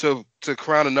to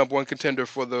crown a number one contender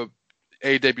for the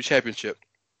AEW championship,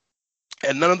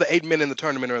 and none of the 8 men in the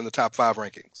tournament are in the top 5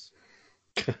 rankings.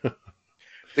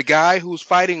 The guy who's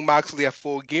fighting Moxley at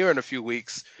Full Gear in a few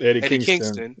weeks, Eddie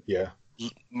Kingston. Yeah.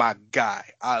 My guy.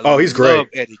 He's great.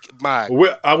 Eddie.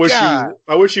 I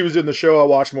wish he was in the show. I'll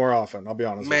watch more often. I'll be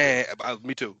honest. Man,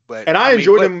 me too. But I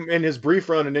enjoyed him in his brief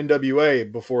run in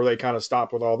NWA before they kind of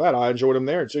stopped with all that. I enjoyed him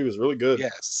there too. He was really good.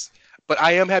 Yes, but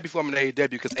I am happy for him in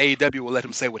AEW because AEW will let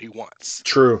him say what he wants.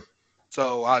 True.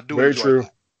 So I do very enjoy true.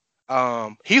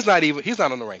 That. He's not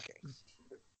on the rankings.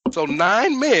 So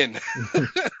 9 men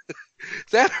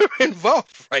that are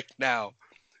involved right now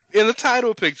in the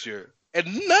title picture, and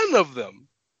none of them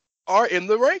are in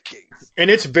the rankings. And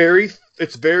it's very,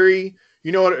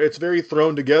 you know what? It's very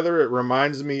thrown together. It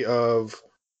reminds me of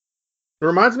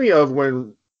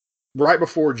when right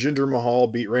before Jinder Mahal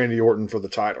beat Randy Orton for the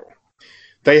title,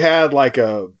 they had like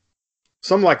it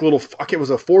was a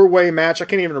 4-way match. I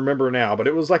can't even remember now, but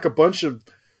it was like a bunch of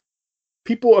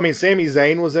people. I mean, Sami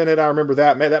Zayn was in it. I remember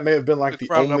that. That may have been like the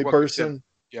only person.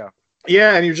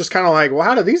 Yeah, and you're just kind of like, well,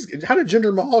 how did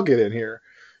Jinder Mahal get in here?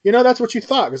 That's what you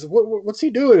thought. Because what's he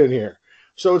doing in here?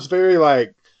 So it's very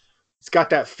like, it's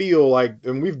got that feel like,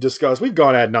 and we've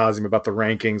gone ad nauseum about the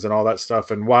rankings and all that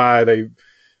stuff and why they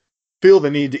feel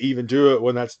the need to even do it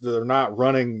when they're not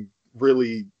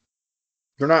really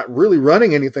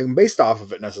running anything based off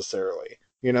of it necessarily.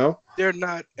 They're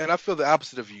not, and I feel the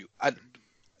opposite of you.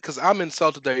 Because I'm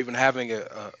insulted they're even having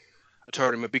a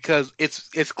tournament, because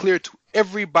it's clear to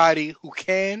everybody who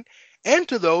can and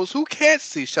to those who can't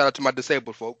see. Shout out to my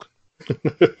disabled folk.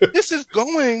 This is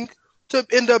going to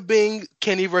end up being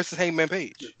Kenny versus Hangman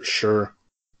Page. Sure.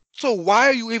 So why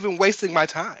are you even wasting my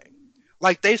time?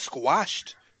 Like, they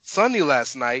squashed Sunny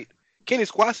last night. Kenny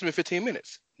squashed him in 15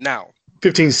 minutes. Now.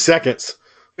 15 seconds.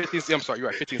 I'm sorry, you're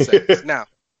right. 15 seconds. Now,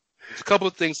 there's a couple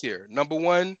of things here. Number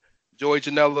one, Joey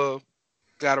Janela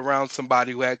got around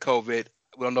somebody who had COVID.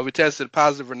 We don't know if he tested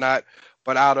positive or not,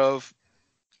 but out of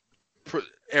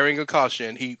airing a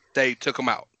caution, they took him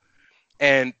out.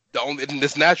 And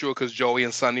it's natural because Joey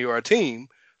and Sonny are a team.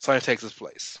 Sonny takes his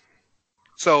place.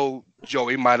 So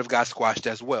Joey might have got squashed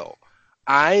as well.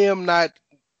 I'm not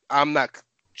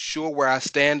sure where I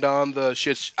stand on the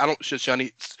shit.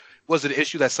 Sonny. Was it an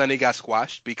issue that Sonny got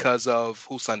squashed because of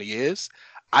who Sonny is?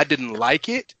 I didn't like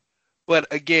it, but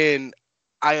again,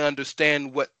 I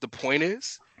understand what the point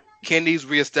is. Kenny's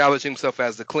reestablishing himself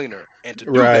as the cleaner, and to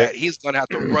do that, he's gonna have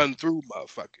to run through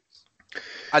motherfuckers.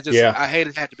 I hate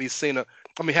it had to be Cena.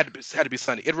 I mean, had to be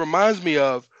Sonny. It reminds me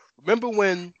of, remember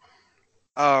when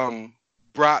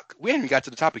Brock? We haven't even got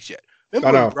to the topics yet.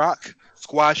 Remember when Brock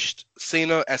squashed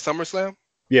Cena at SummerSlam?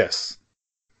 Yes.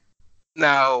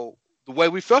 Now, the way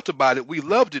we felt about it, we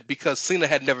loved it because Cena we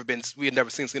had never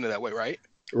seen Cena that way, right?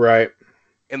 Right.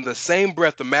 In the same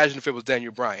breath, imagine if it was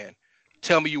Daniel Bryan.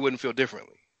 Tell me you wouldn't feel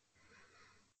differently.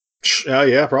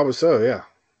 Yeah, probably so. Yeah.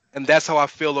 And that's how I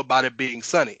feel about it being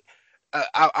Sunny.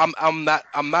 I'm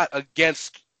not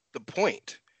against the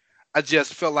point. I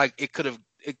just felt like it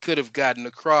could have gotten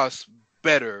across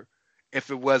better if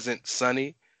it wasn't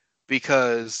Sunny,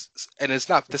 because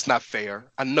that's not fair.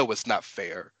 I know it's not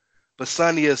fair, but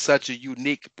Sunny is such a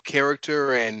unique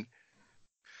character and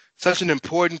such an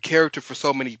important character for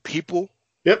so many people.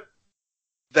 Yep.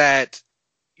 That,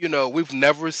 we've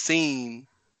never seen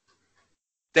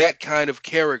that kind of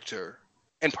character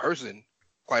in person,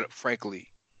 quite frankly,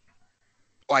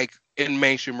 like in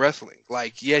mainstream wrestling.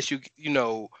 Like, yes,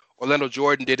 Orlando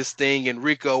Jordan did his thing, and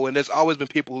Rico, and there's always been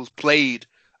people who's played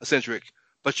eccentric,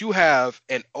 but you have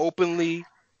an openly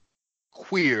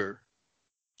queer,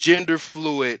 gender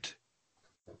fluid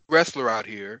wrestler out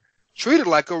here treated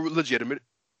like a legitimate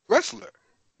wrestler.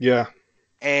 Yeah.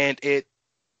 And I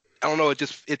don't know,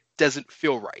 it doesn't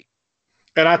feel right.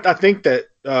 And I think that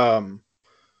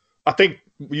I think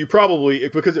you probably,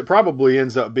 because it probably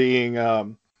ends up being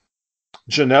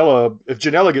Janela. If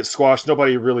Janela gets squashed,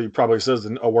 nobody really probably says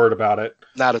a word about it.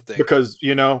 Not a thing. Because,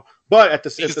 but at the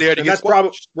He's there to get that's squashed.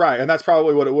 probably right, and that's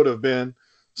probably what it would have been.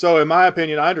 So in my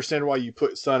opinion, I understand why you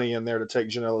put Sonny in there to take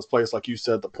Janela's place, like you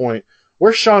said. The point.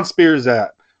 Where's Sean Spears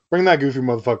at? Bring that goofy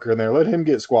motherfucker in there. Let him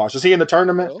get squashed. Is he in the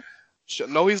tournament?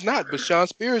 No, he's not. But Sean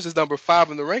Spears is number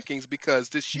 5 in the rankings because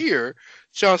this year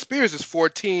Sean Spears is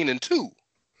 14-2.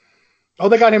 Oh,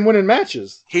 they got him winning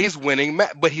matches. He's winning,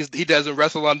 but he doesn't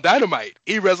wrestle on Dynamite.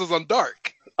 He wrestles on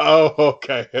Dark. Oh,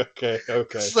 okay.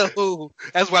 So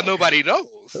that's why nobody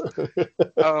knows.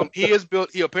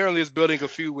 He apparently is building a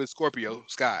feud with Scorpio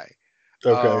Sky.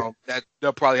 Okay. That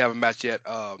they'll probably have a match at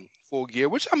Full Gear,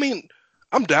 which I mean,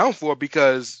 I'm down for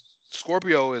because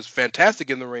Scorpio is fantastic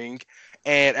in the ring,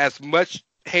 and as much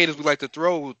hate as we like to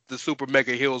throw the Super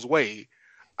Mega Heels way,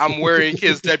 I'm wearing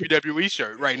his WWE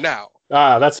shirt right now.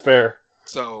 Ah, that's fair.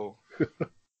 So,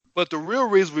 but the real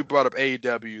reason we brought up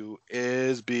AEW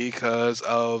is because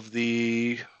of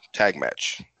the tag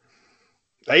match.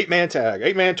 8-man tag,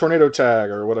 8-man tornado tag,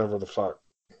 or whatever the fuck.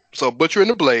 So Butcher and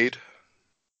the Blade,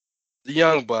 the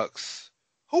Young Bucks.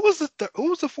 Who was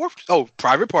the fourth? Oh,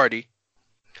 Private Party,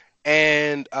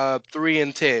 and 3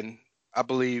 and 10, I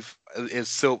believe, is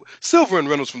Silver and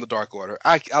Reynolds from the Dark Order.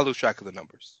 I lose track of the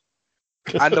numbers.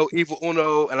 I know Evil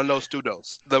Uno and I know Stu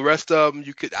Dos. The rest of them,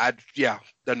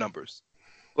 they're numbers.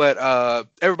 But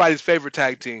everybody's favorite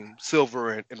tag team,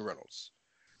 Silver and Reynolds.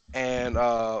 And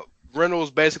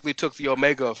Reynolds basically took the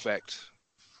Omega effect,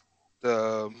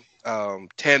 the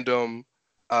tandem,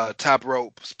 top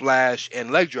rope, splash, and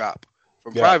leg drop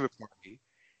from Private Party.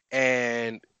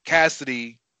 And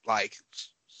Cassidy,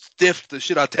 stiffed the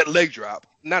shit out that leg drop.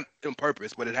 Not on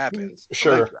purpose, but it happens.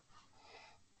 Sure.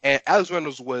 And Alex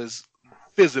Reynolds was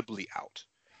visibly out.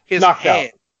 Knocked out.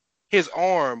 His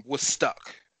arm was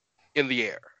stuck in the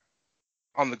air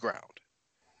on the ground.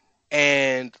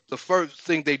 And the first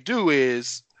thing they do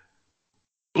is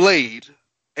Blade,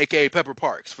 aka Pepper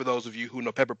Parks, for those of you who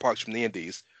know Pepper Parks from the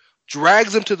Indies,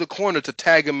 drags him to the corner to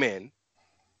tag him in.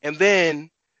 And then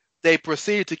they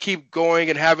proceed to keep going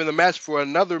and having the match for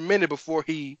another minute before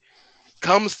he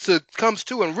comes to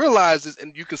and realizes,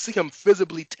 and you can see him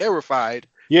visibly terrified.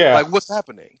 Yeah. Like, what's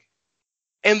happening?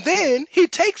 And then he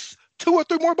takes 2 or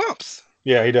 3 more bumps.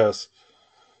 Yeah, he does.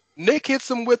 Nick hits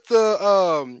him with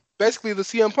the basically the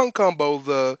CM Punk combo,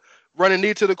 the running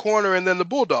knee to the corner and then the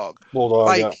bulldog.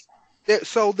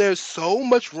 So there's so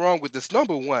much wrong with this.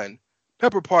 Number one,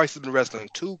 Pepper Parks has been wrestling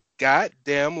too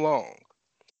goddamn long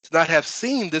to not have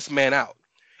seen this man out.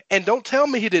 And don't tell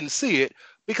me he didn't see it,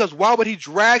 because why would he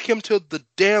drag him to the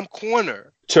damn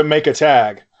corner? To make a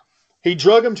tag. He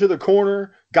drug him to the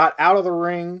corner, got out of the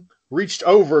ring, reached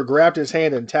over, grabbed his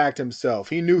hand, and tagged himself.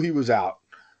 He knew he was out.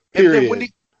 Period.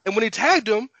 And when he tagged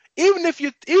him, even if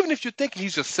you're thinking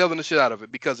he's just selling the shit out of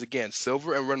it, because again,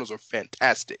 Silver and Reynolds are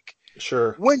fantastic.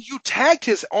 Sure. When you tagged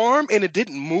his arm and it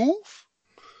didn't move.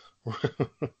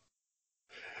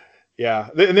 Yeah.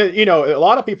 And then, a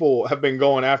lot of people have been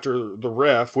going after the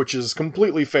ref, which is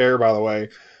completely fair, by the way.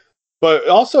 But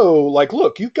also,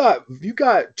 look, you've got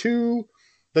 2,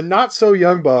 the not so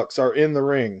young Bucks are in the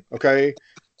ring. Okay.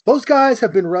 Those guys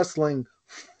have been wrestling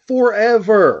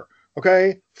forever.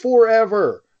 Okay.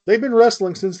 Forever. They've been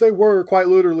wrestling since they were quite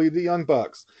literally the Young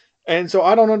Bucks. And so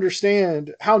I don't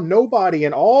understand how nobody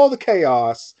in all the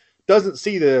chaos doesn't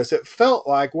see this. It felt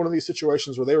like one of these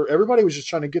situations where everybody was just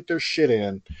trying to get their shit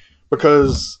in,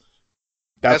 because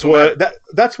That's what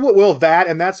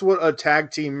a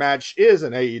tag team match is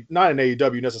in not an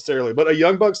AEW necessarily, but a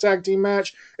Young Bucks tag team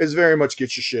match is very much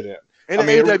get your shit in. And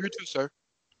AEW too, sir.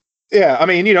 Yeah, I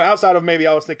mean, outside of maybe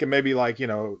I was thinking maybe like,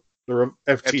 the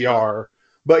FTR.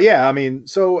 But yeah, I mean,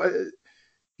 so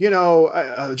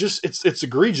just it's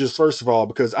egregious first of all,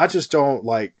 because I just don't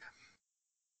like,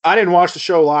 I didn't watch the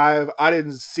show live. I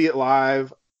didn't see it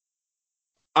live.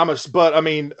 But I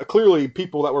mean, clearly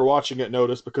people that were watching it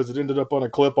noticed, because it ended up on a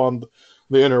clip on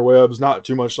the interwebs not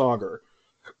too much longer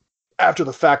after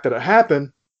the fact that it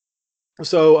happened.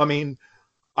 So, I mean,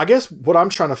 I guess what I'm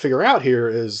trying to figure out here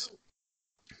is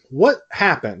what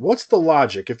happened? What's the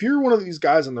logic? If you're one of these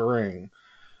guys in the ring,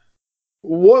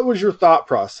 what was your thought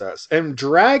process? And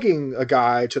dragging a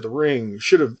guy to the ring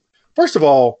should have, first of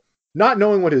all, not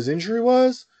knowing what his injury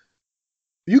was,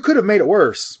 you could have made it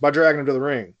worse by dragging him to the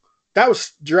ring. That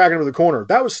was dragging him to the corner.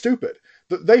 That was stupid.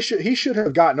 He should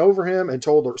have gotten over him and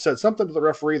said something to the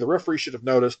referee. The referee should have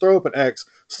noticed, throw up an X,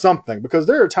 something. Because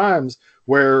there are times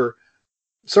where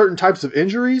certain types of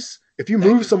injuries, if you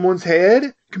move someone's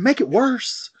head, can make it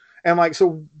worse. And like,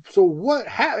 so what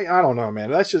happened? I don't know,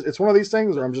 man. It's one of these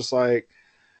things where I'm just like,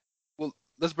 well,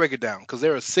 let's break it down, because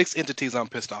there are 6 entities I'm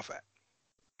pissed off at.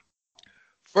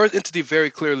 First entity very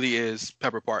clearly is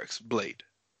Pepper Parks, Blade.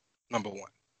 Number 1.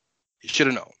 You should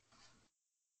have known.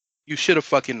 You should have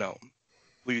fucking known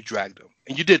when you dragged him.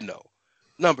 And you did know.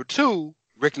 Number 2,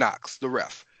 Rick Knox, the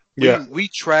ref. We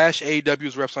trash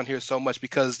AEW's refs on here so much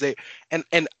because they, and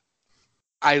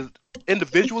I,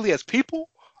 individually as people,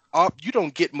 you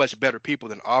don't get much better people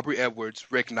than Aubrey Edwards,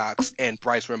 Rick Knox, and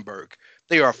Bryce Remberg.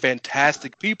 They are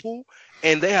fantastic people,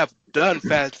 and they have done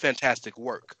fantastic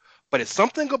work. But it's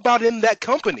something about in that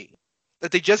company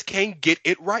that they just can't get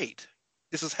it right.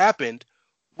 This has happened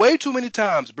way too many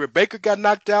times. Britt Baker got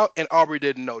knocked out, and Aubrey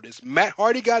didn't notice. Matt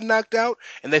Hardy got knocked out,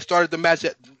 and they started the match.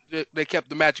 They kept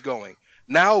the match going.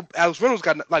 Now Alex Reynolds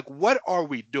got, like, what are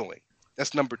we doing?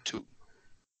 That's number 2.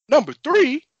 Number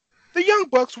 3, the Young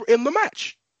Bucks were in the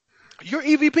match. You're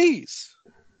EVPs.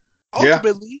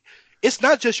 Ultimately, It's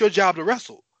not just your job to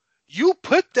wrestle. You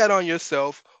put that on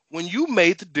yourself when you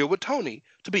made the deal with Tony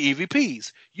to be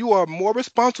EVPs. You are more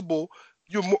responsible.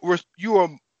 You are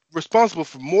responsible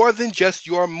for more than just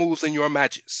your moves and your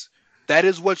matches. That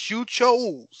is what you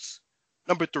chose.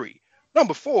 Number 3.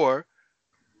 Number 4,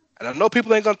 and I know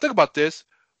people ain't gonna think about this,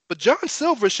 but John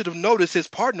Silver should have noticed his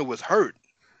partner was hurt.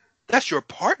 That's your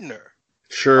partner.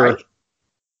 Sure. Right?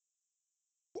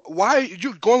 Why are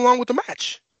you going along with the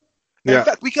match? Yeah. In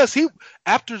fact, because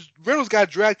after Reynolds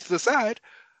got dragged to the side,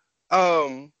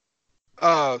 Silver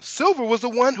was the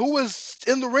one who was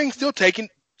in the ring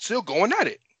still going at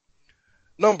it.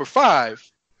 Number 5,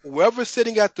 whoever's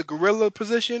sitting at the gorilla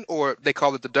position, or they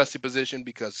call it the Dusty position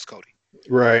because it's Cody.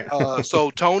 Right.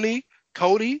 So Tony,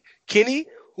 Cody, Kenny,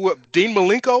 Dean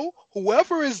Malenko,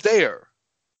 whoever is there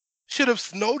should have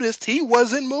noticed he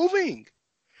wasn't moving.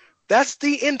 That's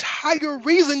the entire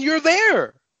reason you're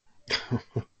there.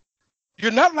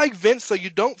 You're not like Vince, so you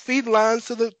don't feed lines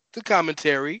to the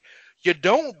commentary. You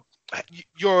don't.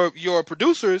 Your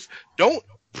producers don't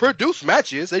produce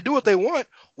matches. They do what they want.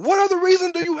 What other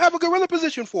reason do you have a gorilla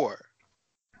position for?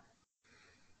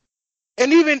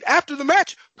 And even after the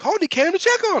match, Cody came to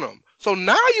check on him. So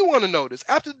now you want to notice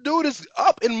after the dude is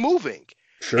up and moving.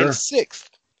 Sure. And 6th,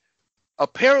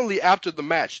 apparently after the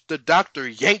match, the doctor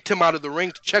yanked him out of the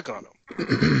ring to check on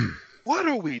him. What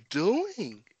are we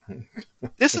doing?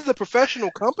 This is a professional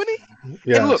company?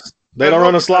 Yeah. And look, they don't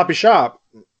run a sloppy shop.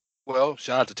 Well,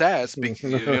 shout out to Taz,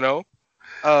 you know.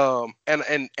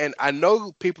 And I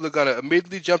know people are gonna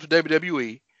immediately jump to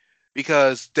WWE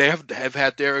because they have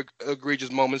had their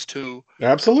egregious moments too.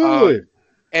 Absolutely.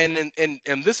 And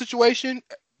in this situation,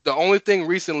 the only thing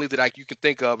recently that you can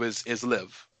think of is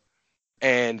Liv,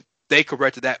 and they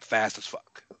corrected that fast as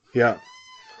fuck. Yeah.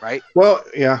 Right. Well,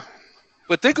 yeah.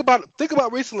 But think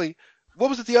about recently. What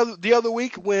was it the other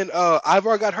week when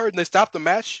Ivar got hurt and they stopped the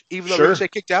match even though Ricochet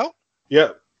kicked out? Yeah.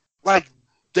 Like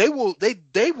they will. The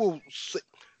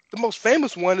most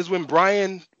famous one is when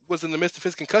Bryan was in the midst of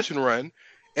his concussion run,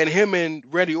 and him and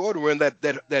Randy Orton were in that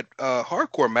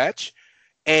hardcore match,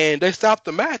 and they stopped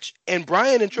the match, and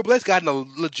Bryan and Triple H got in a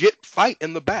legit fight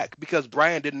in the back because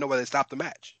Bryan didn't know why they stopped the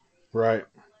match. Right.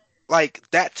 Like,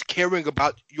 that's caring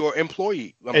about your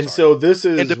employee. So this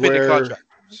is independent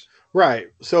contractors. Right.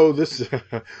 So this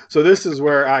is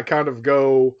where I kind of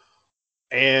go,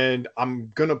 and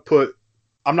I'm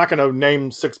not gonna name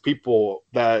 6 people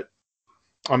that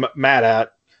I'm mad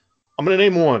at. I'm gonna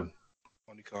name one.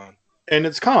 Tony Khan. And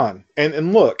it's Khan.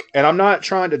 And look, and I'm not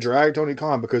trying to drag Tony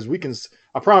Khan because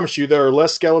I promise you there are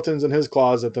less skeletons in his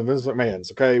closet than Vince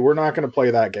McMahon's, okay? We're not going to play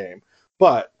that game.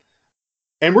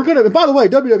 And by the way,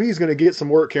 WWE is going to get some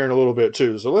work here in a little bit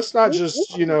too. So let's not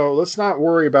just, let's not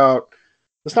worry,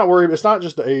 it's not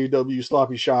just the AEW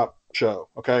sloppy shop show,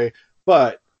 okay?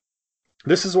 But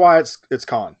this is why it's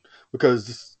Khan,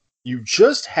 because you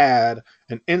just had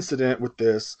an incident with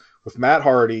Matt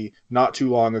Hardy not too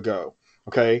long ago,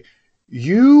 okay?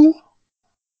 You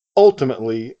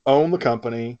ultimately own the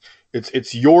company.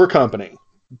 It's your company,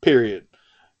 period.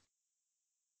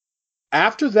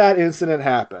 After that incident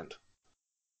happened,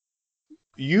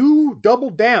 you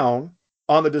doubled down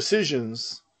on the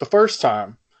decisions the first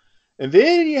time, and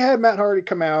then you had Matt Hardy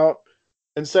come out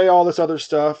and say all this other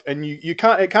stuff, and it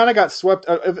kind of got swept.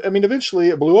 I mean, eventually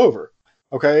it blew over,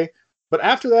 okay? But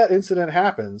after that incident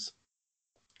happens,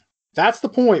 that's the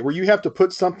point where you have to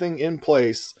put something in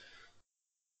place.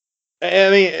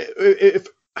 I mean, if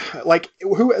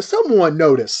someone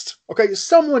noticed, okay,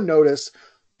 someone noticed,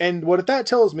 and what that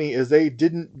tells me is they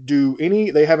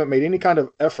haven't made any kind of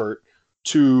effort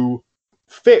to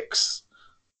fix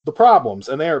the problems,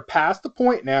 and they are past the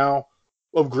point now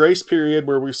of grace period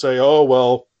where we say, oh,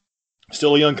 well,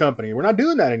 still a young company. We're not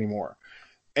doing that anymore.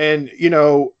 And,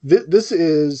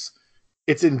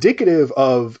 it's indicative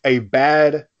of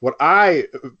what I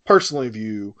personally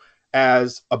view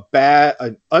as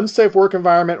an unsafe work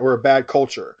environment or a bad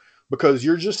culture, because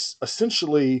you're just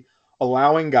essentially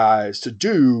allowing guys to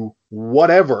do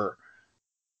whatever.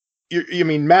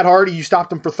 Matt Hardy, you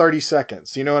stopped him for 30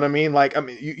 seconds. You know what I mean?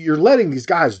 You're letting these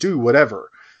guys do whatever,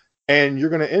 and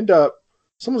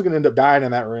someone's going to end up dying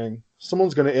in that ring.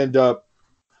 Someone's going to end up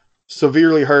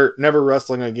severely hurt, never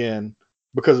wrestling again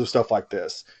because of stuff like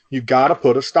this. You got to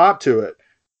put a stop to it.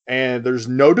 And there's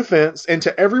no defense. And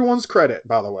to everyone's credit,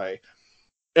 by the way,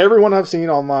 everyone I've seen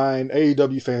online,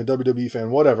 AEW fan, WWE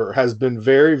fan, whatever, has been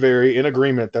very, very in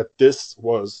agreement that this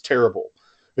was terrible.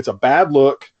 It's a bad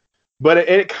look, but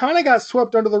it kind of got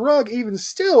swept under the rug even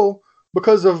still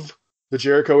because of the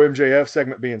Jericho MJF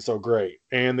segment being so great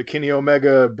and the Kenny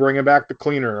Omega bringing back the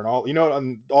cleaner and all,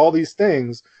 and all these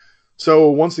things. So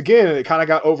once again, it kind of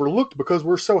got overlooked because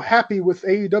we're so happy with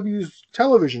AEW's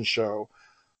television show.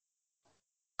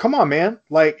 Come on, man.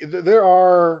 It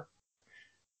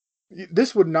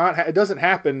doesn't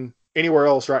happen anywhere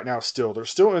else right now still. They're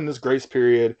still in this grace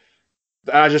period.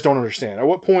 I just don't understand. At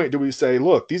what point do we say,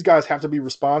 look, these guys have to be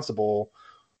responsible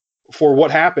for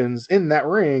what happens in that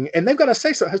ring, and they've got to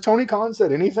say something? Has Tony Khan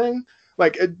said anything?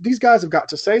 These guys have got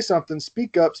to say something,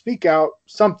 speak up, speak out,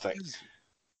 something.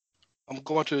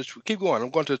 Keep going. I'm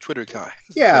going to the Twitter account.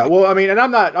 Yeah, well, and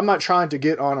I'm not trying to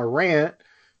get on a rant,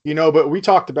 but we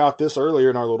talked about this earlier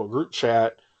in our little group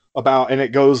chat about, and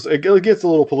it gets a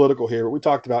little political here, but we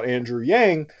talked about Andrew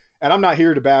Yang, and I'm not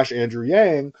here to bash Andrew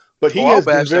Yang, but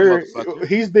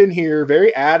he's been here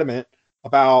very adamant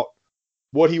about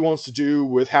what he wants to do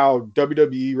with how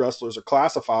WWE wrestlers are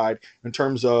classified in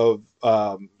terms of,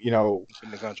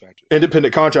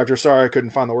 independent contractors. Sorry, I couldn't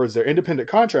find the words there. Independent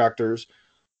contractors.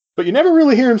 But you never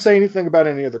really hear him say anything about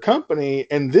any other company.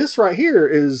 And this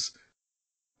situation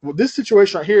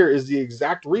right here is the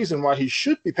exact reason why he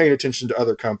should be paying attention to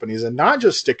other companies and not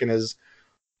just sticking his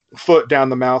foot down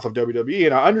the mouth of WWE.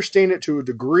 And I understand it to a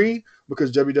degree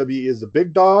because WWE is the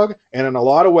big dog. And in a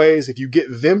lot of ways, if you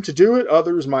get them to do it,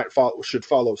 others should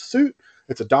follow suit.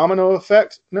 It's a domino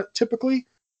effect typically.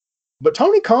 But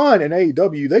Tony Khan and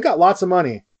AEW, they got lots of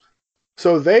money.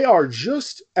 So they are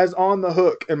just as on the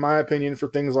hook, in my opinion, for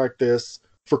things like this,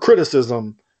 for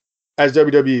criticism, as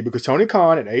WWE, because Tony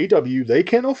Khan and AEW, they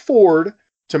can afford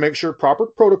to make sure proper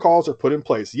protocols are put in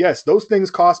place. Yes, those things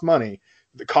cost money.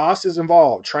 The cost is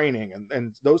involved, training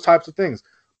and those types of things.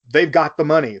 They've got the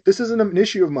money. This isn't an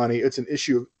issue of money. It's an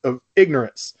issue of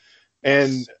ignorance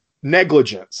and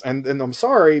negligence. And I'm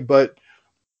sorry, but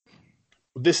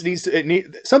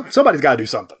somebody's got to do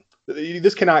something.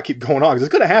 This cannot keep going on because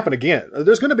it's going to happen again.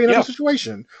 There's going to be another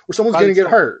situation where someone's going to get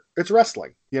hurt. It's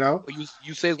wrestling, You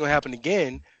say it's going to happen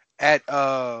again at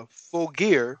Full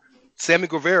Gear. Sammy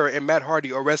Guevara and Matt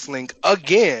Hardy are wrestling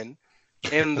again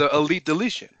in the Elite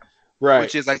Deletion, right?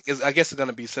 Which is I guess it's going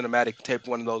to be cinematic tape,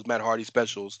 one of those Matt Hardy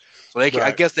specials. So they can,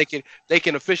 I guess they can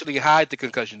officially hide the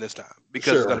concussion this time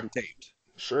because it's going to be taped.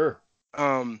 Sure.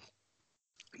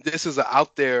 This is an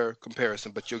out there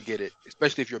comparison, but you'll get it,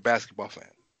 especially if you're a basketball fan.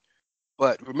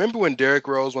 But remember when Derrick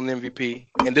Rose won the MVP?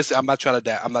 And this, I'm not trying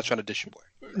to dish your boy.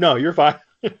 No, you're fine.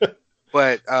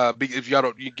 But if y'all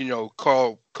don't,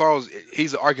 Carl's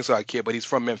he's an Arkansas kid, but he's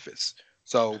from Memphis,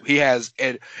 so he has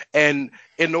an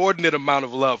inordinate amount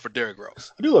of love for Derrick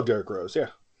Rose. I do love Derrick Rose, yeah.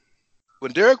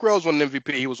 when Derrick Rose won an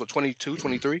MVP, he was what, 22,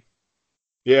 23?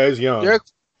 Yeah, he's young.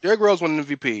 Derrick Rose won an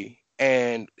MVP,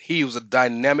 and he was a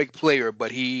dynamic player,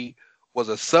 but he was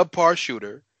a subpar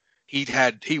shooter. He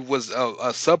was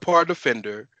a subpar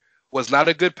defender, was not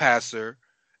a good passer,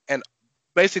 and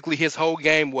basically his whole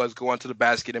game was going to the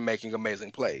basket and making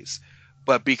amazing plays.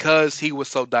 But because he was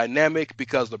so dynamic,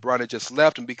 because LeBron had just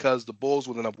left, and because the Bulls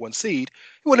were the number 1 seed,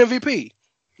 he won MVP.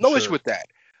 No issue with that.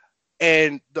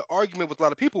 And the argument with a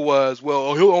lot of people was,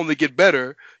 well, he'll only get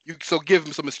better. So give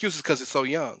him some excuses because he's so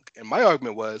young. And my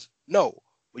argument was, no.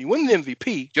 When you win the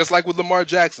MVP, just like with Lamar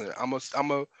Jackson, I'm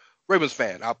a Ravens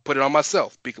fan. I'll put it on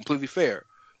myself. Be completely fair.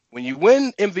 When you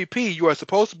win MVP, you are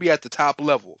supposed to be at the top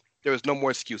level. There is no more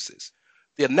excuses.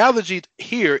 The analogy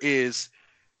here is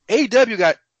AEW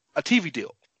got a TV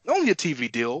deal. Not only a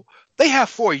TV deal, they have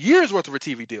 4 years worth of a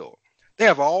TV deal. They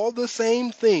have all the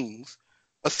same things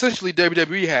essentially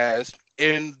WWE has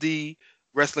in the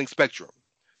wrestling spectrum.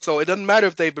 So it doesn't matter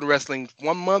if they've been wrestling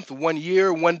 1 month, 1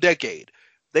 year, 1 decade.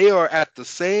 They are at the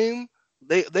same,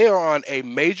 they are on a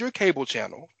major cable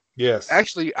channel. Yes.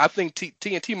 Actually, I think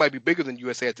TNT might be bigger than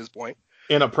USA at this point.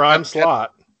 In a prime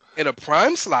slot. In a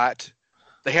prime slot.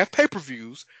 They have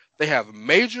pay-per-views. They have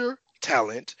major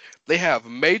talent. They have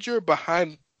major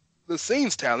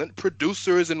behind-the-scenes talent,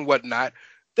 producers and whatnot.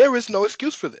 There is no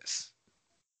excuse for this.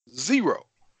 Zero.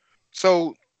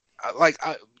 So,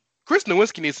 Chris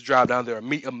Nowinski needs to drive down there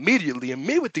immediately and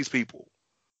meet with these people.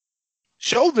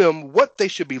 Show them what they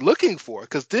should be looking for,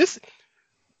 because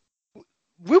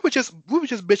we were just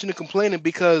bitching and complaining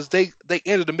because they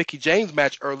ended the Mickie James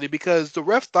match early because the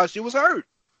ref thought she was hurt.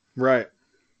 Right.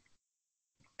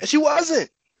 And she wasn't.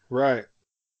 Right.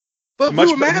 But we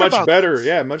were mad about better. this.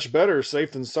 Yeah, much better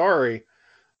safe than sorry.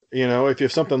 You know,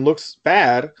 if something looks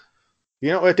bad, you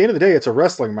know, at the end of the day, it's a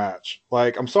wrestling match.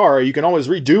 Like, I'm sorry, you can always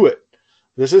redo it.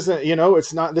 This isn't, you know,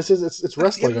 it's not. It's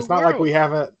wrestling. It's not like we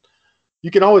haven't.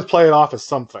 You can always play it off as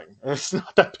something. It's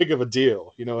not that big of a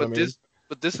deal. You know what I mean?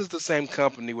 But this is the same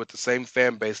company with the same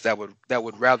fan base that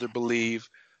would rather believe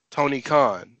Tony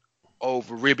Khan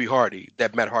over Ribby Hardy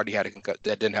that Matt Hardy that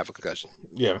didn't have a concussion.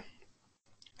 Yeah.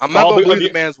 I'm not going to believe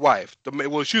the man's wife.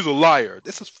 Well, she's a liar.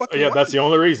 This is fucking. Yeah, right. That's the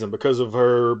only reason, because of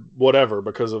her whatever,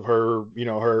 because of her, you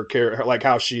know, her care, like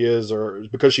how she is, or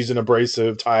because she's an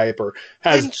abrasive type or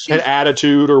has an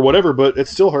attitude or whatever. But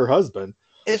it's still her husband.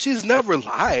 And she's never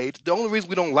lied. The only reason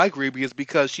we don't like Ribby is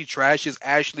because she trashes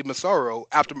Ashley Massaro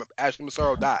after Ashley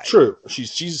Massaro died. True.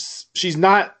 She's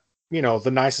not, you know,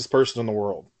 the nicest person in the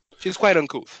world. She's quite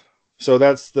uncouth. So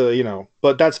that's the, you know,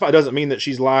 but that's fine. It doesn't mean that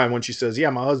she's lying when she says, yeah,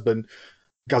 my husband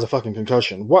got a fucking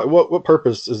concussion. What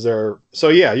purpose is there? So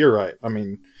yeah, you're right. I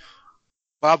mean,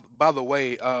 by the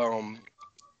way, also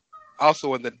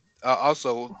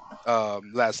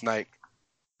last night,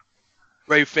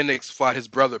 Ray Phoenix fought his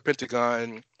brother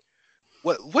Pentagon.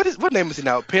 What name is he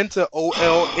now? Penta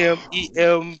OLMEM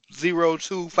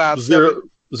 0257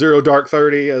 Zero Dark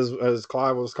 30 as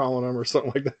Clive was calling him or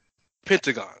something like that.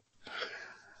 Pentagon.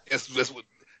 That's what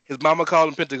his mama called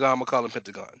him Pentagon. I'm gonna call him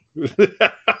Pentagon.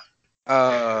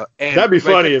 And that'd be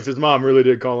funny if his mom really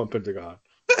did call him Pentagon.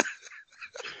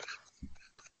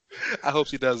 I hope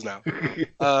she does now.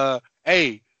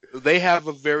 Hey, they have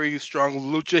a very strong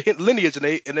lucha lineage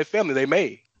in their family. They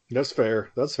may. That's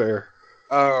fair.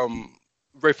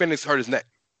 Ray Phoenix hurt his neck,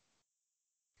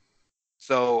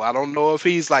 so I don't know if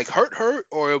he's like hurt,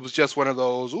 or it was just one of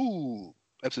those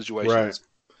type situations. Right.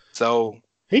 So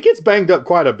he gets banged up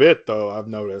quite a bit, though. I've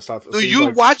noticed. Do you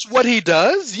watch what he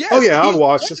does? Yes. Oh yeah, I'll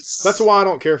watch. That's why I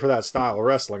don't care for that style of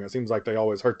wrestling. It seems like they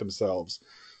always hurt themselves.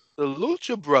 The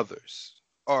Lucha Brothers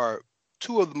are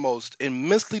two of the most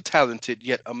immensely talented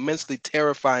yet immensely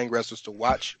terrifying wrestlers to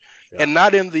watch, and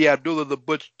not in the Abdullah the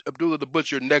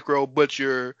Butcher, Necro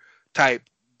Butcher type,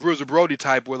 Bruiser Brody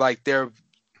type, where like they're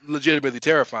legitimately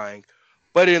terrifying,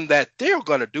 but in that they're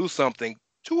gonna do something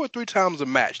 2 or 3 times a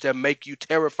match that make you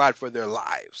terrified for their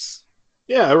lives.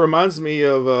 Yeah, it reminds me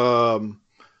of a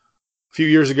few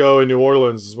years ago in New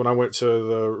Orleans when I went to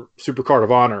the Supercard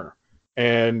of Honor,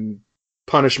 and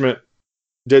Punishment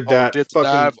did that.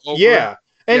 Yeah,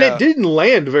 and it didn't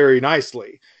land very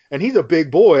nicely. And he's a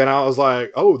big boy, and I was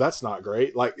like, oh, that's not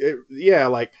great. Like,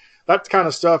 like that kind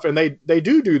of stuff. And they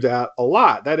do that a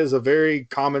lot. That is a very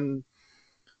common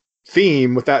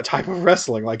theme with that type of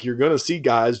wrestling. Like, you're going to see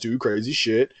guys do crazy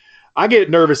shit. I get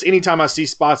nervous anytime I see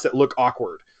spots that look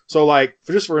awkward. So, like,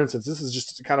 for instance, this is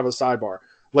just kind of a sidebar.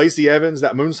 Lacey Evans,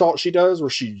 that moonsault she does where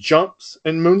she jumps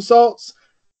and moonsaults,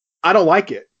 I don't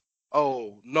like it.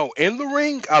 Oh, no. In the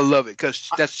ring, I love it because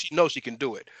she knows she can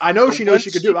do it. I know she knows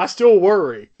she can do it. I still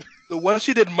worry. The one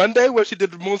she did Monday, where she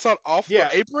did the moonsault off the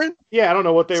apron. Yeah, I don't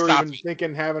know what they were Stop even it.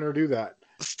 thinking having her do that.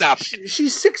 Stop it.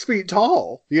 She's 6 feet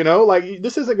tall. You know, like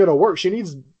this isn't going to work. She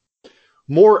needs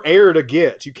more air to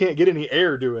get. You can't get any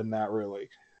air doing that, really.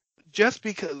 Just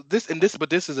because this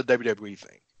is a WWE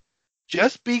thing.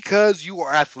 Just because you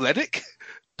are athletic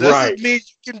doesn't mean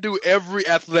you can do every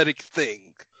athletic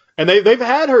thing. And they've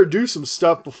had her do some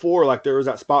stuff before, like there was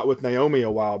that spot with Naomi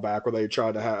a while back where they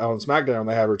tried to have on SmackDown.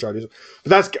 They had her try to do,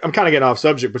 but I'm kind of getting off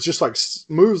subject. But just like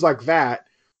moves like that,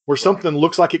 where something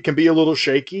looks like it can be a little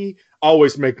shaky,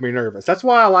 always make me nervous. That's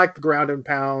why I like the ground and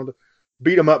pound,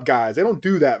 beat 'em up guys. They don't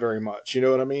do that very much. You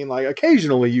know what I mean? Like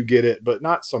occasionally you get it, but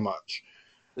not so much.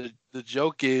 The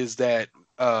joke is that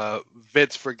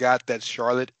Vince forgot that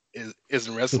Charlotte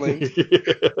isn't wrestling,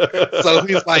 so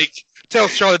he's like, "Tell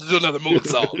Charlotte to do another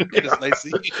moonsault." Candice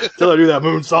Lacey. Tell her to do that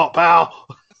moonsault, pal.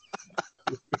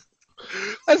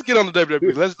 Let's get on the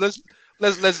WWE.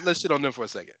 Let's shit on them for a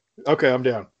second. Okay, I'm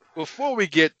down. Before we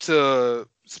get to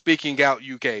Speaking Out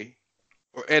UK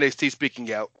or NXT Speaking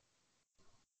Out,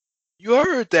 you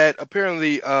heard that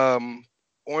apparently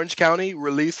Orange County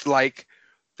released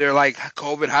their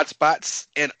COVID hotspots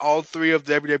in all 3 of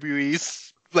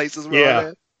WWE's places.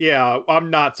 Yeah,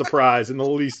 I'm not surprised in the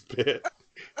least bit.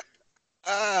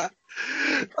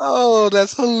 Oh,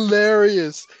 that's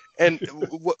hilarious. And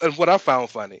what I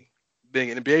found funny, being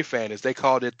an NBA fan, is they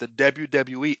called it the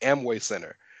WWE Amway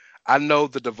Center. I know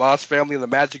the DeVos family and the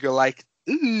Magic are like,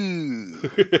 ooh.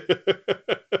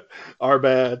 Our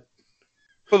bad.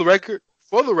 For the record,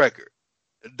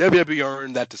 WWE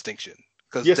earned that distinction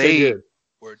because they did.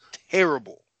 Were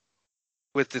terrible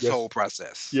with this whole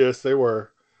process. Yes, they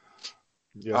were.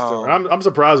 Yes, they were. I'm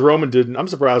surprised Roman didn't. I'm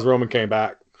surprised Roman came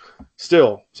back.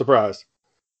 Still surprised.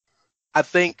 I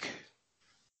think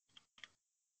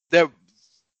that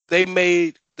they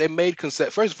made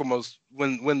consent. First and foremost,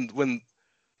 when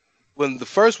the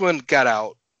first one got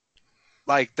out,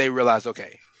 like they realized,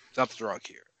 okay, something's wrong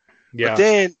here. Yeah. But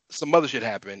then some other shit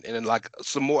happened, and then a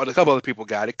couple other people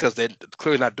got it because they're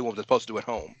clearly not doing what they're supposed to do at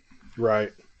home.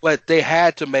 Right. But they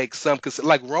had to make some,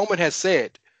 like Roman has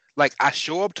said, like I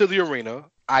show up to the arena,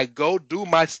 I go do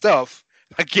my stuff,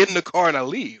 I get in the car and I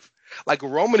leave. Like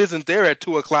Roman isn't there at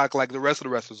 2:00 like the rest of the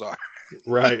wrestlers are.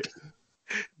 Right.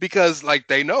 Because like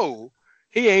they know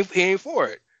he ain't for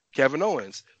it. Kevin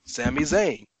Owens, Sami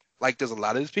Zayn, like there's a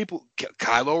lot of these people.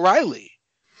 Kyle O'Reilly,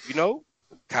 you know,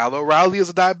 Kyle O'Reilly is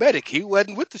a diabetic. He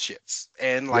wasn't with the shits,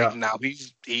 and now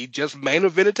he just main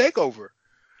evented TakeOver.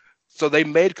 So they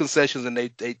made concessions and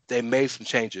they made some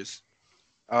changes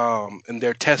in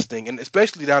their testing, and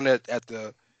especially down at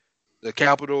the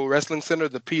Capitol Wrestling Center,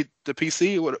 the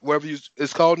PC, whatever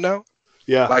it's called now.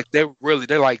 Yeah. Like they're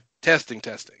like testing.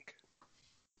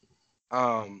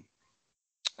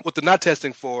 What they're not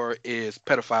testing for is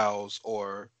pedophiles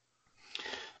or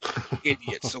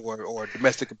idiots or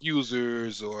domestic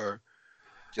abusers or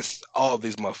just all of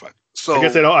these motherfuckers. So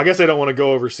I guess they don't want to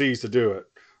go overseas to do it.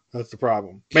 That's the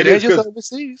problem. Maybe it's just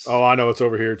overseas. Oh, I know it's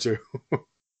over here too.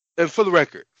 And for the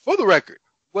record,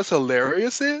 what's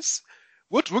hilarious is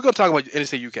we're going to talk about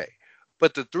NXT UK,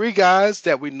 but the 3 guys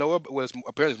that we know about,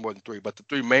 apparently it's more than 3, but the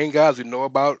 3 main guys we know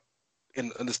about in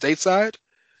the stateside,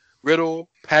 Riddle,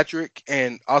 Patrick,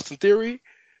 and Austin Theory,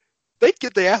 they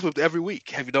get their ass whipped every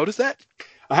week. Have you noticed that?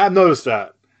 I have noticed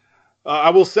that. I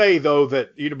will say though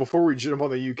that before we jump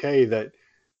on the UK, that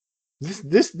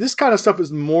this kind of stuff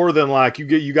is more than like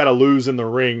you got to lose in the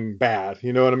ring bad.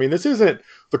 You know what I mean? This isn't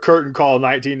the curtain call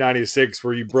 1996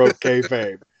 where you broke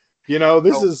kayfabe.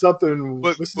 This is something.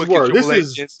 This is worse.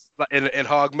 This is in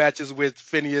hog matches with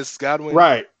Phineas Godwin.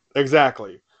 Right.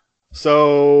 Exactly.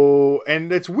 So,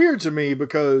 and it's weird to me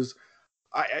because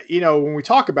when we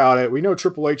talk about it, we know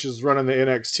Triple H is running the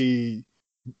NXT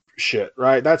shit,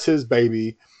 right? That's his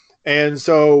baby. And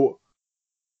so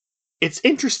it's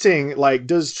interesting, like,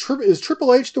 is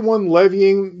Triple H the one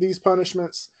levying these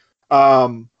punishments?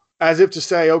 As if to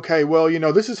say, okay, well,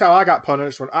 this is how I got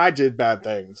punished when I did bad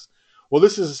things. Well,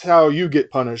 this is how you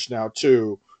get punished now,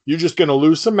 too. You're just going to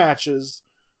lose some matches.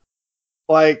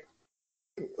 Like,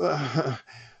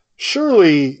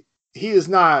 surely he is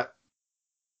not.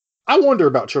 I wonder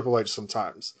about Triple H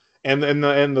sometimes. And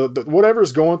the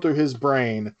whatever's going through his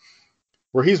brain,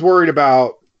 where he's worried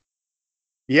about,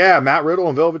 Matt Riddle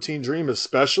and Velveteen Dream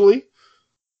especially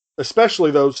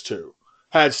those two,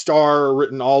 had star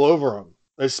written all over them.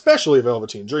 Especially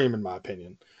Velveteen Dream, in my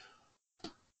opinion.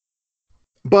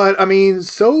 But, I mean,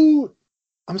 you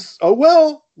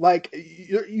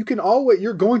can always,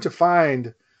 you're going to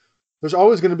find, there's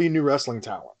always going to be new wrestling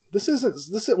talent. This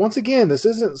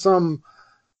isn't some,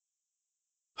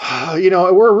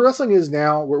 where wrestling is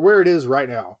now, where it is right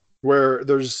now, where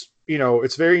there's,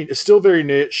 it's still very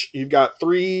niche. You've got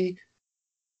 3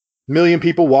 million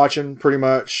people watching pretty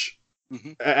much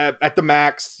at the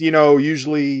max,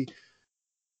 usually.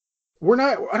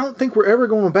 I don't think we're ever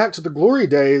going back to the glory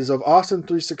days of Austin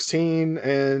 316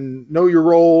 and Know Your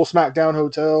Role, SmackDown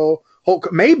Hotel,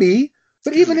 Hulk, maybe,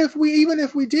 but even if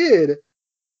we did,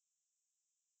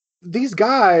 these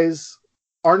guys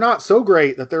are not so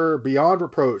great that they're beyond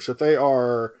reproach, that they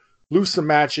are lose some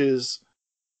matches,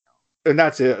 and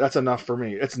that's it. That's enough for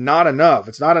me. It's not enough.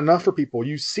 It's not enough for people.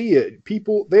 You see it.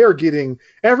 People, they are getting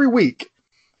every week.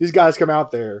 These guys come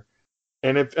out there.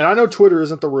 And I know Twitter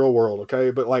isn't the real world, okay?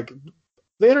 But like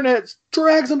the internet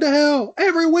drags them to hell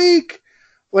every week.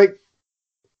 Like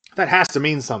that has to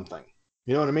mean something.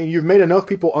 You know what I mean? You've made enough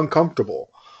people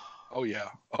uncomfortable. Oh yeah.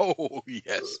 Oh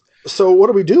yes. So what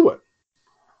are we doing?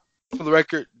 For the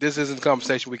record, this isn't a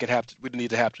conversation we need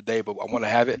to have today, but I want to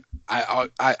have it.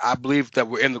 I believe that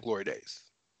we're in the glory days.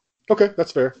 Okay,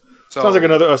 that's fair. So, sounds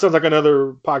like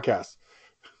another podcast.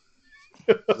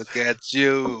 Look at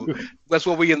you. That's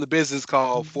what we in the business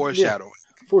call foreshadowing.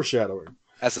 Yeah, foreshadowing.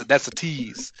 That's a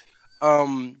tease.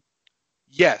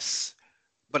 Yes,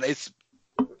 but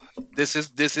this is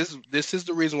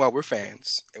the reason why we're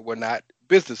fans and we're not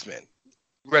businessmen,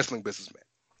 wrestling businessmen,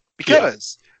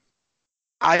 because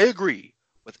I agree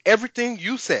with everything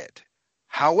you said.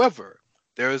 However,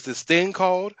 there is this thing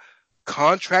called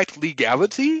contract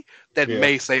legality that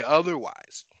may say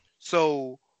otherwise.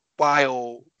 So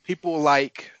while people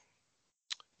like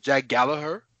Jack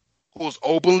Gallagher, who's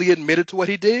openly admitted to what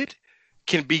he did,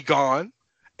 can be gone,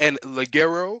 and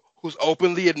Ligero, who's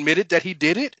openly admitted that he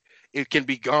did it, it can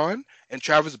be gone, and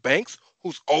Travis Banks,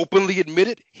 who's openly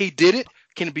admitted he did it,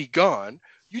 can be gone,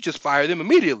 you just fire them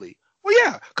immediately. Well,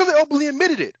 yeah, because they openly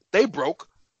admitted it. They broke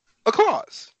a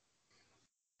clause.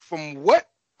 From what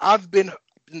I've been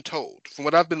told, from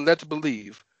what I've been led to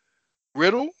believe,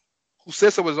 Riddle, who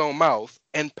says so with his own mouth,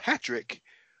 and Patrick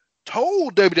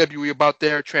told WWE about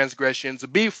their transgressions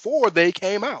before they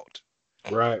came out.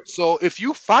 Right. So if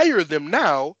you fire them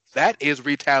now, that is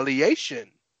retaliation.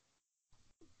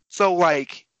 So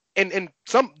like, and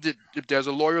if there's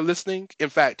a lawyer listening, in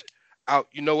fact,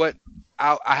 you know what?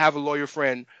 I have a lawyer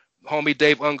friend, homie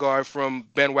Dave Ungar from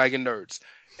Bandwagon Nerds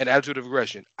and Attitude of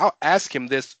Aggression. I'll ask him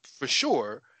this for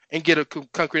sure and get a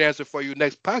concrete answer for you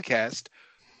next podcast.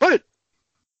 But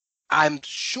I'm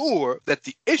sure that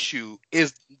the issue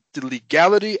is the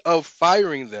legality of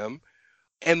firing them,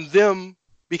 and them,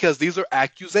 because these are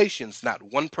accusations. Not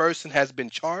one person has been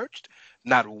charged.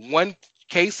 Not one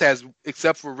case has,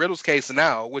 except for Riddle's case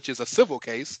now, which is a civil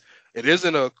case. It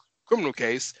isn't a criminal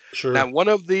case. Sure. Now, one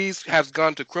of these has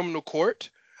gone to criminal court.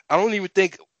 I don't even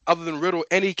think, other than Riddle,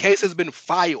 any case has been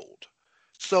filed.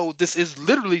 So this is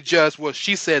literally just, well,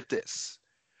 she said this.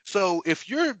 So if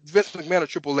you're Vince McMahon or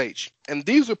Triple H, and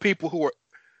these are people who are,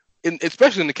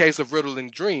 especially in the case of Riddle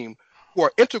and Dream, who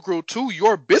are integral to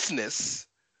your business,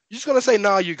 you're just going to say,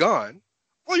 nah, you're gone.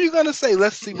 Or you're going to say,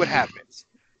 let's see what happens.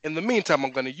 In the meantime,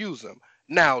 I'm going to use them.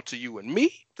 Now, to you and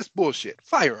me, this bullshit.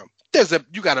 Fire them.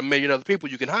 You got a million other people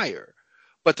you can hire.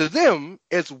 But to them,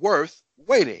 it's worth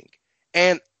waiting.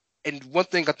 And one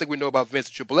thing I think we know about Vince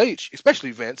and Triple H,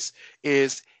 especially Vince,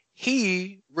 is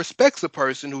he respects a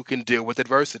person who can deal with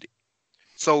adversity.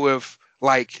 So if,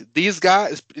 like, these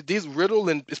guys, these Riddle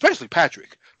and especially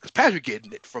Patrick, because Patrick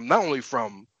getting it from not only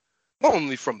from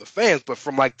the fans, but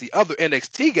from like the other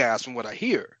NXT guys, from what I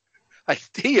hear, like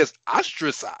he is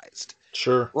ostracized.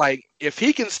 Sure. Like if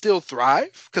he can still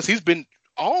thrive, because he's been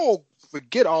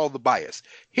forget all the bias.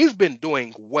 He's been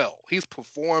doing well. He's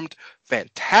performed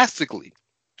fantastically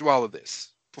through all of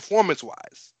this,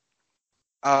 performance-wise.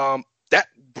 That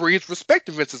breeds respect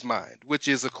in Vince's mind, which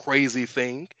is a crazy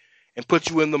thing, and puts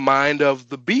you in the mind of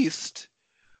the beast.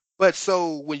 But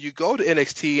so when you go to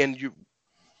NXT and the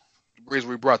reason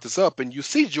we brought this up, and you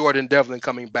see Jordan Devlin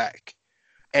coming back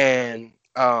and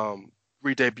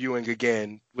re-debuting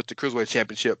again with the Cruiserweight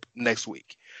Championship next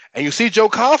week, and you see Joe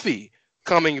Coffey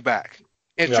coming back,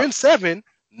 and Trent Seven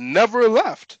never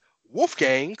left.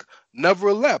 Wolfgang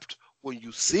never left. When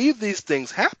you see these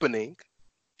things happening,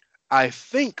 I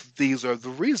think these are the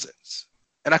reasons,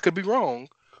 and I could be wrong.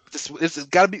 It's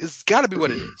got to be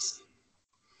what it is.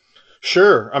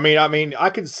 Sure. I mean, I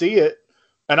can see it,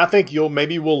 and I think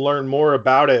we'll learn more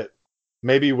about it.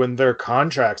 Maybe when their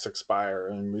contracts expire,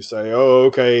 and we say, "Oh,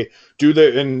 okay, do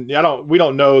they?" And we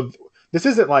don't know. This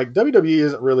isn't like WWE.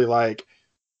 Isn't really like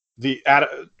we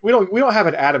don't have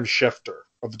an Adam Schefter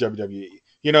of the WWE.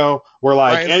 We're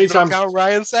like Ryan, anytime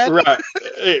Ryan said,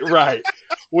 right.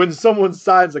 When someone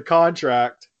signs a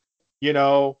contract,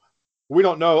 we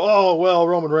don't know. Oh well,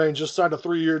 Roman Reigns just signed a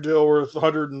 3-year deal worth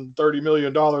 $130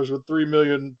 million with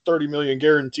 $30 million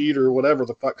guaranteed or whatever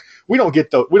the fuck. We don't get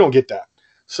that.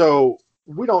 So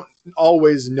we don't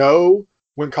always know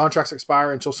when contracts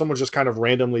expire until someone just kind of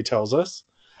randomly tells us.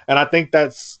 And I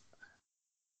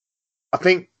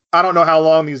don't know how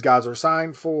long these guys are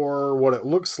signed for, what it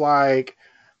looks like.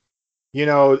 You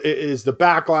know, is the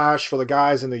backlash for the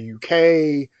guys in the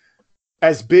UK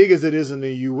as big as it is in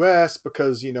the US?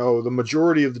 Because, you know, the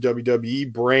majority of the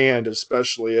WWE brand,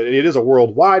 especially, it is a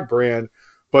worldwide brand,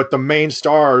 but the main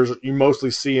stars, you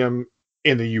mostly see them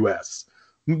in the US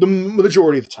the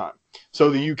majority of the time. So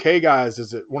the UK guys,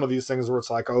 is it one of these things where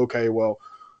it's like, okay, well,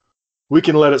 we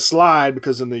can let it slide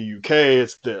because in the UK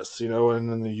it's this, you know,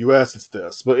 and in the US it's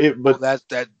this. But that's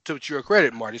to your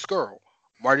credit, Marty Scurll.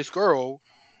 Marty Scurll,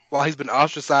 while he's been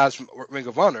ostracized from Ring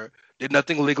of Honor, did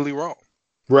nothing legally wrong.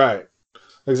 Right.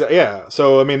 Exactly. Yeah.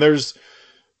 So I mean, that's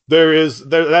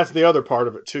the other part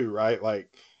of it too, right? Like,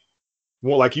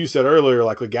 well, like you said earlier,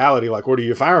 like legality. Like, what are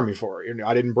you firing me for? You know,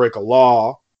 I didn't break a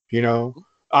law. You know,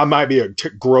 I might be a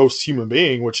gross human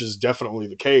being, which is definitely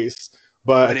the case.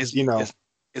 But you know.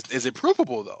 Is it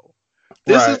provable, though?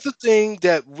 This is the thing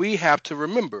that we have to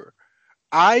remember.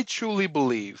 I truly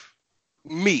believe,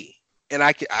 and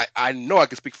I know I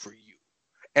can speak for you,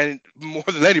 and more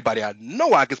than anybody, I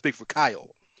know I can speak for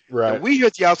Kyle. Right. And we here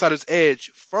at the Outsider's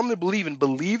Edge firmly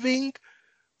believing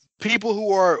people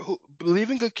who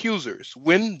believing accusers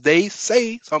when they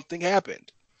say something happened.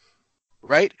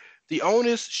 Right? The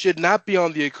onus should not be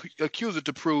on the accuser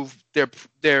to prove that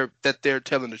they're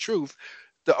telling the truth.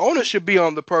 The onus should be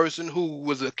on the person who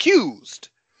was accused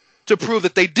to prove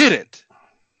that they didn't.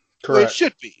 Correct. Well, it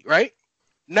should be, right?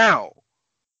 Now,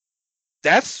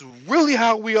 that's really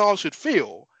how we all should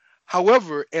feel.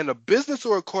 However, in a business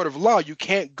or a court of law, you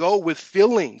can't go with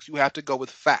feelings. You have to go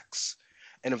with facts.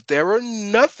 And if there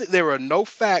are no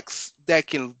facts that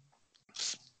can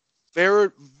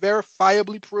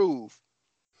verifiably prove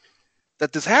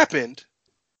that this happened,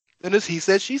 then it's he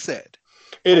said, she said.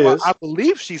 It is. I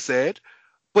believe she said.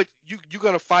 But you're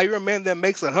going to fire a man that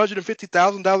makes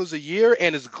 $150,000 a year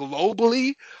and is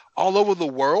globally all over the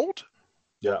world?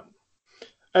 Yeah.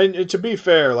 And to be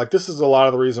fair, like, this is a lot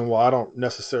of the reason why I don't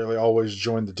necessarily always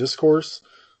join the discourse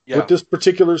with this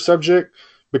particular subject,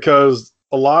 because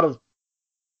a lot of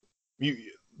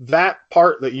that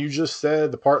part that you just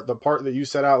said, the part that you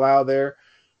said out loud there,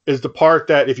 is the part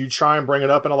that if you try and bring it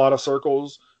up in a lot of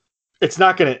circles, it's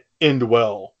not going to end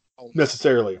well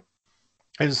necessarily.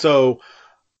 And so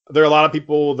there are a lot of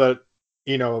people that,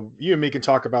 you know, you and me can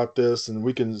talk about this and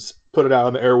we can put it out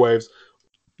on the airwaves,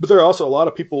 but there are also a lot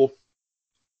of people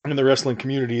in the wrestling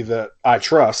community that I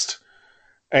trust.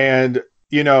 And,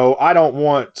 you know, I don't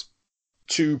want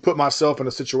to put myself in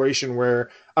a situation where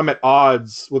I'm at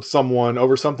odds with someone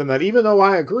over something that, even though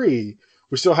I agree,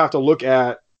 we still have to look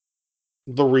at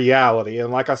the reality.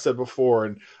 And like I said before,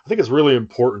 and I think it's really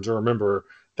important to remember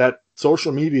that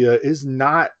social media is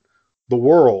not the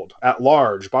world at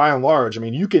large, by and large. I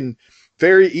mean, you can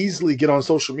very easily get on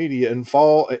social media and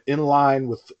fall in line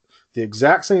with the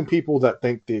exact same people that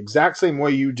think the exact same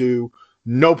way you do.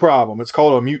 No problem. It's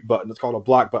called a mute button. It's called a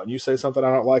block button. You say something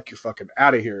I don't like, you're fucking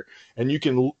out of here. And you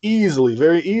can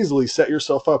very easily set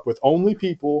yourself up with only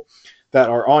people that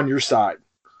are on your side,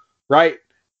 right?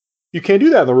 You can't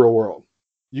do that in the real world.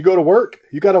 You go to work,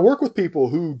 you got to work with people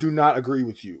who do not agree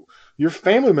with you. Your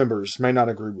family members may not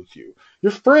agree with you.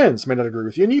 Your friends may not agree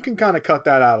with you. And you can kind of cut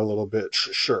that out a little bit,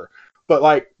 sure. But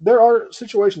like, there are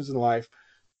situations in life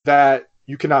that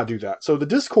you cannot do that. So the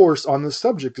discourse on this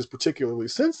subject is particularly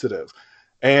sensitive.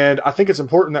 And I think it's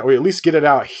important that we at least get it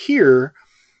out here,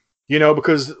 you know,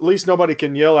 because at least nobody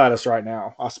can yell at us right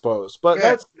now, I suppose. But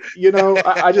that's, you know,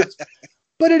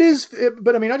 but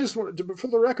I mean, I just want to, for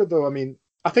the record though, I mean,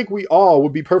 I think we all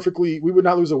would be we would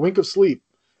not lose a wink of sleep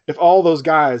if all those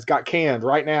guys got canned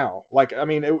right now. Like, I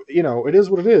mean, it is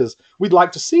what it is. We'd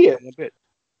like to see it,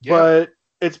 but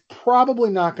it's probably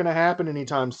not going to happen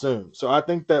anytime soon. So I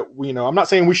think that, I'm not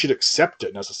saying we should accept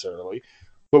it necessarily,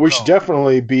 but we should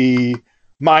definitely be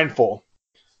mindful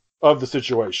of the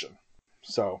situation.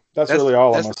 So that's really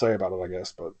all I'm going to say about it, I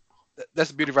guess. But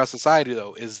that's the beauty of our society,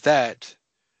 though, is that,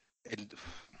 and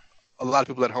a lot of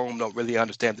people at home don't really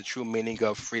understand the true meaning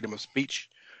of freedom of speech.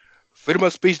 Freedom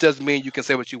of speech doesn't mean you can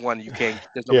say what you want and you can't.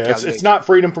 There's no it's not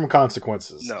freedom from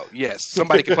consequences. No, yes,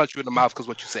 somebody can punch you in the mouth because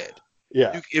what you said.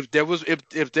 Yeah. If there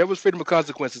was freedom of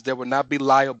consequences, there would not be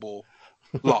liable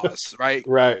laws, right?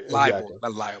 Right. Liable, exactly.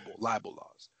 not liable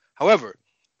laws. However,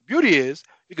 the beauty is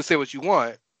you can say what you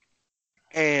want,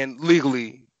 and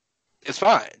legally, it's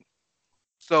fine.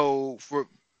 So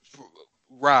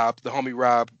Rob, the homie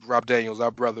Rob Daniels,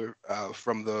 our brother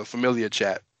from the Familia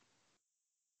chat.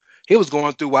 He was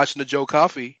going through watching the Joe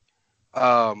Coffey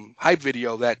hype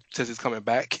video that says he's coming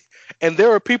back, and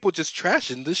there are people just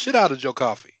trashing the shit out of Joe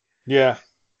Coffey. Yeah.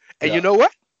 And you know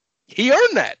what? He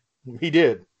earned that. He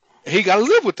did. He got to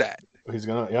live with that. He's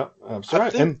gonna. Yeah, that's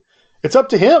right. And it's up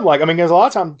to him. Like, I mean, there's a lot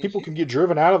of times people can get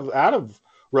driven out of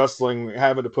wrestling,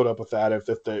 having to put up with that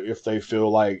if they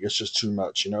feel like it's just too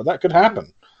much. You know, that could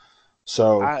happen.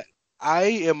 So I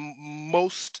am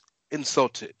most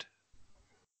insulted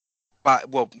by,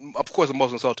 well, of course I'm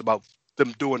most insulted about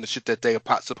them doing the shit that they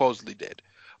supposedly did.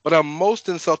 But I'm most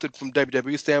insulted from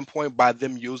WWE standpoint by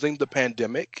them using the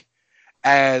pandemic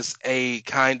as a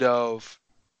kind of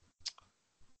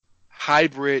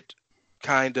hybrid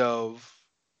kind of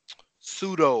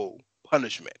pseudo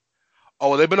punishment.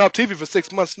 Oh, they've been off TV for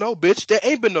 6 months. No, bitch, there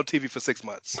ain't been no TV for 6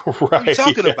 months. Right, what are you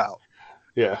talking about?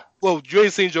 Yeah. Well, you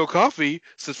ain't seen Joe Coffey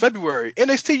since February.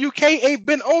 NXT UK ain't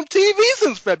been on TV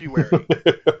since February.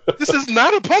 This is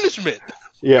not a punishment.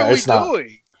 Yeah, what it's are we not.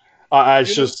 doing?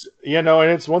 It's just, you know, and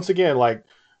it's once again, like,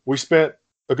 we spent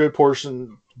a good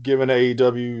portion giving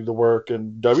AEW the work,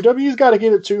 and WWE's got to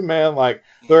get it too, man. Like,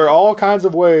 there are all kinds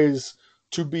of ways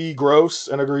to be gross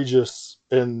and egregious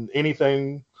in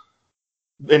anything,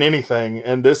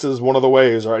 and this is one of the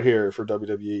ways right here for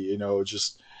WWE. You know, it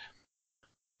just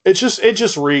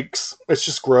reeks. It's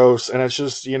just gross, and it's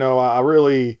just, you know,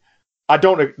 I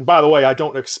don't. By the way, I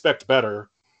don't expect better.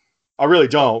 I really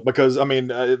don't, because I mean,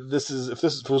 if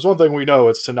this was one thing we know,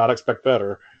 it's to not expect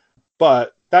better.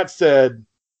 But that said,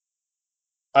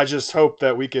 I just hope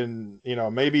that we can, you know,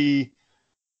 maybe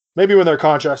when their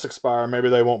contracts expire, maybe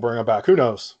they won't bring them back. Who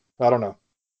knows? I don't know.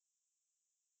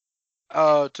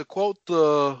 To quote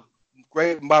the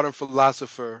great modern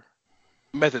philosopher,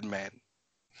 Method Man,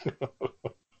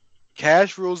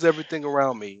 cash rules everything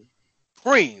around me.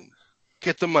 Cream,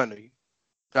 get the money.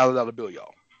 $1 bill,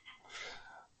 y'all.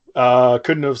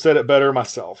 Couldn't have said it better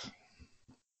myself.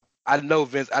 I know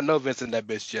Vince and that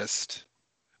bitch just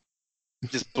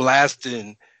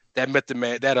blasting that Method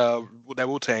Man, that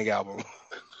Wu-Tang album.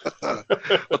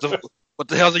 What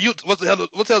the hell's a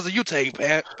Wu-Tang,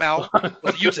 pal?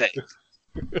 What's a Wu-Tang?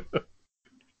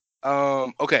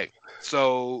 Okay,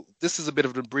 so this is a bit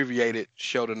of an abbreviated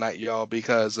show tonight, y'all,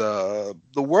 because the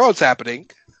world's happening,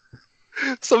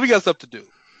 so we got stuff to do.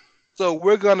 So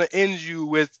we're gonna end you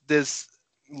with this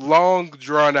long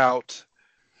drawn out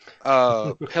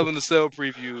Hell in a Cell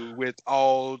preview with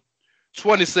all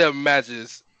 27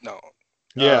 matches. No.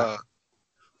 Yeah.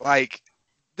 Like,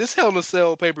 this Hell in a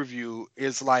Cell pay-per-view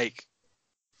is like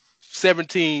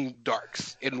 17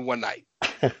 darks in one night.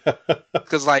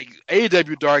 Because like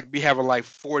AEW Dark be having like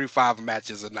 45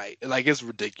 matches a night. Like, it's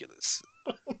ridiculous.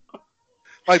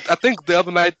 Like, I think the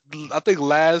other night,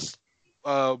 last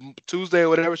Tuesday or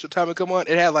whatever time it come on,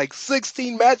 it had like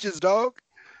 16 matches, dog.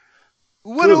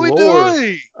 What Good are we Lord.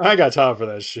 doing? I ain't got time for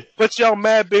that shit. But y'all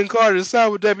mad Ben Carter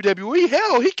signed with WWE.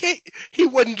 Hell, he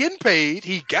wasn't getting paid.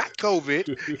 He got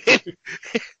COVID.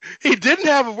 He didn't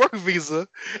have a work visa.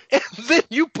 And then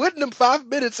you putting him 5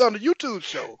 minutes on the YouTube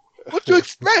show. What you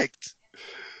expect?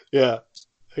 Yeah.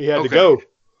 He had to go.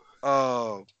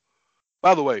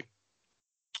 By the way,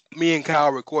 me and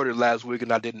Kyle recorded last week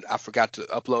and I forgot to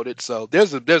upload it. So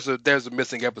there's a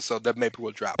missing episode that maybe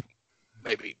will drop.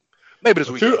 Maybe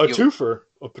this week.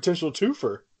 A potential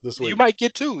twofer this week. You might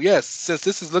get two, yes. Since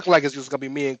this is looking like it's just gonna be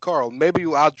me and Carl, maybe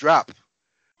I'll drop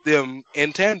them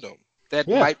in tandem. That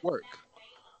might work.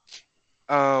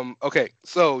 Okay,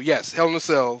 so yes, Hell in a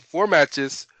Cell, 4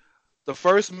 matches. The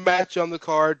first match on the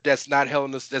card that's not Hell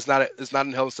in a, it's not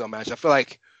an Hell in a Cell match. I feel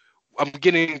like I'm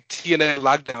getting TNA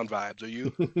Lockdown vibes. Are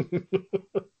you?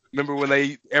 Remember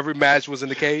when every match was in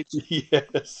the cage?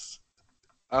 Yes.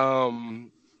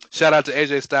 Shout out to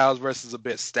AJ Styles versus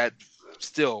Abyss. That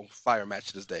still fire match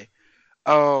to this day.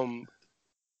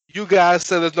 You guys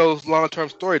said there's no long-term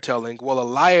storytelling. Well,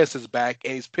 Elias is back,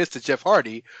 and he's pissed at Jeff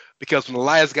Hardy because when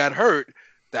Elias got hurt,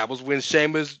 that was when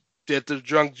Sheamus did the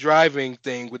drunk driving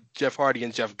thing with Jeff Hardy,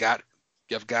 and Jeff got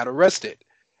arrested.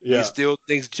 Yeah. He still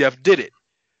thinks Jeff did it.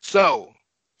 So,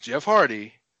 Jeff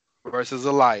Hardy versus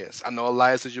Elias. I know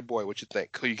Elias is your boy. What you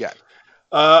think? Who you got?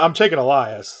 I'm taking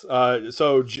Elias.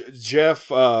 So Jeff,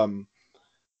 I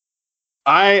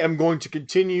am going to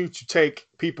continue to take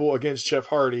people against Jeff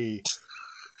Hardy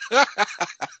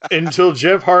until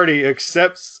Jeff Hardy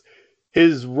accepts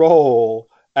his role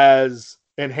as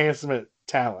enhancement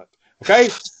talent. Okay?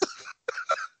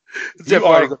 Jeff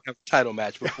Hardy going to have a title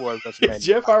match before WrestleMania.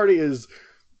 Jeff Hardy is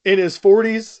in his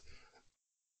 40s.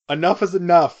 Enough is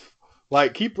enough.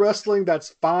 Like, keep wrestling,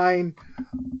 that's fine.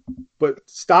 but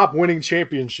stop winning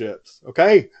championships.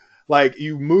 Okay, like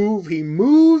he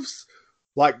moves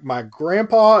like my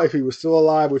grandpa if he was still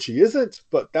alive, which he isn't,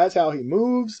 but that's how he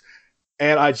moves.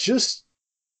 And I just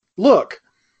look,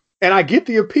 and I get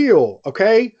the appeal.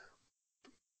 Okay,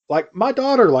 like my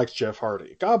daughter likes Jeff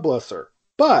Hardy. God bless her,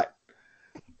 but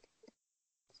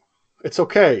it's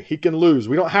okay. He can lose.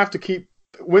 We don't have to keep.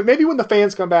 Maybe when the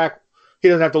fans come back, he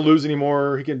doesn't have to lose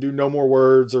anymore. He can do no more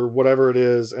words or whatever it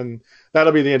is, and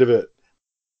that'll be the end of it.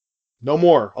 No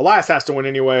more. Elias has to win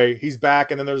anyway. He's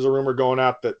back, and then there's a rumor going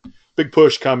out that big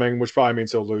push coming, which probably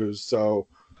means he'll lose. So,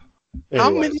 how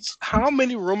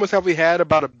many rumors have we had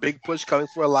about a big push coming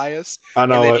for Elias? I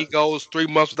know. And then he goes 3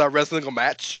 months without wrestling a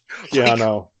match. Yeah, I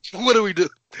know. What do we do?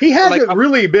 He hasn't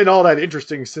really been all that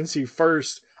interesting since he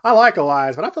first. I like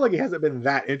Elias, but I feel like he hasn't been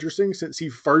that interesting since he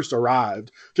first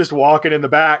arrived. Just walking in the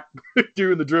back,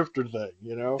 doing the drifter thing,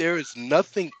 you know? There is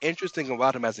nothing interesting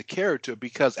about him as a character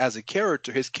because as a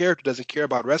character, his character doesn't care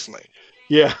about wrestling.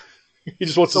 Yeah. He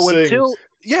just wants to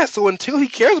sing. So until he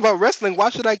cares about wrestling,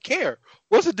 why should I care?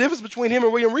 What's the difference between him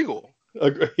and William Regal?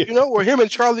 You know, or him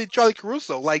and Charlie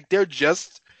Caruso? Like, he's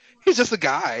just a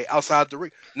guy outside the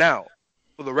ring. Now,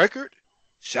 for the record,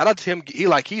 shout out to him.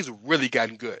 He's really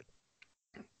gotten good.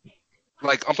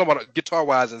 Like, I'm talking about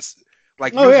guitar-wise and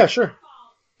like. Oh, yeah, sure.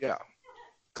 Yeah.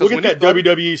 We'll get that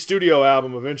WWE studio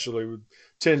album eventually with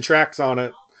 10 tracks on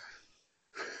it.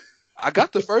 I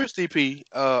got the first EP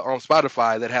on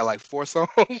Spotify that had like 4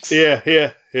 songs.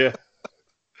 Yeah.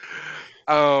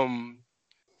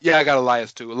 Yeah, I got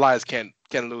Elias too. Elias can't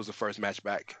lose the first match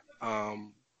back.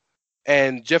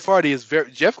 And Jeff Hardy's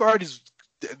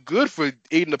good for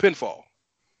eating the pinfall.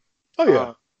 Oh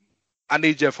yeah. I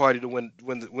need Jeff Hardy to win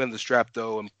the strap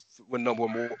though, and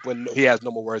when he has no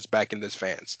more words back in this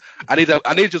fans. I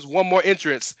need just one more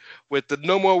entrance with the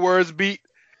no more words beat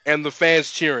and the fans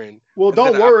cheering. Well,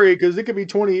 don't worry, because it could be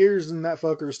 20 years and that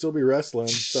fucker will still be wrestling.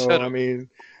 So I mean,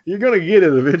 you're gonna get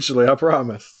it eventually, I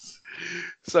promise.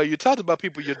 So you talked about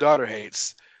people your daughter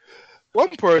hates. One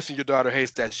person your daughter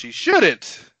hates that she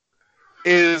shouldn't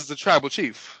is the Tribal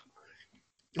Chief.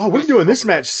 Oh, we're doing this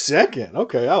match second.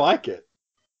 Okay, I like it.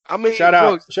 I mean, shout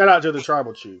out to the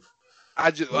Tribal Chief.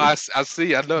 I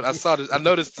see. I saw this. I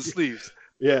noticed the sleeves.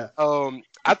 Yeah.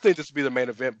 I think this would be the main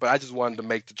event, but I just wanted to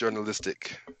make the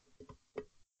journalistic.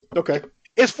 Okay.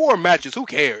 It's 4 matches. Who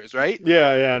cares, right?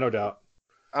 Yeah, no doubt.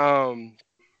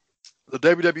 The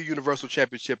WWE Universal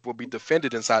Championship will be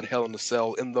defended inside Hell in a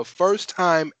Cell in the first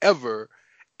time ever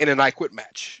in an I Quit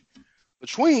match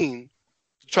between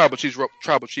Tribal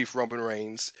Chief Roman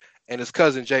Reigns and his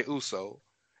cousin Jey Uso.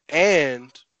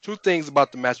 And 2 things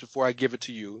about the match before I give it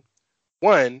to you.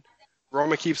 1,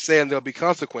 Roman keeps saying there'll be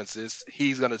consequences.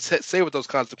 He's going to say what those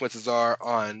consequences are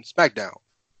on SmackDown.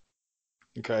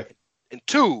 Okay. And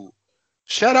 2,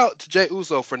 shout out to Jey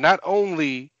Uso for not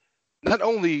only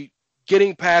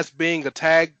getting past being a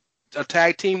tag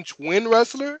team twin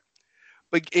wrestler,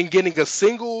 but in getting a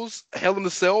singles Hell in a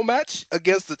Cell match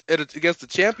against the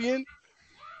champion.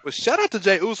 But shout out to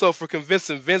Jey Uso for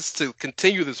convincing Vince to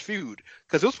continue this feud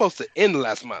because it was supposed to end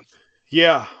last month.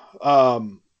 Yeah.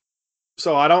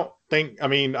 So I don't think. I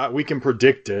mean, we can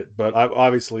predict it, but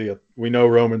obviously we know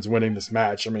Roman's winning this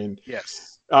match. I mean,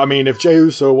 yes. I mean, if Jey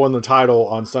Uso won the title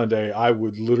on Sunday, I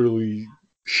would literally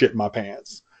shit my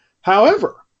pants.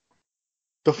 However,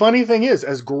 the funny thing is,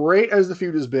 as great as the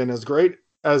feud has been, as great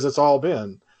as it's all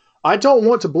been, I don't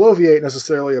want to bloviate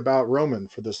necessarily about Roman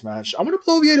for this match. I want to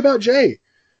bloviate about Jey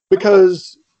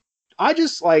because I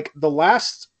just like the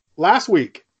last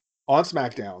week on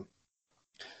SmackDown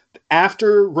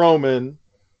after Roman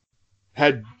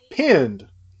had pinned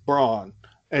Braun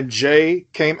and Jey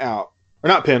came out. Or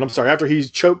not pinned, I'm sorry. After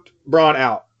he's choked Braun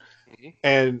out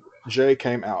and Jey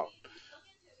came out.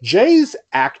 Jey's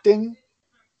acting,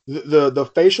 the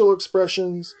facial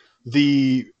expressions,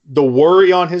 the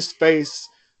worry on his face,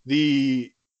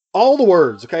 all the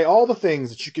words, okay, all the things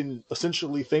that you can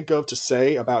essentially think of to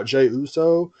say about Jey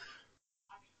Uso,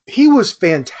 he was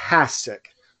fantastic.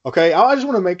 Okay, I just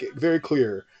want to make it very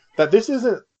clear that this is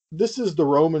the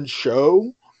Roman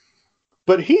show,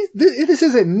 but this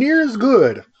isn't near as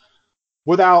good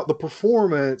without the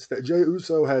performance that Jey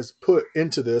Uso has put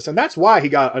into this, and that's why he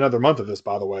got another month of this.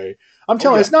 By the way, I'm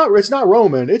telling you, it's not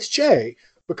Roman, it's Jey,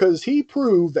 because he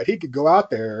proved that he could go out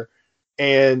there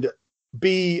and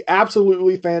be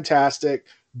absolutely fantastic,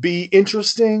 be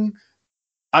interesting.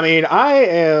 I mean,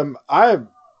 I'm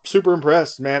super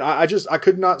impressed, man. I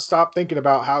could not stop thinking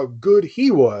about how good he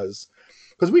was,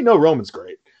 because we know Roman's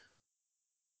great.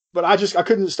 But I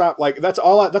couldn't stop. Like, that's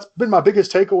been my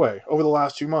biggest takeaway over the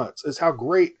last 2 months is how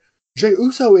great Jey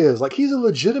Uso is. Like, he's a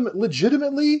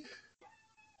legitimately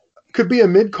could be a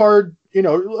mid-card,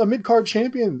 a mid-card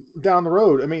champion down the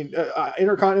road. I mean,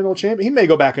 Intercontinental champion. He may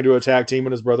go back into a tag team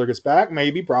when his brother gets back,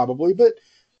 maybe, probably, but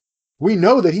we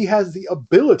know that he has the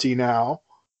ability now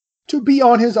to be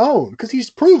on his own because he's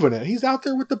proven it. He's out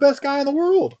there with the best guy in the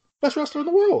world, best wrestler in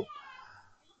the world.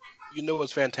 You know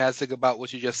what's fantastic about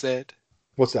what you just said?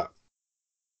 What's that?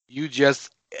 You just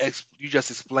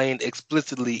explained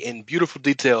explicitly in beautiful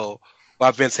detail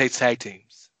why Vince hates tag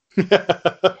teams.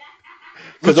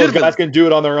 Because those guys can do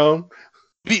it on their own?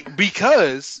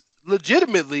 Because,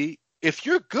 legitimately, if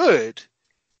you're good,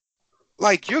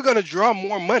 like, you're going to draw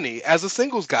more money as a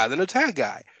singles guy than a tag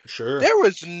guy. Sure. There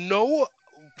is no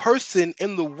person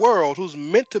in the world who's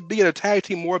meant to be in a tag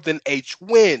team more than a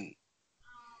twin.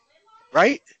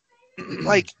 Right?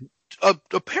 Like,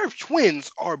 a pair of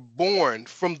twins are born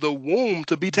from the womb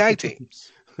to be tag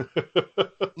teams.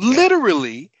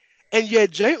 Literally. And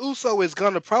yet Jey Uso is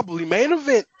going to probably main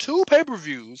event 2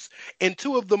 pay-per-views in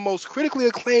 2 of the most critically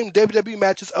acclaimed WWE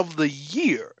matches of the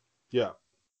year. Yeah.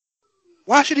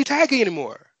 Why should he tag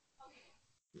anymore?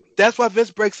 That's why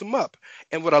Vince breaks him up.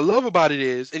 And what I love about it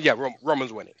is, and yeah,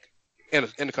 Roman's winning in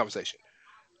the conversation.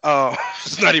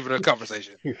 It's not even a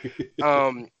conversation.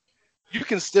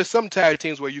 There's some tag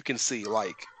teams where you can see,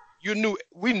 like,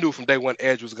 we knew from day one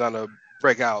Edge was going to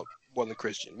break out more than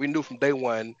Christian. We knew from day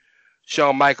one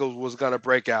Shawn Michaels was going to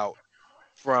break out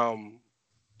from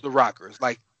the Rockers.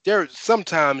 Like,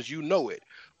 sometimes you know it.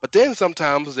 But then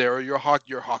sometimes there are your Hawk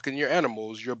and your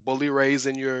Animals, your Bully Rays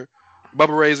and your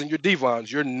Bubba Rays and your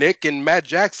Devons, your Nick and Matt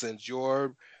Jacksons,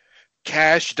 your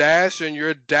Cash Dash and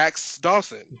your Dax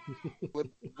Dawson.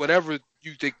 Whatever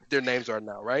you think their names are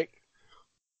now, right?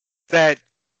 That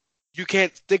you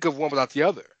can't think of one without the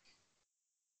other.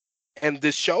 And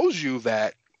this shows you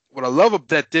that what I love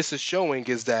that this is showing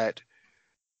is that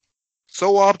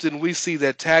so often we see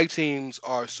that tag teams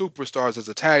are superstars as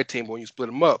a tag team. When you split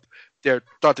them up, they're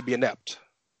thought to be inept.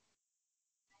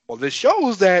 Well, this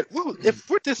shows that, well, if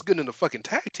we're this good in a fucking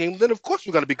tag team, then of course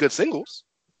we're going to be good singles.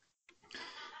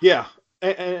 Yeah.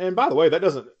 And by the way,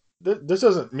 this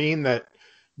doesn't mean that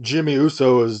Jimmy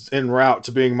Uso is en route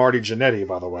to being Marty Jannetty,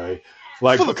 by the way.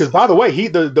 Like, because by the way,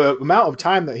 the amount of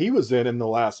time that he was in the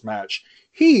last match,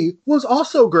 he was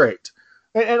also great.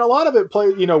 And a lot of it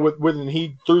played, when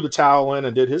he threw the towel in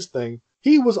and did his thing,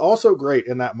 he was also great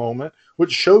in that moment,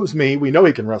 which shows me, we know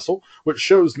he can wrestle, which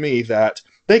shows me that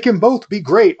they can both be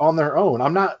great on their own.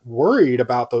 I'm not worried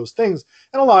about those things.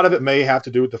 And a lot of it may have to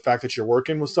do with the fact that you're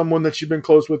working with someone that you've been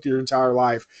close with your entire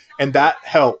life. And that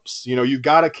helps. You've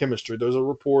got a chemistry. There's a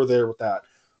rapport there with that.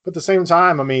 But at the same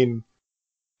time, I mean,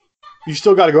 you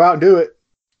still got to go out and do it.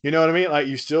 You know what I mean? Like,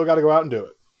 you still got to go out and do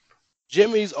it.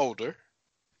 Jimmy's older.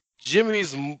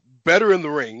 Jimmy's better in the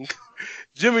ring.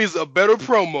 Jimmy's a better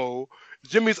promo.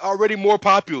 Jimmy's already more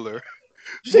popular.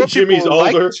 You say Jimmy's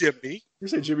older? Like Jimmy. You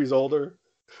say Jimmy's older?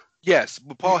 Yes,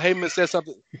 but Paul Heyman said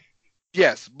something.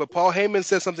 Yes, but Paul Heyman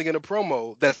said something in a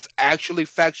promo that's actually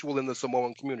factual in the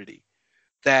Samoan community.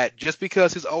 That just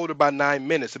because he's older by 9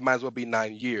 minutes, it might as well be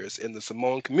 9 years. In the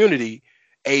Samoan community,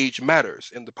 age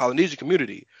matters. In the Polynesian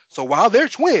community. So while they're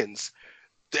twins,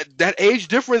 that age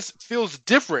difference feels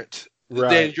different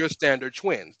than your standard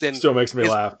twins. Then still makes me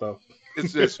laugh, though.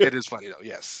 It is funny, though.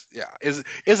 Yes. Yeah.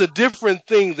 It's a different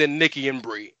thing than Nikki and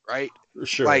Brie, right?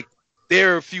 Sure. Like,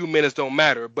 their few minutes don't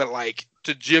matter, but like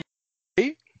to Jimmy,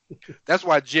 that's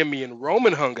why Jimmy and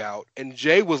Roman hung out, and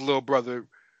Jay was little brother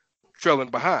trailing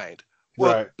behind.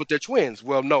 Well, right. But they're twins.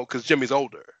 Well, no, because Jimmy's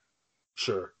older.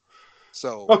 Sure.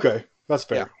 So okay, that's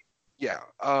fair. Yeah.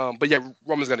 But yeah,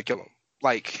 Roman's gonna kill him.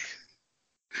 Like.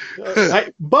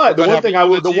 But the one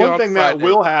thing that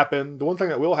will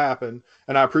happen,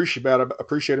 and I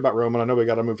appreciate about Roman. I know we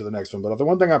got to move to the next one, but the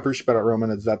one thing I appreciate about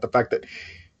Roman is that the fact that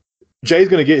Jay's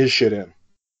going to get his shit in.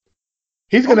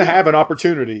 He's going to have an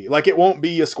opportunity. Like, it won't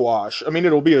be a squash. I mean,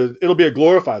 it'll be a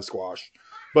glorified squash,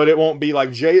 but it won't be like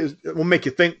it will make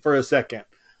you think for a second.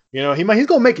 He's going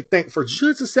to make you think for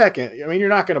just a second. I mean, you're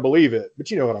not going to believe it,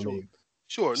 but you know what I mean.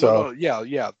 Sure. So,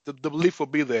 yeah. The belief will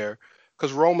be there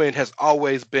because Roman has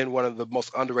always been one of the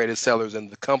most underrated sellers in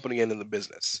the company and in the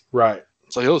business. Right.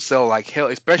 So he'll sell like hell,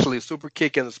 especially a super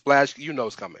kick and the splash.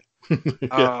 It's coming.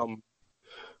 Yeah.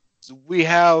 So we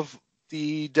have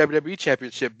the WWE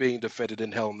Championship being defended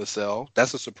in Hell in the Cell.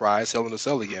 That's a surprise. Hell in the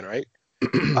Cell again, right?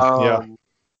 Yeah.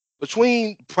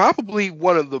 Between probably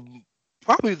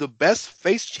the best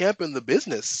face champ in the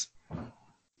business,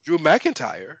 Drew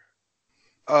McIntyre.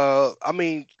 I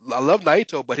mean, I love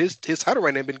Naito, but his title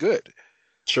reign ain't been good.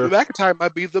 Sure. Drew McIntyre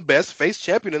might be the best face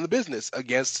champion in the business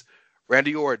against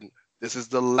Randy Orton. This is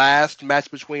the last match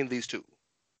between these two.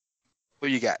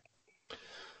 What you got?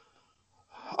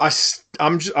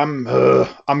 I'm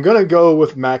gonna go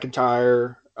with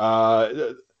McIntyre.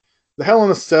 The Hell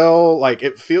in a Cell, like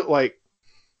it feel like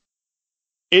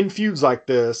in feuds like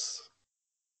this,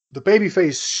 the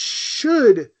babyface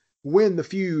should win the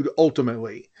feud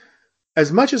ultimately.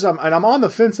 As much as I'm on the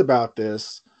fence about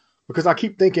this because I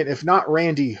keep thinking if not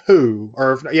Randy, who?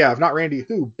 Or if not Randy,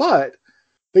 who? But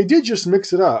they did just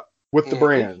mix it up with the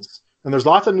brands, and there's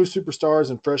lots of new superstars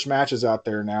and fresh matches out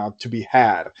there now to be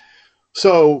had.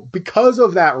 So because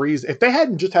of that reason, if they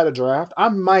hadn't just had a draft, I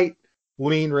might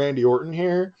lean Randy Orton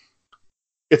here.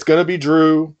 It's going to be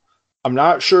Drew. I'm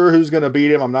not sure who's going to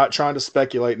beat him. I'm not trying to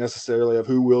speculate necessarily of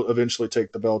who will eventually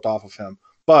take the belt off of him.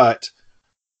 But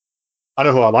I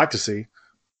know who I'd like to see.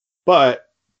 But,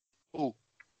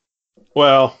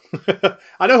 well,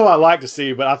 I know who I'd like to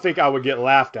see, but I think I would get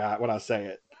laughed at when I say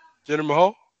it. Jinder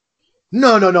Mahal?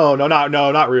 No,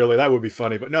 not really. That would be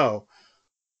funny, but no.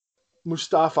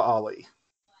 Mustafa Ali.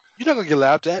 You're not going to get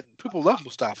laughed at. People love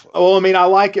Mustafa. Well, I mean, I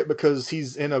like it because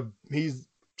he's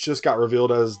just got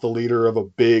revealed as the leader of a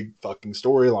big fucking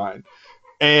storyline.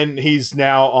 And he's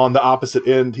now on the opposite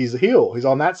end. He's a heel. He's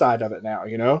on that side of it now,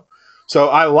 you know? So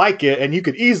I like it, and you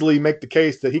could easily make the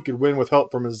case that he could win with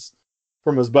help from his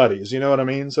buddies, you know what I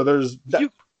mean? So there's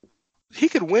he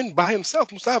could win by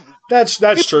himself. Mustafa. That's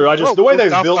true. I just the way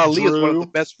they've built Ali Drew is one of the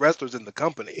best wrestlers in the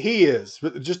company. He is.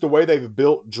 Just the way they've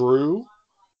built Drew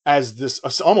as this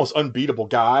almost unbeatable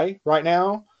guy right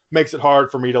now makes it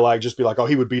hard for me to just be like, oh,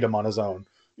 he would beat him on his own.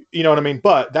 You know what I mean?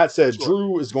 But that said, sure.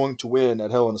 Drew is going to win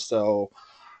at Hell in a Cell.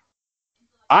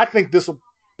 I think this will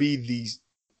be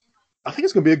I think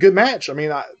it's going to be a good match. I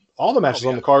mean, all the matches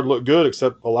on the card look good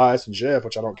except Elias and Jeff,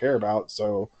 which I don't care about.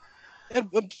 So,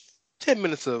 10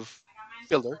 minutes of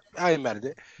filler. I ain't mad at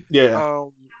it. Yeah.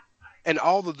 And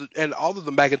all of the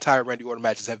McIntyre Randy Orton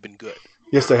matches have been good.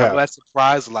 Yes, they have. That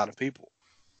surprised a lot of people,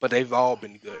 but they've all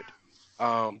been good.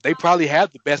 They probably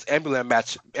have the best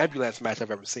ambulance match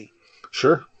I've ever seen.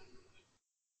 Sure.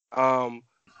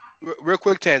 Real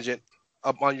quick tangent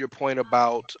up on your point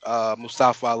about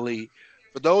Mustafa Ali.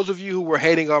 For those of you who were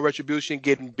hating on Retribution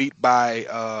getting beat by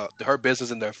the Hurt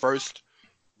Business in their first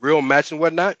real match and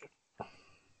whatnot,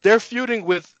 they're feuding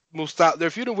with Mustafa. They're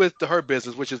feuding with the Hurt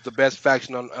Business, which is the best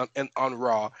faction on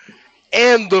Raw,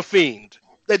 and the Fiend.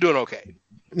 They're doing okay.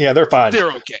 Yeah, they're fine.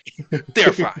 They're okay.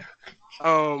 They're fine.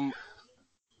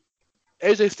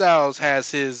 AJ Styles has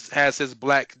his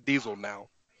Black Diesel now.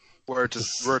 Word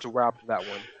to Rob for that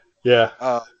one.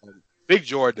 Yeah. Big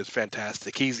Jordan is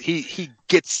fantastic. He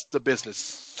gets the business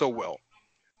so well.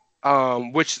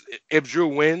 Which if Drew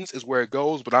wins is where it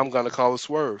goes, but I'm gonna call it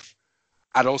swerve.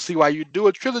 I don't see why you do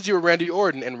a trilogy with Randy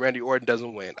Orton and Randy Orton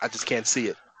doesn't win. I just can't see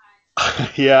it.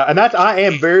 Yeah, and I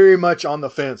am very much on the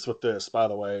fence with this, by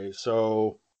the way.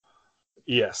 So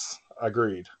yes,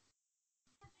 agreed.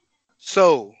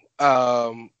 So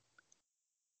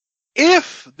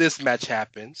if this match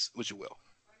happens, which it will,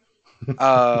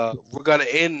 we're going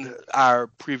to end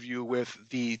our preview with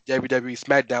the WWE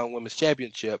SmackDown Women's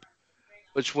Championship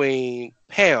between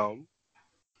Pam,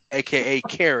 a.k.a.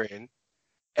 Karen,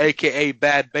 a.k.a.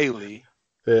 Bad Bailey,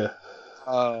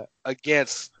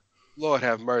 against, Lord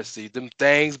have mercy, them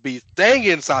things be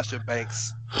thangin' Sasha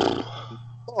Banks.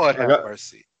 Lord have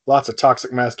mercy. Lots of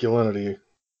toxic masculinity.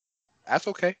 That's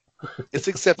okay. It's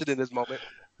accepted in this moment.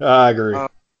 I agree.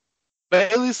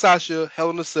 Bailey, Sasha, Hell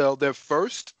in a Cell, their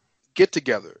first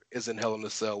get-together is in Hell in a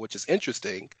Cell, which is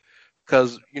interesting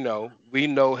because, we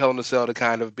know Hell in a Cell to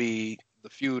kind of be the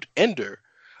feud ender.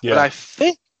 Yeah. But I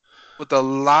think with a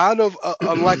lot of,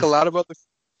 unlike a lot of other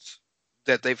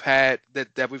that they've had,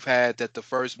 that we've had, that the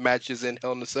first match is in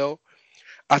Hell in a Cell,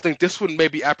 I think this one may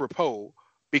be apropos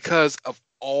because of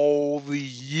all the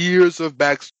years of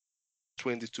backstory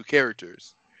between these two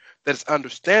characters. That it's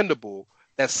understandable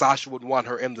that Sasha would want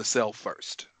her in the cell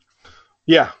first.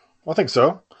 Yeah, I think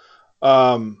so.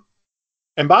 And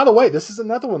by the way, this is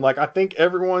another one. I think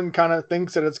everyone kind of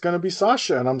thinks that it's going to be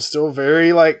Sasha, and I'm still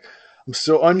very I'm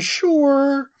still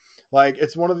unsure.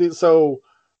 It's one of these. So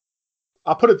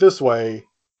I'll put it this way.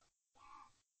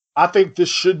 I think this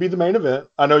should be the main event.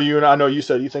 I know you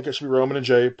said you think it should be Roman and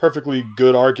Jay. Perfectly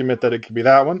good argument that it could be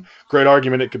that one. Great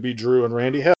argument it could be Drew and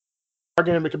Randy. Hell,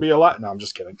 argument it could be a lot. No, I'm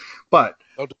just kidding. But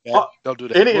don't do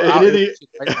that.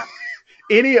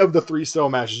 Any of the 3 cell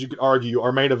matches you could argue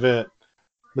are main event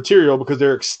material because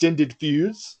they're extended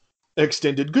feuds,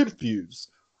 extended good feuds.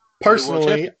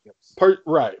 Personally,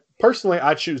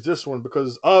 I choose this one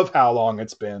because of how long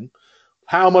it's been,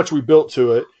 how much we built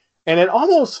to it, and it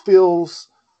almost feels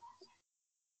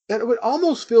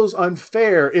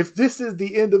unfair if this is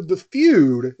the end of the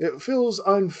feud. It feels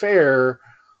unfair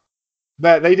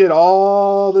that they did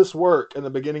all this work in the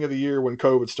beginning of the year when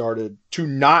COVID started to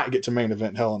not get to main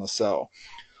event Hell in a Cell.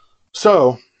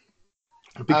 So,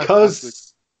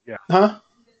 because... yeah. Huh?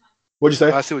 What'd you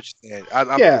say? I see what you're saying.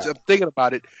 I'm thinking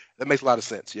about it. That makes a lot of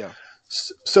sense, yeah.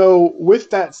 So, with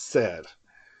that said,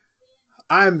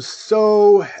 I'm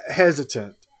so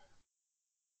hesitant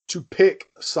to pick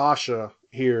Sasha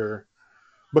here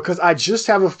because I just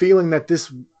have a feeling that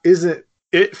this isn't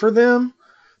it for them.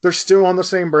 They're still on the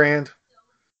same brand,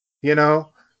 you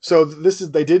know. So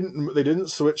they didn't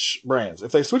switch brands.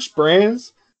 If they switched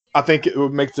brands, I think it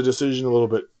would make the decision a little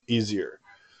bit easier.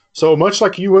 So much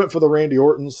like you went for the Randy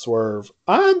Orton swerve,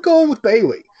 I'm going with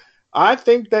Bayley. I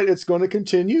think that it's going to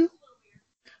continue.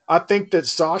 I think that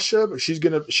Sasha, she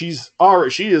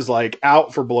is like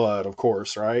out for blood, of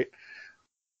course, right?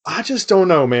 I just don't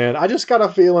know, man. I just got a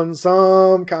feeling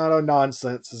some kind of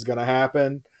nonsense is going to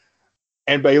happen,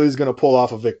 and Bayley's going to pull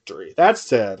off a victory. That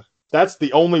said, that's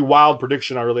the only wild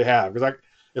prediction I really have, because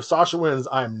if Sasha wins,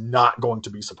 I'm not going to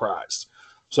be surprised.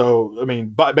 So, I mean,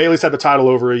 Bayley's had the title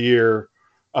over a year.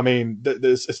 I mean,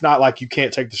 it's not like you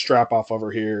can't take the strap off of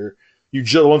her here. We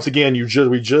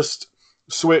just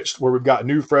switched where we've got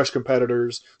new, fresh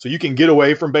competitors, so you can get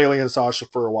away from Bayley and Sasha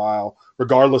for a while,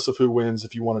 regardless of who wins.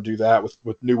 If you want to do that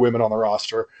with new women on the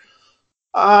roster,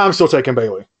 I'm still taking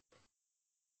Bayley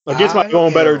against my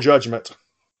own better judgment.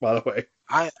 By the way,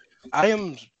 I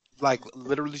am like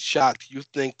literally shocked. You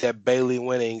think that Bayley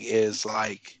winning is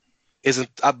like isn't?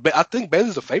 I think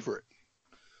Bayley's a favorite.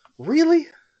 Really?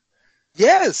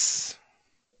 Yes.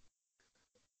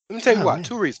 Let me tell you why.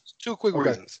 2 reasons. 2 quick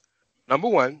reasons. Number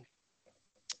one,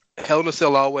 Hell in a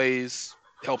Cell always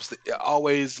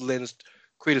lends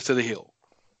credence to the heel,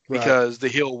 because the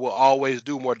heel will always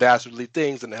do more dastardly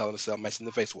things than the Hell in a Cell match in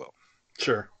the face will.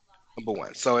 Sure. Number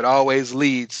one, so it always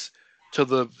leads to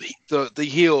the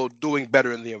heel doing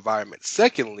better in the environment.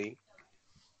 Secondly,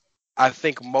 I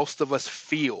think most of us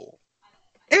feel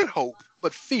and hope,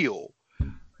 but feel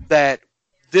that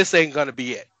this ain't gonna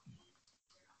be it.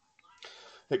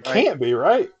 It can't be,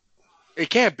 right? It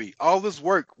can't be. All this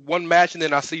work, one match, and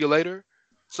then I'll see you later.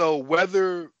 So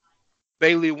whether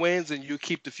Bayley wins and you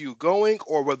keep the feud going,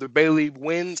 or whether Bayley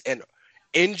wins and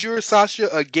injure Sasha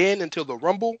again until the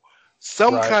Rumble,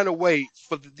 some kind of way,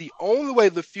 for the only way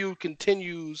the feud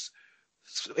continues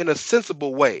in a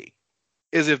sensible way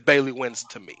is if Bayley wins,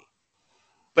 to me.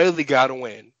 Bayley got to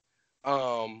win.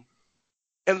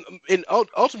 And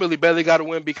ultimately, Bayley got to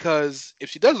win, because if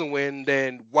she doesn't win,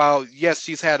 then while, yes,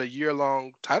 she's had a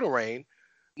year-long title reign,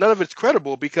 none of it's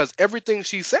credible, because everything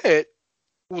she said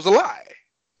was a lie.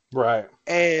 Right.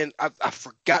 And I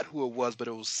forgot who it was, but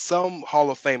it was some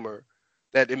Hall of Famer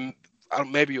that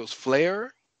maybe it was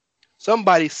Flair.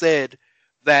 Somebody said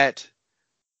that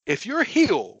if you're a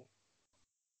heel,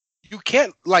 you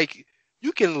can't, like,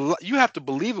 you have to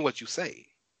believe in what you say.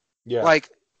 Yeah. Like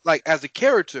as a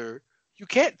character, you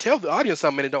can't tell the audience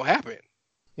something and it don't happen.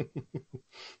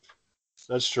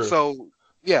 That's true. So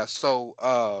yeah,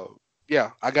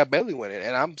 I got Bayley winning,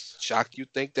 and I'm shocked you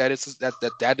think that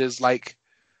that is like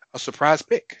a surprise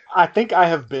pick. I think I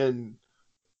have been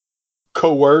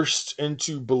coerced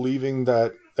into believing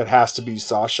that has to be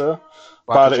Sasha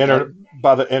by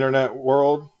the internet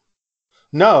world.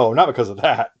 No, not because of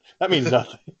that. That means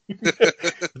nothing.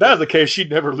 If that was the case, she'd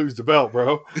never lose the belt,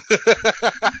 bro.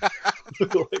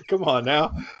 Like, come on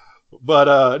now.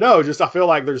 But no, just I feel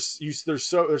like there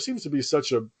seems to be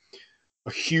such a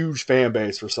huge fan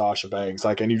base for Sasha Banks.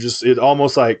 Like, and it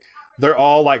almost like they're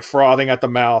all like frothing at the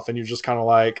mouth, and you're just kind of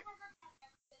like,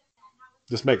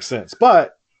 this makes sense.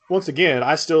 But once again,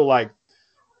 I still like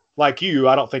you,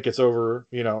 I don't think it's over,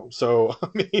 you know. So I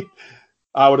mean,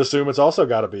 I would assume it's also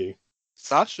got to be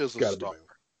Sasha's a star,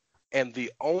 and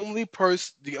the only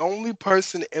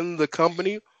person in the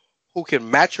company who can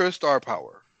match her star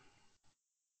power.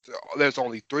 There's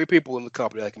only 3 people in the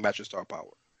company that can match her star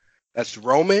power. That's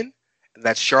Roman, and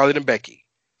that's Charlotte and Becky.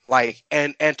 Like,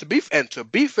 and to be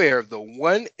fair, the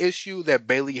one issue that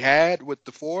Bayley had with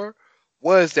the 4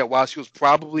 was that while she was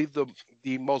probably the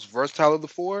most versatile of the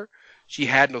 4, she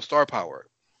had no star power.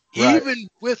 Right. Even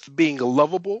with being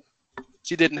lovable,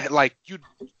 she didn't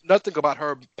nothing about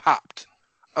her popped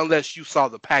unless you saw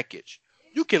the package.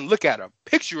 You can look at a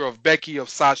picture of Becky, of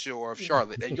Sasha, or of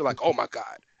Charlotte, and you're like, oh my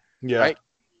God. Yeah. Right?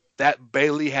 That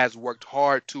Bayley has worked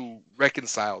hard to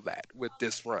reconcile that with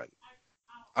this run.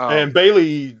 And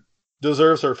Bayley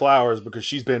deserves her flowers because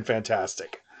she's been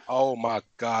fantastic. Oh my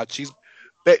God. She's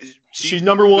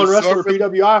number 1 wrestler for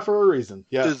PWI for a reason.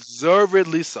 Yeah.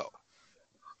 Deservedly so.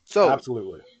 So,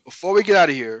 absolutely. Before we get out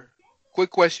of here, quick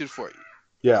question for you.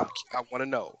 Yeah. I want to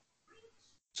know.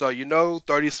 So,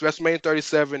 WrestleMania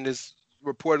 37 is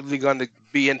reportedly going to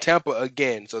be in Tampa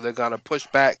again, so they're going to push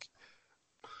back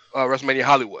WrestleMania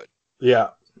Hollywood. Yeah.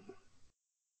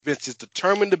 Vince is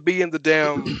determined to be in the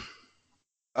damn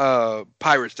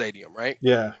Pirate Stadium, right?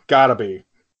 Yeah, gotta be.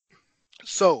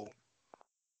 So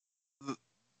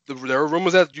there are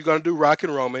rumors that you're going to do Rock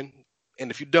and Roman,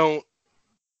 and if you don't,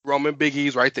 Roman Big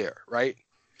E's right there, right?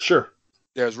 Sure.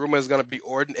 There's rumors going to be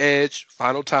Orton Edge,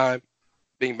 Final Time,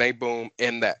 Bing Bang Boom,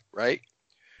 and that, right?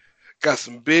 Got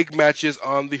some big matches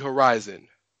on the horizon.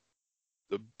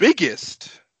 The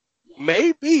biggest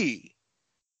may be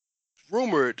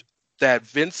rumored that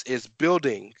Vince is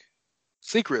building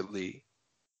secretly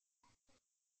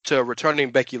to a returning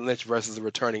Becky Lynch versus a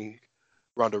returning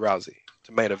Ronda Rousey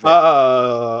to main event.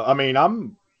 I mean,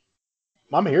 I'm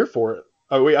here for it.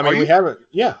 We haven't.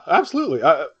 Yeah, absolutely.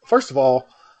 First of all,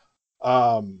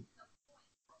 I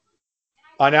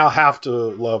now have to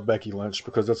love Becky Lynch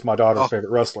because that's my daughter's favorite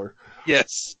wrestler.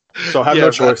 Yes. So I have no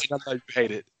choice. I know you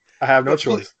hate it. I have no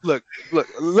choice. Look.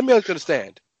 Let me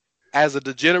understand. As a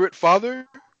degenerate father,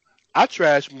 I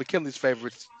trash McKinley's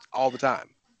favorites all the time.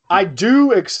 I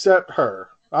do accept her.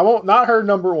 I won't. Not her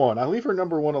number one. I leave her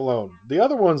number one alone. The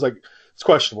other one's like it's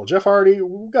questionable. Jeff Hardy,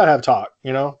 we gotta have talk,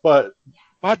 you know. But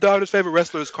my daughter's favorite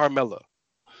wrestler is Carmella.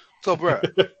 So,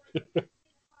 bruh.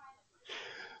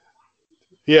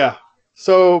 Yeah.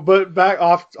 So, but back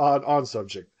off on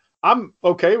subject. I'm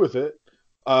okay with it.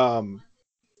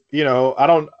 You know,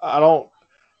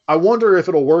 I wonder if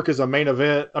it'll work as a main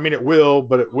event. I mean, it will,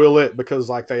 but will it because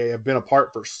like they have been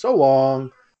apart for so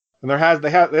long, and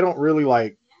they don't really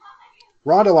like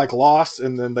Ronda like lost,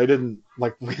 and then they didn't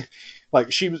like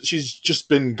she's just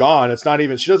been gone. It's not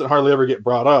even she doesn't hardly ever get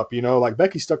brought up. You know, like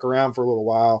Becky stuck around for a little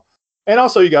while, and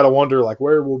also you got to wonder like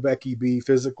where will Becky be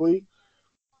physically?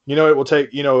 You know, it will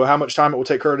take how much time it will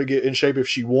take her to get in shape if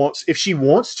she wants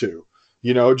to.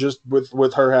 You know, just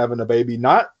with her having a baby,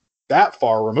 not that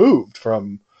far removed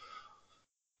from.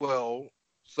 Well,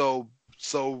 so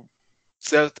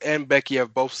Seth and Becky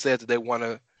have both said that they want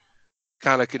to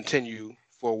kind of continue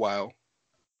for a while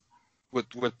with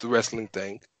the wrestling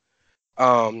thing.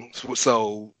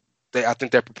 So I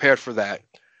think they're prepared for that.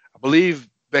 I believe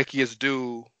Becky is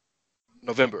due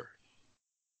November.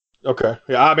 Okay.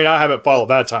 Yeah, I mean, I haven't followed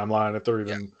that timeline if there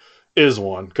even is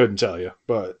one. Couldn't tell you,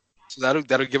 but so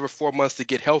that'll give her 4 months to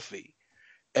get healthy.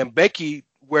 And Becky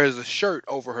wears a shirt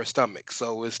over her stomach,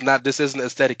 so this isn't an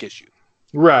aesthetic issue.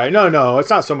 Right. No,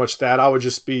 it's not so much that. I would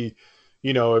just be,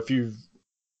 we've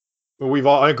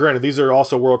all, and granted, these are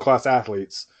also world-class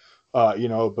athletes, but,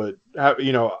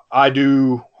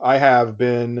 I have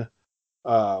been,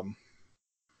 I'm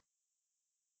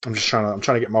trying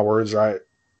to get my words right.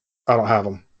 I don't have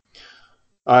them.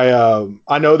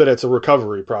 I know that it's a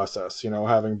recovery process,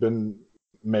 having been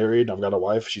married, I've got a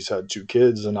wife, she's had 2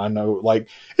 kids, and I know like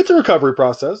it's a recovery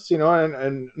process,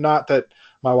 and not that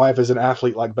my wife is an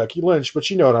athlete like Becky Lynch, but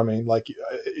you know what I mean? Like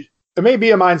it may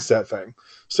be a mindset thing.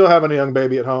 Still having a young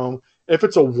baby at home. If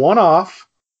it's a one-off,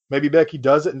 maybe Becky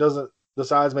does it and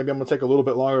decides maybe I'm going to take a little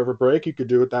bit longer of a break. You could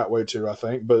do it that way too, I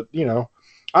think. But,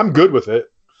 I'm good with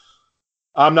it.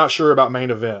 I'm not sure about main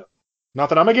event. Not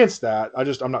that I'm against that.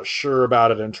 I'm not sure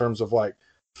about it in terms of like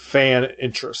fan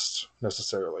interest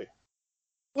necessarily.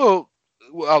 Well,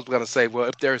 I was going to say,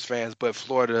 if there's fans, but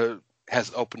Florida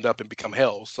has opened up and become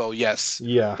hell. So, yes,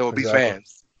 there will be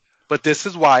fans. But this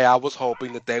is why I was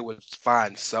hoping that they would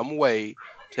find some way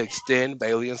to extend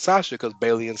Bayley and Sasha, because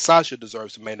Bayley and Sasha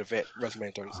deserves the main event,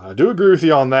 WrestleMania 36. I do agree with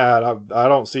you on that. I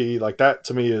don't see, like, that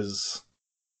to me is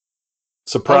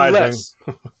surprising.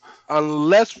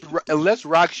 Unless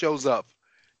Rock shows up,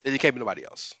 then it can't be nobody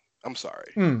else. I'm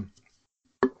sorry.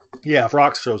 Yeah, if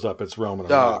Rock shows up, it's Roman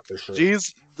and Rock for sure.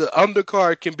 The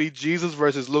undercard can be Jesus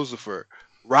versus Lucifer.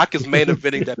 Rock is main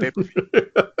eventing that pay-per-view.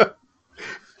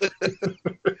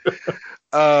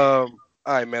 All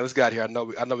right, man, let's get out of here.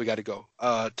 I know we got to go.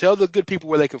 Tell the good people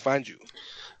where they can find you.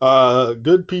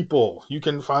 Good people, you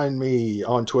can find me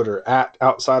on Twitter at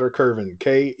Outsider Kervin,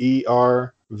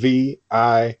 KERVIN.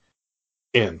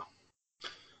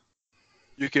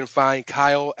 You can find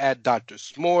Kyle at Dr.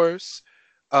 S'mores.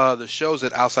 The show's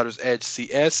at Outsiders Edge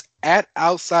CS at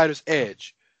Outsiders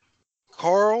Edge.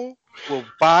 Carl will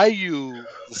buy you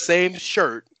the same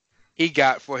shirt he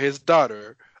got for his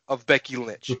daughter of Becky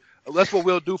Lynch. That's what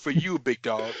we'll do for you, big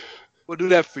dog. We'll do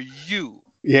that for you.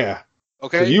 Yeah.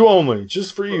 Okay? For you only.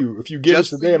 Just for you. If you give us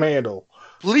the damn handle.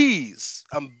 Please.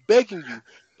 I'm begging you.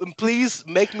 And please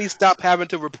make me stop having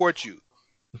to report you.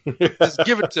 Just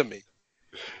give it to me.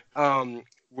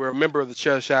 We're a member of the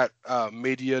Chair Shot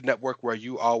Media Network, where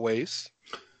you always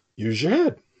use your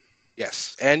head.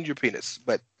 Yes, and your penis,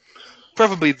 but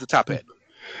preferably the top head.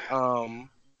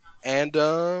 And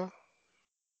I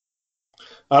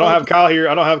don't have Kyle here.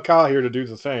 I don't have Kyle here to do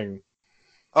the thing.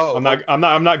 oh,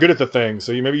 I'm not good at the thing.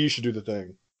 So maybe you should do the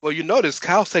thing. well, you notice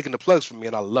Kyle's taking the plugs from me,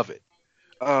 and I love it.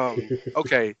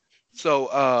 Okay,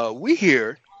 so we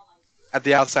here at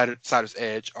the Outsider's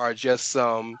Edge are just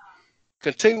some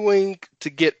continuing to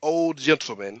get old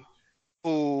gentlemen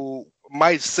who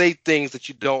might say things that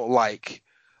you don't like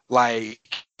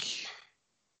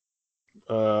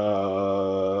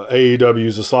AEW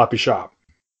is a sloppy shop.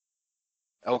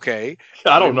 okay.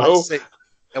 I don't know.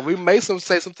 And we may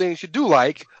say some things you do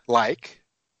like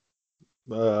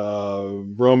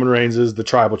Roman Reigns is the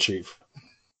tribal chief.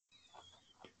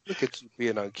 look at you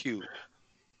being uncute.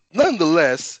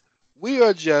 Nonetheless, we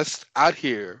are just out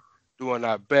here doing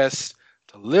our best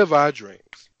to live our dreams.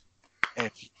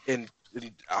 And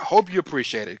I hope you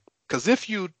appreciate it. Because if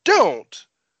you don't,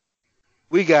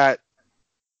 we got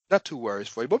not 2 words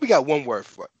for you, but we got 1 word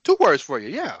for it. 2 words for you,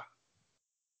 yeah.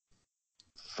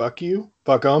 Fuck you.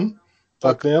 Fuck them.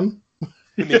 Fuck them.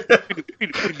 We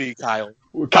need Kyle.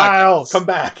 Kyle, come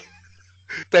back.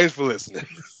 Thanks for listening.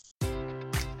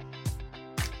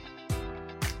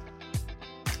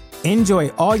 Enjoy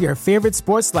all your favorite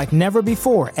sports like never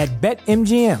before at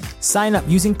BetMGM. Sign up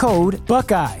using code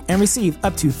Buckeye and receive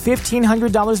up to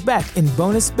 $1,500 back in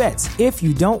bonus bets if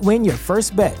you don't win your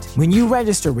first bet. When you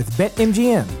register with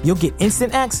BetMGM, you'll get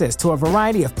instant access to a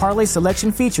variety of parlay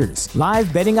selection features,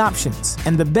 live betting options,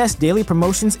 and the best daily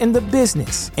promotions in the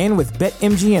business. And with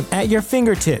BetMGM at your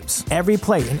fingertips, every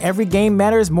play and every game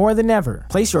matters more than ever.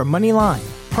 Place your money line,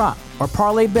 prop, or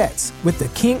parlay bets with the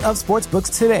king of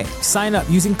sportsbooks today. Sign up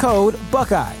using code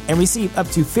Buckeye and receive up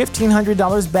to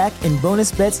 $1,500 back in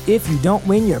bonus bets if you don't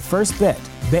win your first bet.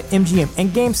 BetMGM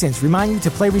and GameSense remind you to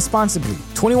play responsibly.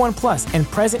 21 plus and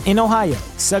present in Ohio,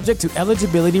 subject to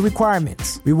eligibility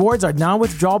requirements. Rewards are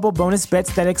non-withdrawable bonus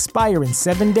bets that expire in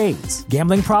 7 days.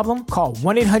 Gambling problem? Call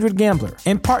 1-800-GAMBLER.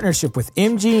 In partnership with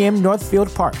MGM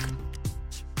Northfield Park.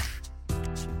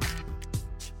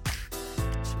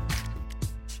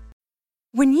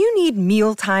 When you need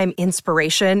mealtime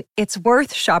inspiration, it's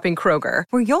worth shopping Kroger,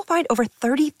 where you'll find over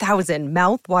 30,000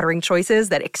 mouth-watering choices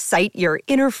that excite your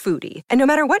inner foodie. And no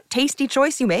matter what tasty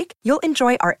choice you make, you'll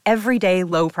enjoy our everyday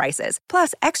low prices,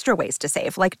 plus extra ways to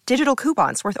save, like digital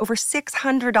coupons worth over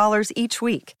 $600 each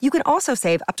week. You can also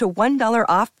save up to $1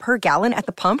 off per gallon at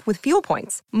the pump with fuel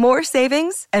points. More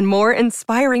savings and more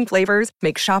inspiring flavors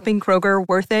make shopping Kroger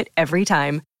worth it every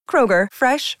time. Kroger,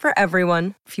 fresh for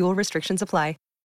everyone. Fuel restrictions apply.